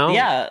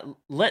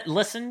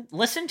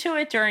 Listen to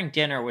it during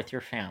dinner with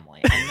your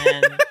family,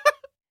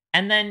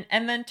 and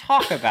then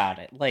talk about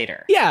it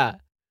later. Yeah,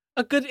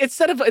 a good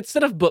instead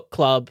of book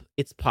club,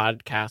 it's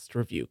podcast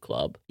review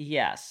club.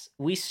 Yes,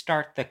 we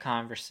start the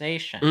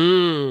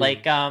conversation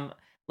like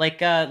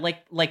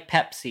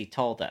Pepsi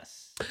told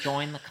us.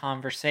 Join the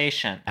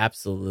conversation.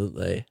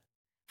 Absolutely.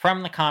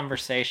 From the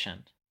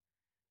conversation,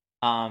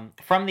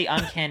 from the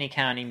Uncanny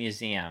County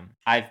Museum.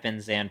 I've been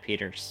Xan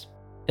Peters,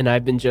 and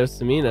I've been Joe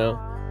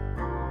Cimino.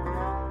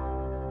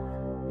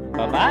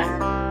 Bye-bye.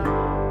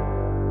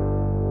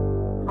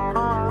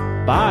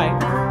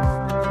 Bye.